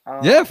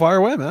 Yeah, fire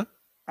away, man.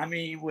 I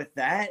mean, with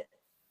that,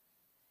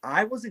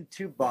 I wasn't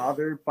too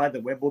bothered by the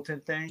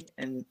Wimbledon thing,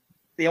 and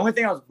the only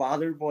thing I was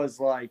bothered was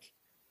like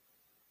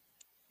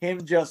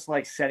him just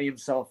like setting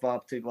himself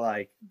up to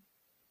like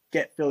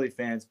get Philly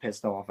fans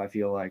pissed off. I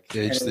feel like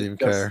Yeah, he And just it didn't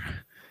was even just- care.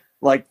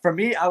 Like for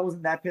me, I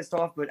wasn't that pissed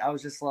off, but I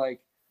was just like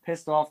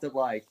pissed off that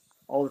like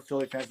all the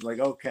Philly fans were like,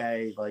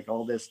 okay, like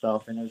all this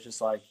stuff, and it was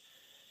just like,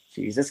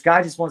 geez, this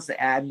guy just wants to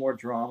add more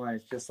drama.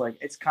 It's just like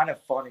it's kind of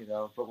funny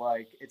though, but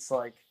like it's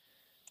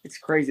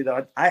crazy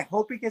though. I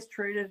hope he gets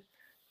traded,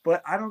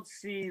 but I don't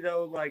see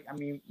though. Like I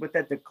mean, with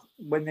that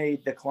when they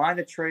declined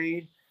the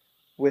trade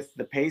with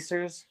the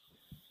Pacers,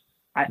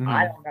 I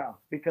don't know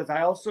because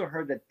I also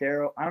heard that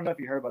Daryl. I don't know if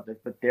you heard about this,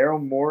 but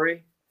Daryl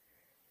Morey.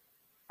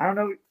 I don't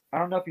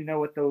know if you know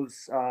what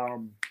those.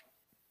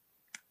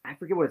 I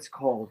forget what it's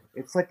called.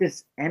 It's like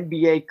this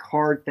NBA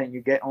card thing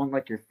you get on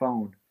like your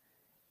phone,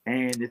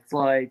 and it's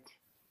like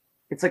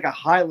a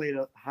highlight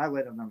of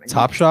them.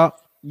 Top Shot.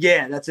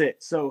 Yeah, that's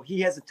it. So he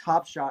has a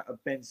top shot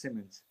of Ben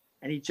Simmons,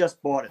 and he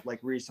just bought it like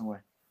recently.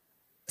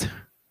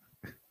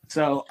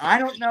 So I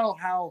don't know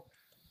how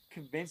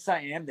convinced I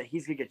am that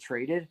he's gonna get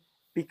traded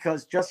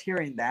because just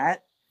hearing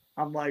that,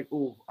 I'm like,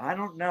 ooh, I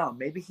don't know.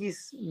 Maybe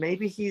he's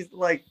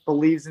like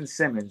believes in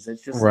Simmons.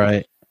 It's just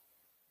Right.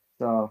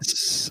 So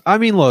I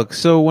mean, look.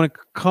 So when it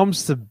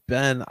comes to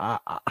Ben,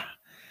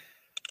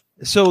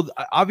 so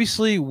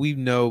obviously we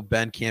know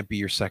Ben can't be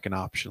your second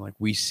option. Like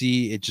we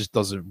see, it just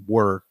doesn't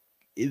work.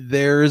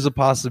 There is a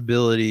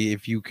possibility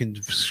if you can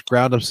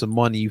scrounge up some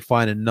money, you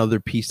find another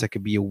piece that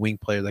could be a wing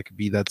player that could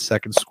be that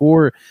second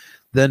scorer,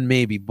 then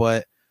maybe.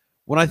 But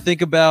when I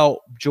think about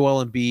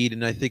Joel Embiid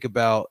and I think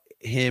about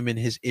him and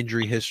his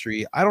injury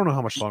history, I don't know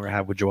how much longer I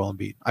have with Joel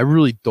Embiid. I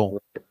really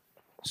don't.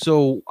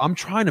 So I'm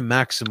trying to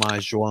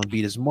maximize Joel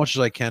Embiid as much as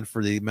I can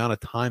for the amount of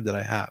time that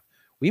I have.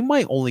 We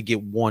might only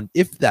get one,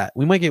 if that.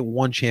 We might get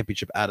one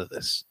championship out of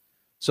this.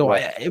 So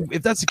Right.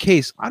 if that's the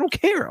case, I don't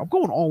care. I'm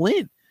going all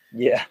in.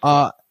 yeah,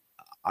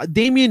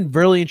 Damian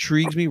really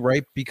intrigues me,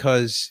 right?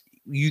 Because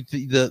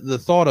the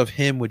thought of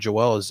him with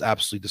Joel is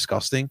absolutely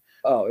disgusting.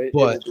 it But-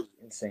 would be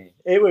insane.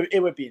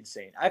 It would be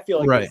insane. I feel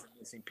like Right. it's a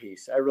missing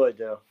piece. I really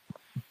do.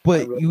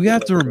 But I really you do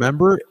have to like that.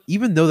 remember,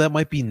 even though that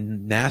might be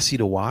nasty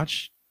to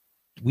watch,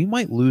 we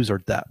might lose our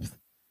depth.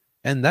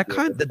 And that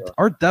Yeah,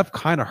 our depth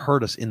kind of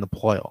hurt us in the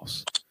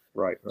playoffs.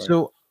 Right.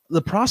 So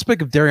the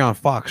prospect of Darion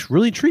Fox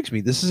really intrigues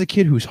me. This is a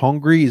kid who's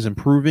hungry, is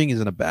improving,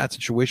 is in a bad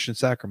situation in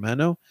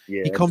Sacramento.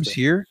 yeah, He comes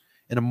here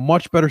in a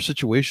much better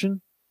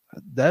situation.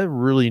 That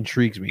really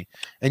intrigues me.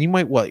 And you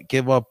might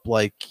give up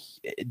like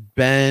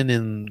Ben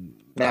and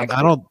Maxey.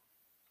 I don't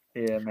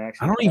Max.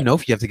 I don't even know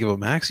if you have to give up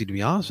Maxi, to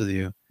be honest with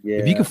you. Yeah.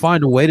 If you can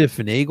find a way to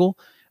finagle,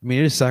 I mean,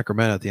 it is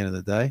Sacramento at the end of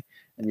the day.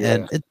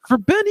 yeah. And for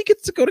Ben, he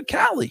gets to go to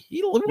Cali.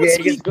 He wants Yeah, to he,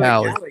 be gets to go to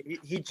Cali. Cali.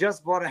 He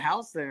just bought a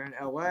house there in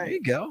LA. There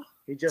you go.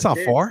 He just not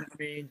did. far. I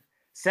mean,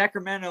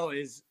 Sacramento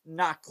is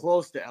not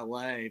close to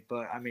LA,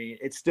 but I mean,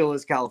 it still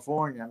is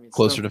California. I mean, it's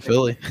Closer still- to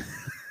Philly.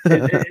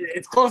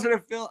 it's closer to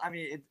Philly. I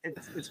mean,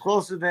 it's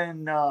closer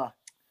than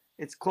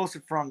it's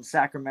closer from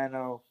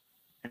Sacramento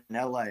and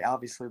LA.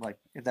 Obviously, like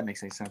if that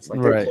makes any sense,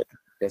 like they're Right. close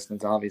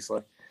distance,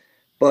 obviously.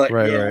 But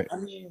Right, yeah, right. I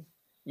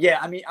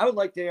mean, I would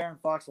like De'Aaron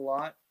Fox a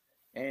lot,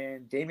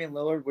 and Damian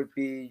Lillard would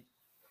be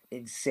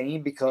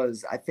insane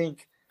because I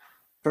think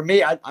for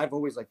me, I've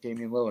always liked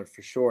Damian Lillard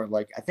for sure.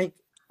 Like, I think,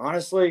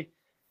 honestly,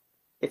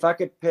 if I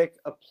could pick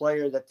a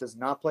player that does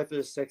not play for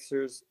the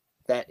Sixers,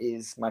 that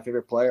is my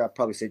favorite player, I'd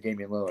probably say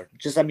Damian Lillard.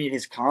 Just, I mean,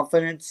 his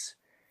confidence,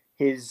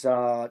 his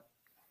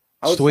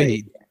just the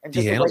way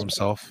he handles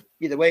himself.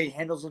 Yeah, the way he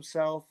handles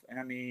himself. And,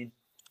 I mean,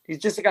 he's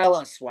just got a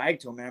lot of swag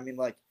to him, man. I mean,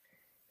 like,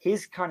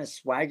 his kind of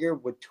swagger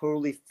would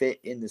totally fit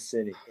in the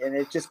city, and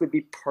it just would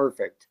be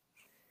perfect.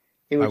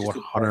 I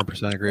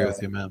 100% agree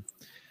with you, man.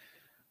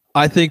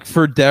 I think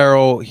for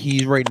Daryl,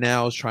 he right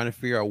now is trying to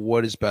figure out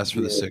what is best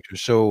for the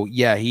Sixers. So,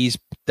 yeah, he's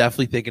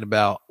definitely thinking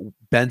about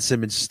Ben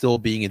Simmons still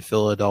being in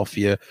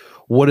Philadelphia.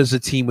 What does a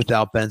team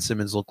without Ben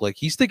Simmons look like?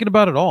 He's thinking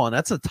about it all, and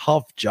that's a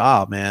tough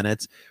job, man.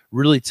 It's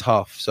really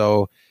tough.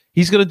 So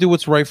he's going to do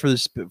what's right for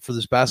this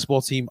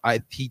basketball team. I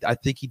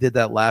think he did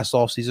that last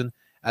offseason.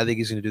 I think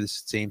he's going to do the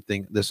same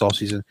thing this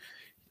offseason.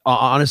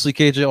 Honestly,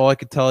 KJ, all I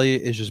can tell you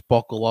is just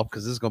buckle up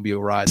because this is going to be a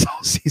ride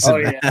all season. Oh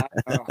yeah,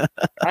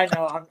 I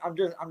know.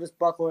 I'm just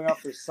buckling up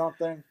for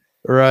something.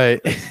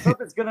 Right. If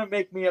something's gonna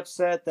make me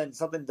upset, then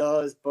something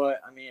does. But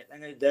I mean, at the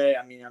end of the day,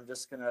 I mean, I'm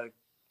just gonna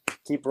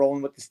keep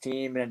rolling with this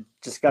team and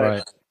just gotta.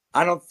 Right.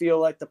 I don't feel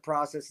like the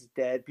process is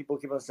dead. People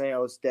keep on saying,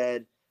 "Oh, it's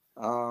dead."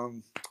 I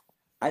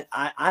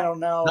don't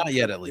know. Not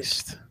yet, at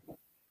least.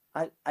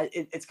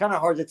 It's kind of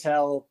hard to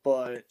tell,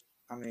 but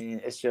I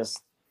mean, it's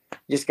just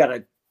you just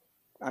gotta.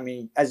 I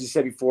mean, as you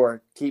said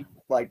before,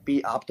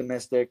 be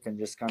optimistic and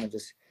just kind of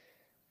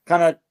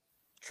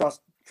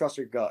trust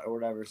your gut or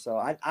whatever. So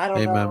I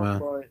don't know, man.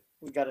 But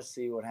we got to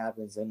see what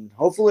happens, and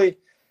hopefully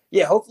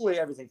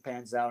everything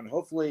pans out, and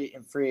hopefully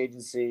in free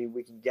agency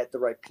we can get the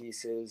right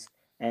pieces.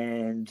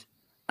 And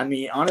I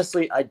mean,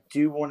 honestly, I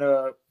do want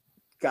to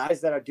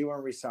guys that I do want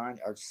to resign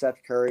are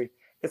Seth Curry.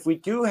 If we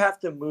do have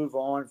to move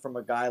on from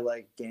a guy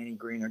like Danny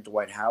Green or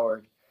Dwight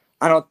Howard,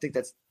 I don't think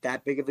that's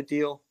that big of a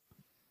deal.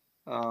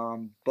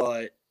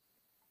 But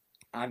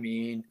I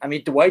mean,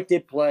 Dwight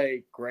did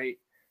play great,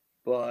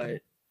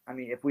 but I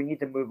mean, if we need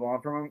to move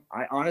on from him,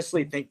 I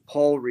honestly think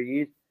Paul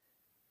Reed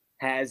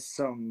has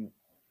some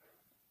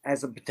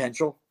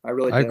potential. I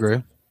really do. I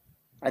agree.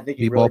 I think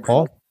he really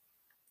Paul.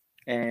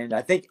 And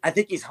I think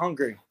he's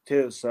hungry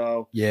too.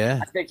 So yeah,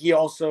 I think he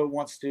also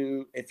wants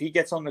to, if he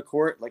gets on the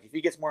court, like if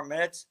he gets more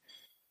minutes,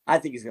 I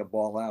think he's gonna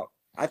ball out.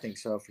 I think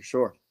so for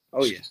sure.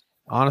 Oh yeah.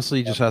 Honestly,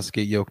 he just has to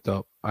get yoked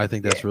up. I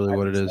think that's really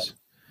what it is.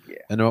 Yeah.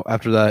 And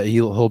after that,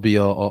 he'll be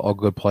a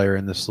good player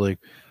in this league.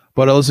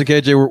 But listen,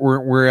 KJ,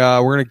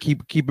 we're gonna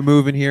keep it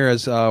moving here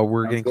as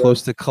we're getting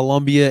close to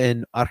Colombia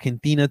and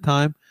Argentina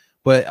time.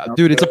 But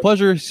dude, it's a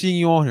pleasure seeing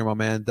you on here, my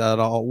man.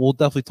 We'll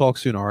definitely talk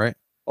soon. All right.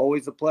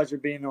 Always a pleasure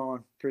being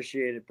on.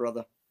 Appreciate it,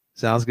 brother.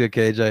 Sounds good,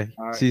 KJ.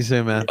 All right. See you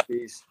soon, man.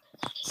 Peace.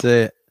 See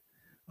it.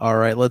 All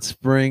right, let's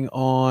bring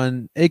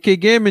on AK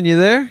Gaming. You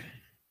there?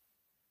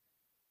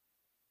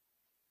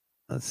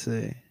 Let's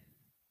see.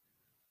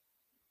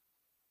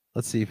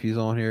 Let's see if he's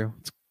on here.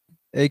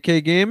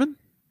 AK Gaming?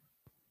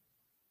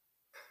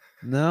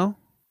 No?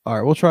 All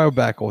right, we'll try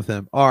back with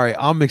him. All right,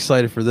 I'm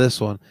excited for this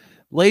one.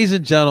 Ladies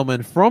and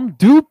gentlemen, from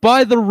Duke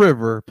by the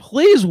River,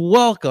 please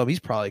welcome, he's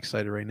probably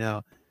excited right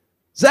now,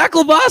 Zach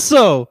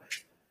Lovasso.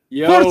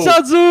 Yo. Forza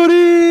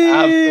Azzurri!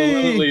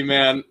 Absolutely,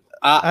 man.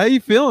 How you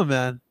feeling,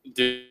 man?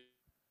 Dude,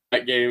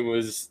 that game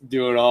was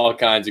doing all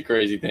kinds of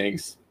crazy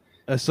things.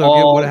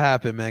 What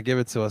happened, man? Give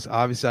it to us.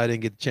 Obviously, I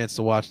didn't get the chance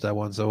to watch that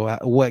one. So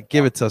what?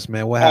 Give it to us,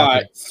 man. What happened? All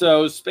right.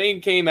 So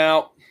Spain came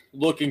out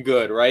looking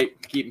good, right?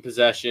 Keeping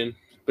possession.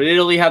 But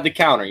Italy had the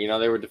counter. You know,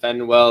 they were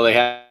defending well. They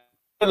had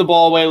the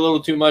ball away a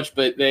little too much,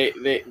 but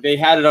they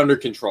had it under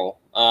control.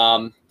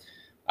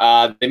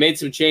 They made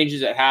some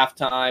changes at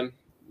halftime.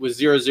 Was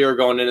 0-0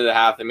 going into the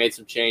half. They made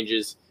some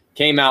changes.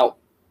 Came out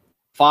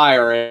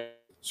firing.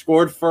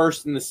 Scored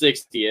first in the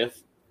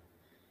 60th.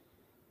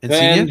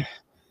 Insigne?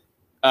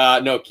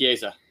 No,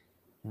 Chiesa.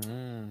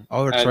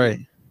 Oh, that's right.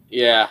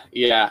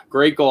 Yeah.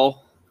 Great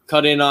goal.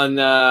 Cut in on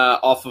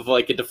off of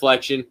like a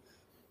deflection.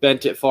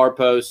 Bent it far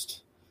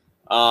post.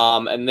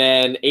 And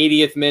then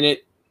 80th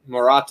minute,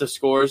 Morata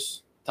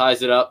scores.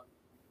 Ties it up.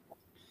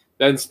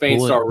 Then Spain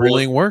start rolling.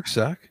 Bullying works,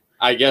 Zach.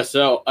 I guess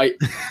so.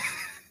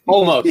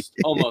 Almost.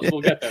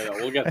 We'll get there,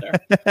 though.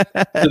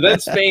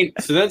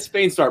 So then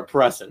Spain start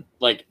pressing,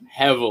 like,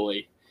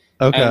 heavily.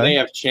 Okay. And they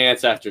have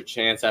chance after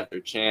chance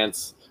after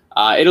chance.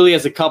 Italy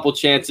has a couple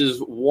chances.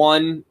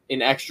 One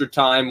in extra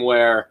time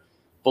where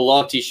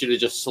Belotti should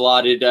have just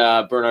slotted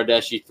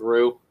Bernardeschi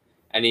through,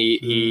 and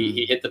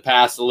he hit the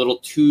pass a little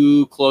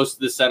too close to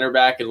the center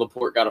back, and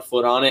Laporte got a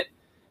foot on it.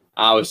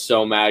 I was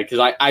so mad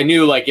because I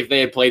knew, like, if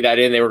they had played that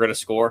in, they were going to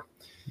score.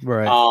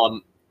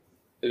 Right.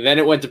 Then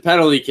it went to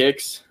penalty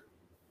kicks.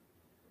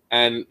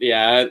 And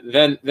yeah,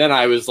 then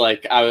I was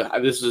like, I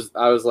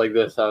was like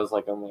this. I was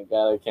like, oh my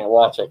God, I can't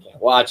watch.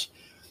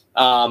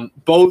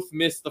 Both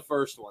missed the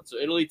first one. So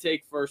Italy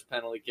take first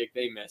penalty kick,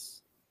 they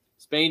miss.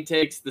 Spain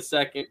takes the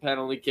second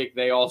penalty kick,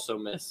 they also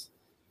miss.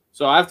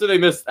 So after Italy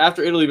missed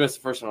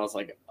the first one, I was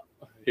like,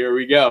 here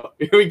we go.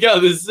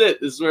 This is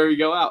it. This is where we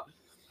go out.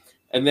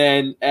 And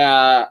then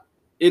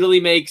Italy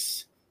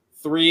makes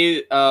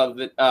three of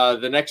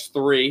the next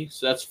three,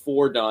 so that's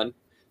 4 done.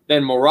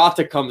 Then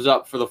Morata comes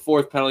up for the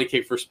fourth penalty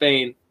kick for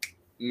Spain,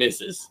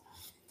 misses.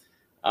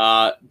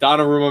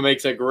 Donnarumma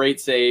makes a great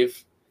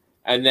save,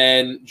 and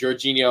then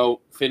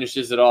Jorginho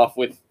finishes it off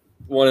with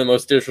one of the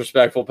most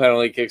disrespectful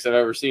penalty kicks I've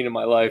ever seen in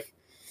my life.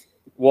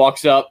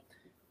 Walks up,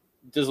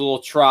 does a little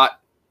trot.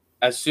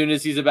 As soon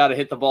as he's about to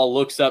hit the ball,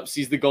 looks up,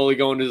 sees the goalie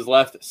going to his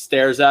left,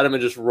 stares at him,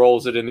 and just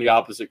rolls it in the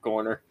opposite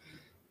corner.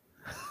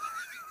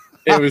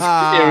 It was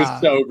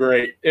so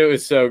great. It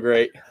was so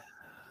great.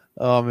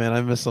 Oh man,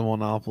 I miss the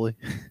Monopoly.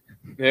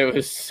 It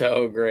was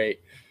so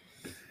great.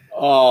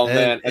 Oh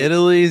man,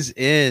 Italy's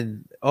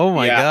in. Oh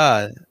my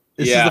god,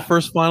 this is the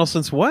first final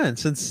since when?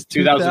 Since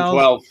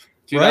 2012.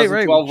 2012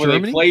 right. when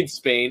Germany? they played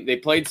Spain. They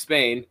played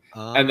Spain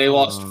and they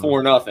lost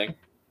 4-0.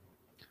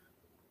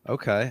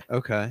 Okay.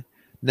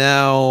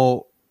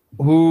 Now,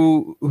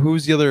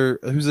 who's the other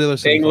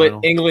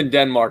semifinal? England,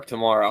 Denmark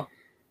tomorrow.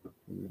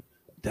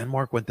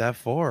 Denmark went that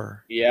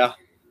far. Yeah.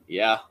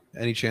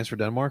 Any chance for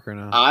Denmark or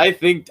no? I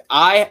think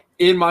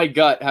in my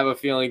gut have a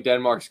feeling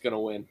Denmark's going to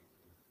win.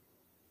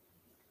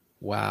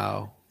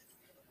 Wow.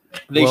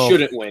 They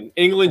shouldn't win.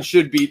 England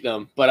should beat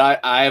them, but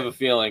I have a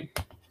feeling.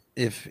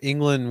 If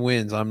England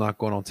wins, I'm not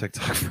going on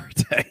TikTok for a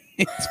day.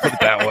 Let's put it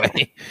that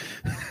way.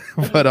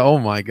 But oh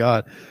my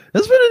god,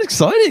 it's been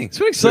exciting. It's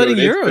been exciting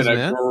Euros,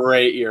 man.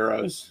 Great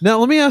Euros. Now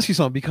let me ask you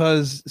something,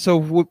 because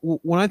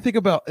when I think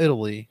about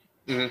Italy,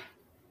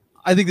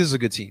 I think this is a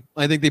good team.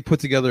 I think they put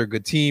together a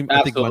good team.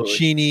 Absolutely. I think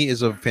Mancini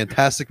is a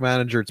fantastic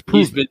manager. It's proven.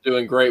 He's been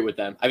doing great with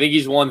them. I think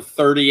he's won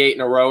 38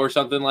 in a row or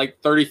something, like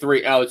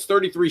 33. Oh, it's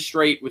 33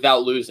 straight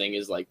without losing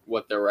is like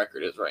what their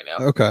record is right now.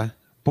 Okay.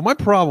 But my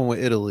problem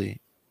with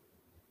Italy,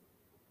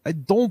 I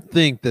don't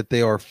think that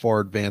they are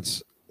far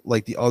advanced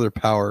like the other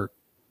power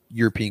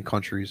European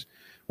countries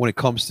when it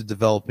comes to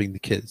developing the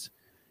kids.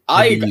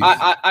 I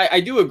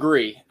do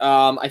agree.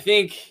 I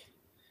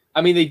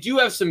mean, they do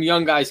have some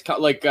young guys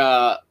like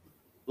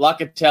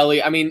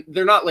Locatelli. I mean,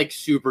 they're not like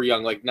super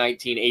young, like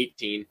 19,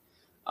 18.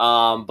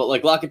 But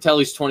like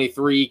Locatelli's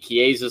 23,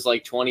 Chiesa's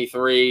like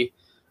 23.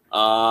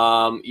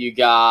 You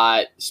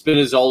got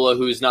Spinazzola,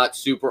 who's not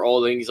super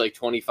old. I think he's like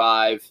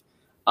 25.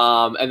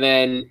 And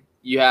then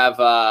you have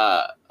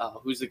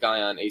who's the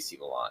guy on AC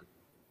Milan?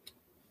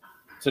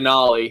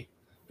 Tonali,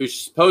 who's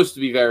supposed to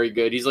be very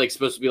good. He's like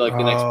supposed to be like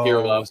the next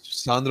Pirlo.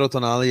 Sandro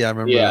Tonali, I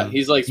remember. Yeah, him.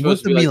 he's like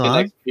supposed to be like the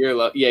next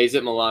Pirlo. Yeah, he's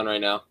at Milan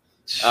right now.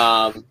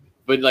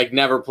 But like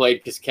never played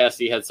because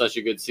Kessie had such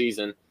a good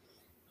season.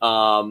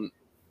 But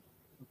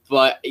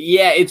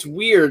yeah, it's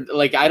weird.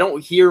 Like I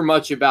don't hear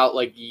much about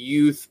like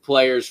youth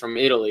players from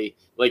Italy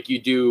like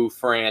you do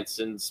France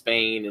and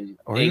Spain and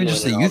or England even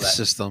just the and youth all that.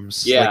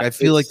 systems. Yeah, like I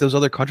feel like those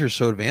other countries are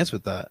so advanced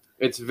with that.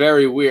 It's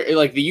very weird.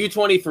 Like the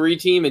U23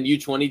 team and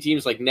U20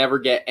 teams like never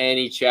get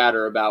any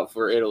chatter about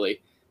for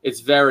Italy. It's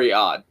very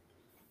odd.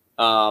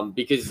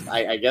 Because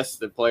I guess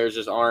the players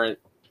just aren't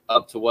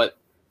up to what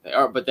they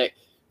are, but they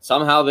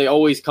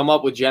always come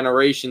up with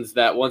generations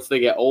that once they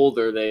get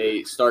older,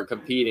 they start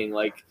competing.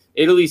 Like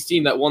Italy's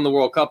team that won the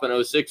World Cup in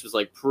 2006 was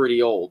like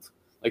pretty old.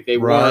 Like they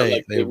weren't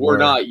like they were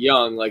not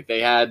young. Like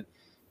they had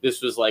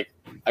this was like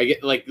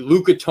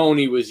Luca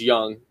Toni was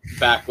young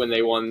back when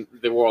they won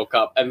the World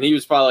Cup, and he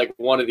was probably like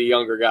one of the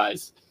younger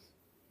guys.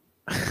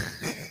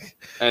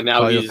 And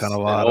now he's an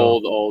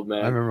old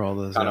man. I remember all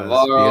those.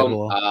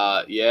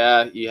 Cannavaro,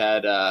 you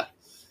had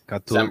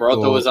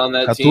Zambrotta was on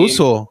that team.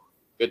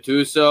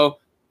 Gattuso.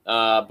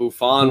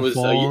 Buffon was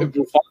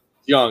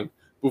young.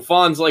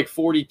 Buffon's like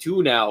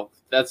 42 now.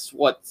 That's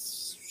what,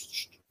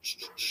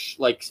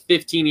 like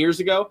 15 years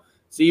ago.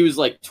 So he was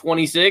like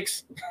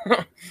 26.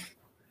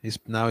 He's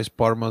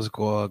Parma's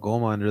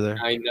goalminder there.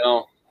 I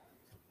know.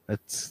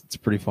 It's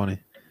pretty funny.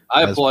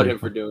 I applaud him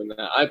for doing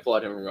that. I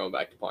applaud him for going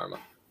back to Parma.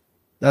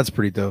 That's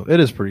pretty dope. It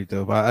is pretty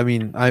dope. I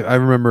mean, I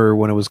remember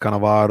when it was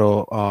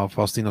Cannavaro,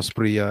 Faustino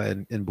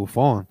Sbriglia, and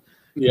Buffon.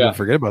 Yeah, don't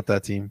forget about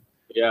that team.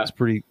 Yeah, it's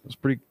pretty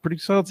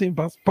solid team.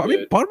 I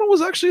mean, Parma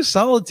was actually a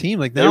solid team.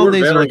 Like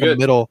nowadays, they're like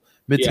a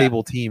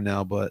mid-table team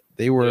now, but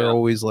they were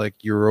always like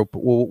Europe.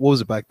 What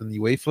was it back then? The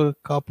UEFA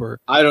Cup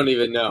or I don't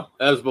even know.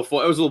 That was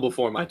before. It was a little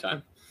before my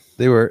time.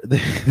 They were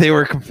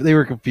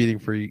competing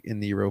for in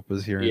the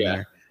Europas here and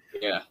there.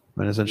 Yeah.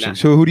 But essentially,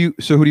 so who do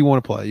you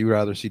want to play? You would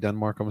rather see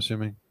Denmark? I'm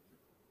assuming.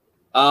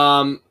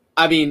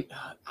 I mean,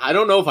 I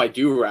don't know if I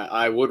do.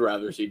 I would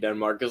rather see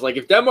Denmark because, like,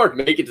 if Denmark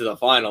make it to the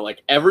final,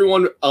 like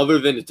everyone other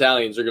than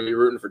Italians are going to be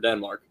rooting for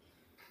Denmark.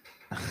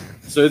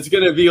 So it's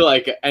going to be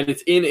like, and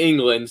it's in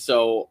England,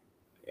 so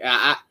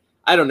I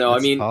don't know.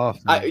 That's I mean, tough,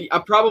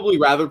 I probably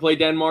rather play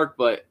Denmark,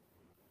 but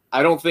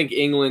I don't think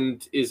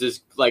England is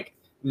as like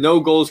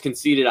no goals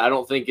conceded. I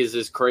don't think is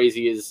as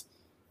crazy as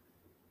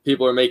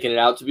people are making it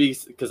out to be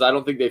because I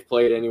don't think they've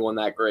played anyone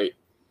that great.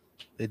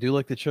 They do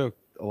like to choke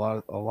a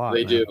lot.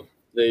 They do.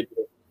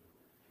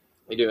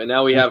 And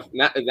now we have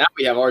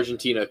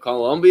Argentina,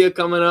 Colombia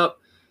coming up.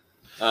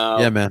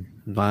 Yeah, man,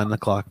 9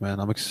 o'clock, man.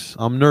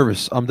 I'm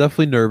nervous. I'm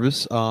definitely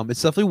nervous.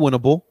 It's definitely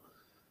winnable.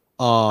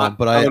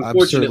 But I'm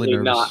certainly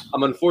nervous.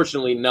 I'm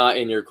unfortunately not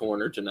in your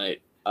corner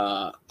tonight.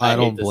 I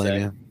don't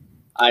blame you.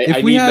 I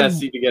need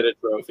Messi to get a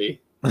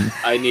trophy.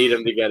 I need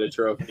him to get a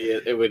trophy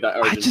with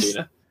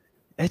Argentina.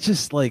 It's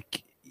just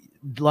like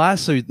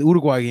the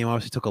Uruguay game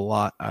obviously took a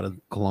lot out of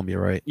Colombia,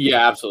 right?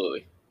 Yeah,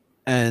 absolutely.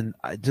 And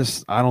I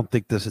don't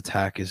think this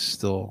attack is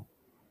still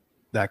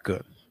that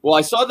good. Well,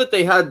 I saw that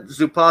they had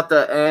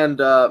Zapata and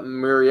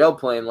Muriel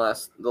playing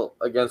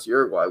against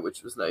Uruguay,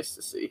 which was nice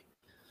to see.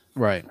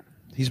 Right.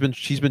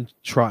 She's been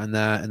trotting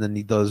that, and then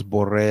he does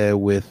Borré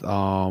with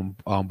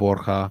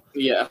Borja.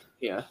 Yeah.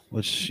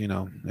 Which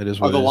it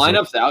is. Are the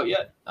lineups out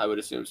yet? I would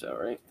assume so,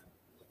 right?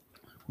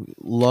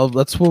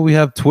 That's what we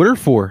have Twitter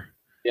for.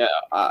 Yeah.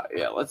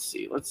 Let's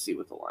see what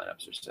the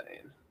lineups are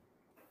saying.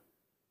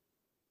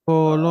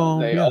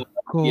 Colombia.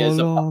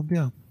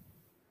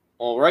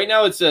 Well, right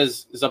now it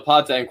says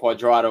Zapata and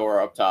Cuadrado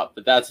are up top,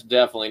 but that's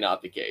definitely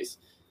not the case.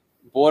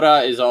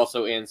 Bora is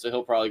also in, so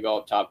he'll probably go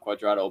up top.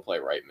 Cuadrado will play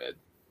right mid.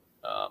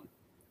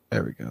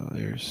 There we go.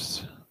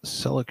 There's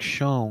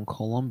Selección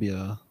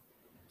Colombia.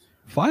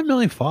 5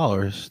 million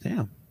followers.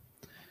 Damn.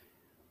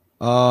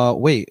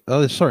 Wait.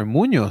 Sorry.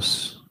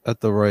 Munoz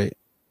at the right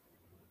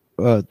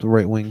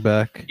wing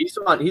back. He's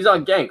on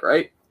Genk,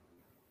 right?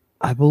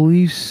 I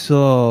believe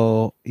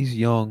so. He's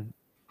young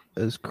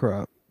as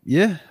crap.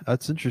 Yeah,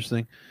 that's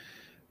interesting.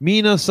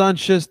 Mina,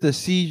 Sanchez,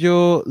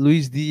 Tecillo,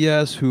 Luis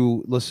Diaz,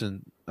 who,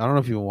 listen, I don't know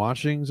if you've been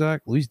watching,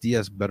 Zach. Luis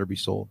Diaz better be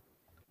sold.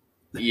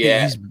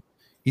 Yeah.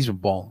 He's been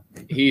balling.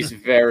 He's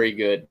very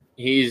good.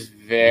 He's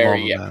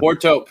very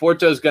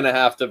Porto's gonna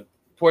have to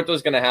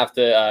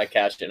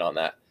cash in on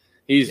that.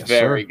 He's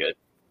very good.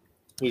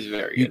 He's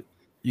very good.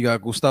 You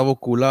got Gustavo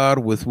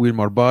Cular with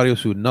Wilmar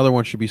Barrios, who another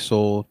one should be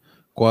sold.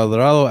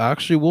 Cuadrado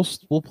actually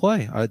will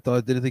play. I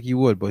didn't think he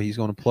would, but he's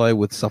going to play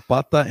with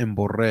Zapata and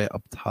Borré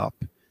up top.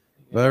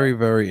 Very,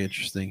 very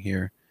interesting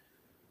here.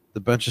 The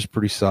bench is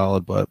pretty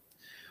solid, but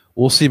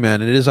we'll see,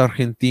 man. It is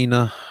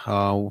Argentina.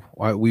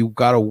 We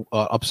got an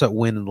upset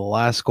win in the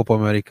last Copa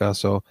America,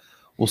 so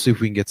we'll see if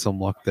we can get some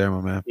luck there,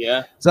 my man.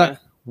 Yeah. Zach,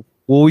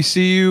 will we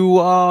see you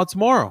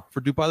tomorrow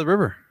for Duke by the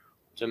River?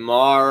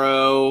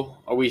 Tomorrow,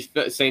 are we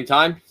same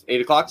time,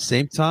 8 o'clock?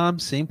 Same time,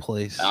 same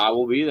place. I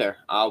will be there.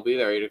 I'll be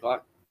there 8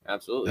 o'clock.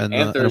 Absolutely. And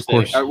Thursday. And of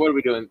course, what are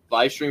we doing?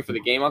 Live stream for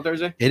the game on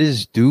Thursday? It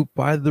is Duke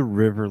by the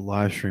River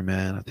live stream,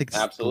 man. I think it's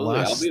absolutely. The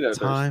last I'll be there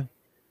time.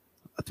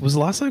 Thursday. Was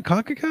the last time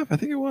CONCACAF? I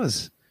think it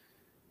was.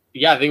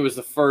 Yeah, I think it was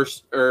the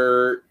first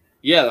leg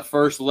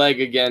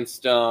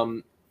against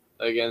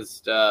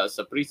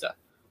Saprissa.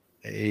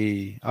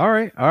 Hey, all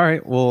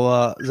right.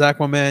 Well, Zach,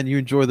 my man, you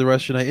enjoy the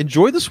rest of your night.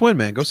 Enjoy this win,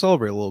 man. Go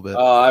celebrate a little bit.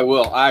 I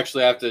will. I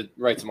actually have to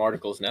write some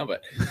articles now,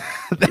 but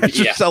that's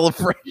your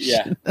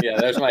celebration. Yeah,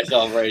 there's my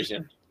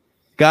celebration.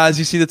 Guys,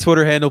 you see the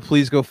Twitter handle.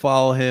 Please go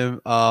follow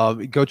him.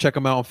 Go check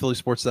him out on Philly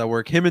Sports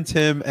Network. Him and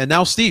Tim, and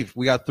now Steve.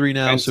 We got 3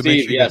 now. And so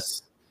Steve, make sure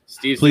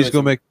Steve's please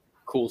go make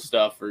cool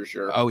stuff for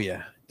sure. Oh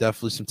yeah,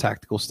 definitely some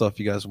tactical stuff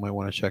you guys might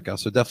want to check out.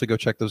 So definitely go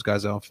check those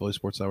guys out on Philly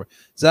Sports Network.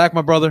 Zach,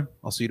 my brother,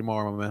 I'll see you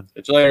tomorrow, my man.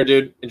 Catch you later,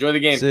 dude. Enjoy the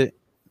game.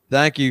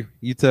 Thank you.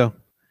 You too.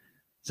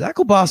 Zach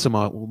Labasa,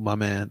 my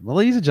man. Well,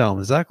 ladies and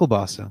gentlemen, Zach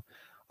Labasa.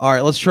 All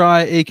right, let's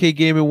try AK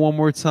Gaming one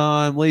more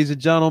time. Ladies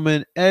and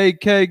gentlemen,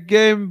 AK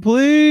Gaming,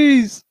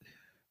 please.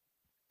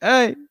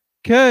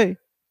 AK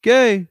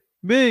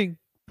Gaming,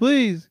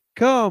 please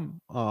come.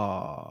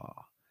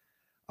 All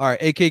right,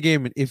 AK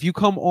Gaming, if you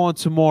come on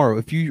tomorrow,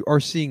 if you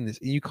are seeing this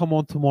and you come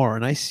on tomorrow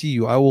and I see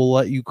you, I will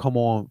let you come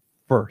on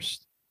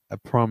first. I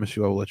promise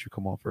you I will let you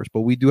come on first.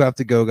 But we do have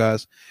to go,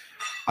 guys.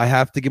 I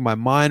have to get my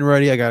mind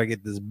ready. I got to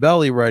get this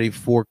belly ready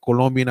for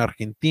Colombia and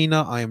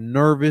Argentina. I am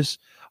nervous.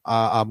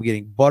 I'm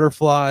getting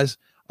butterflies.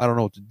 I don't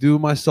know what to do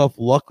with myself.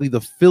 Luckily, the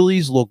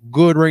Phillies look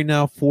good right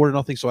now,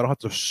 4-0, so I don't have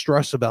to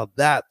stress about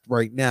that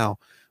right now.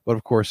 But,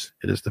 of course,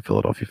 it is the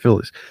Philadelphia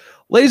Phillies.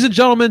 Ladies and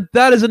gentlemen,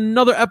 that is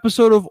another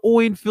episode of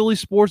Owen Philly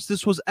Sports.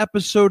 This was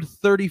episode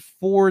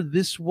 34.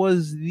 This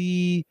was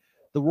the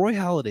Roy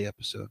Halladay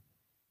episode.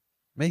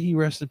 May he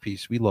rest in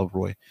peace. We love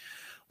Roy.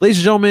 Ladies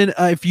and gentlemen,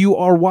 if you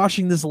are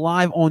watching this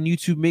live on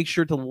YouTube, make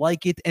sure to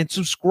like it and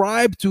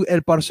subscribe to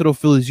El Parcero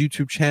Phillies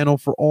YouTube channel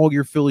for all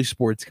your Philly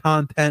sports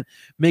content.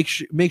 Make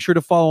sure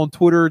to follow on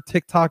Twitter,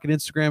 TikTok, and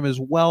Instagram as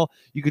well.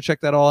 You can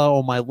check that all out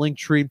on my link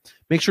tree.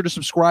 Make sure to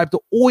subscribe to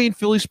Oyen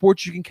Philly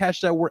Sports. You can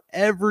catch that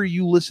wherever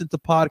you listen to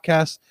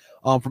podcasts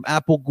from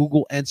Apple,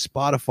 Google, and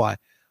Spotify.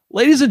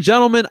 Ladies and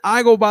gentlemen,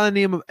 I go by the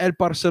name of El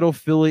Parcero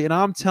Philly, and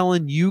I'm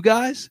telling you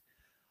guys,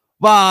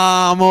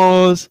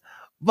 vamos!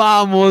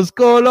 Vamos,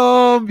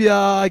 Colombia.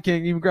 I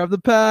can't even grab the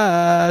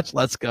patch.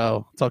 Let's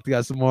go. Talk to you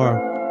guys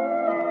tomorrow.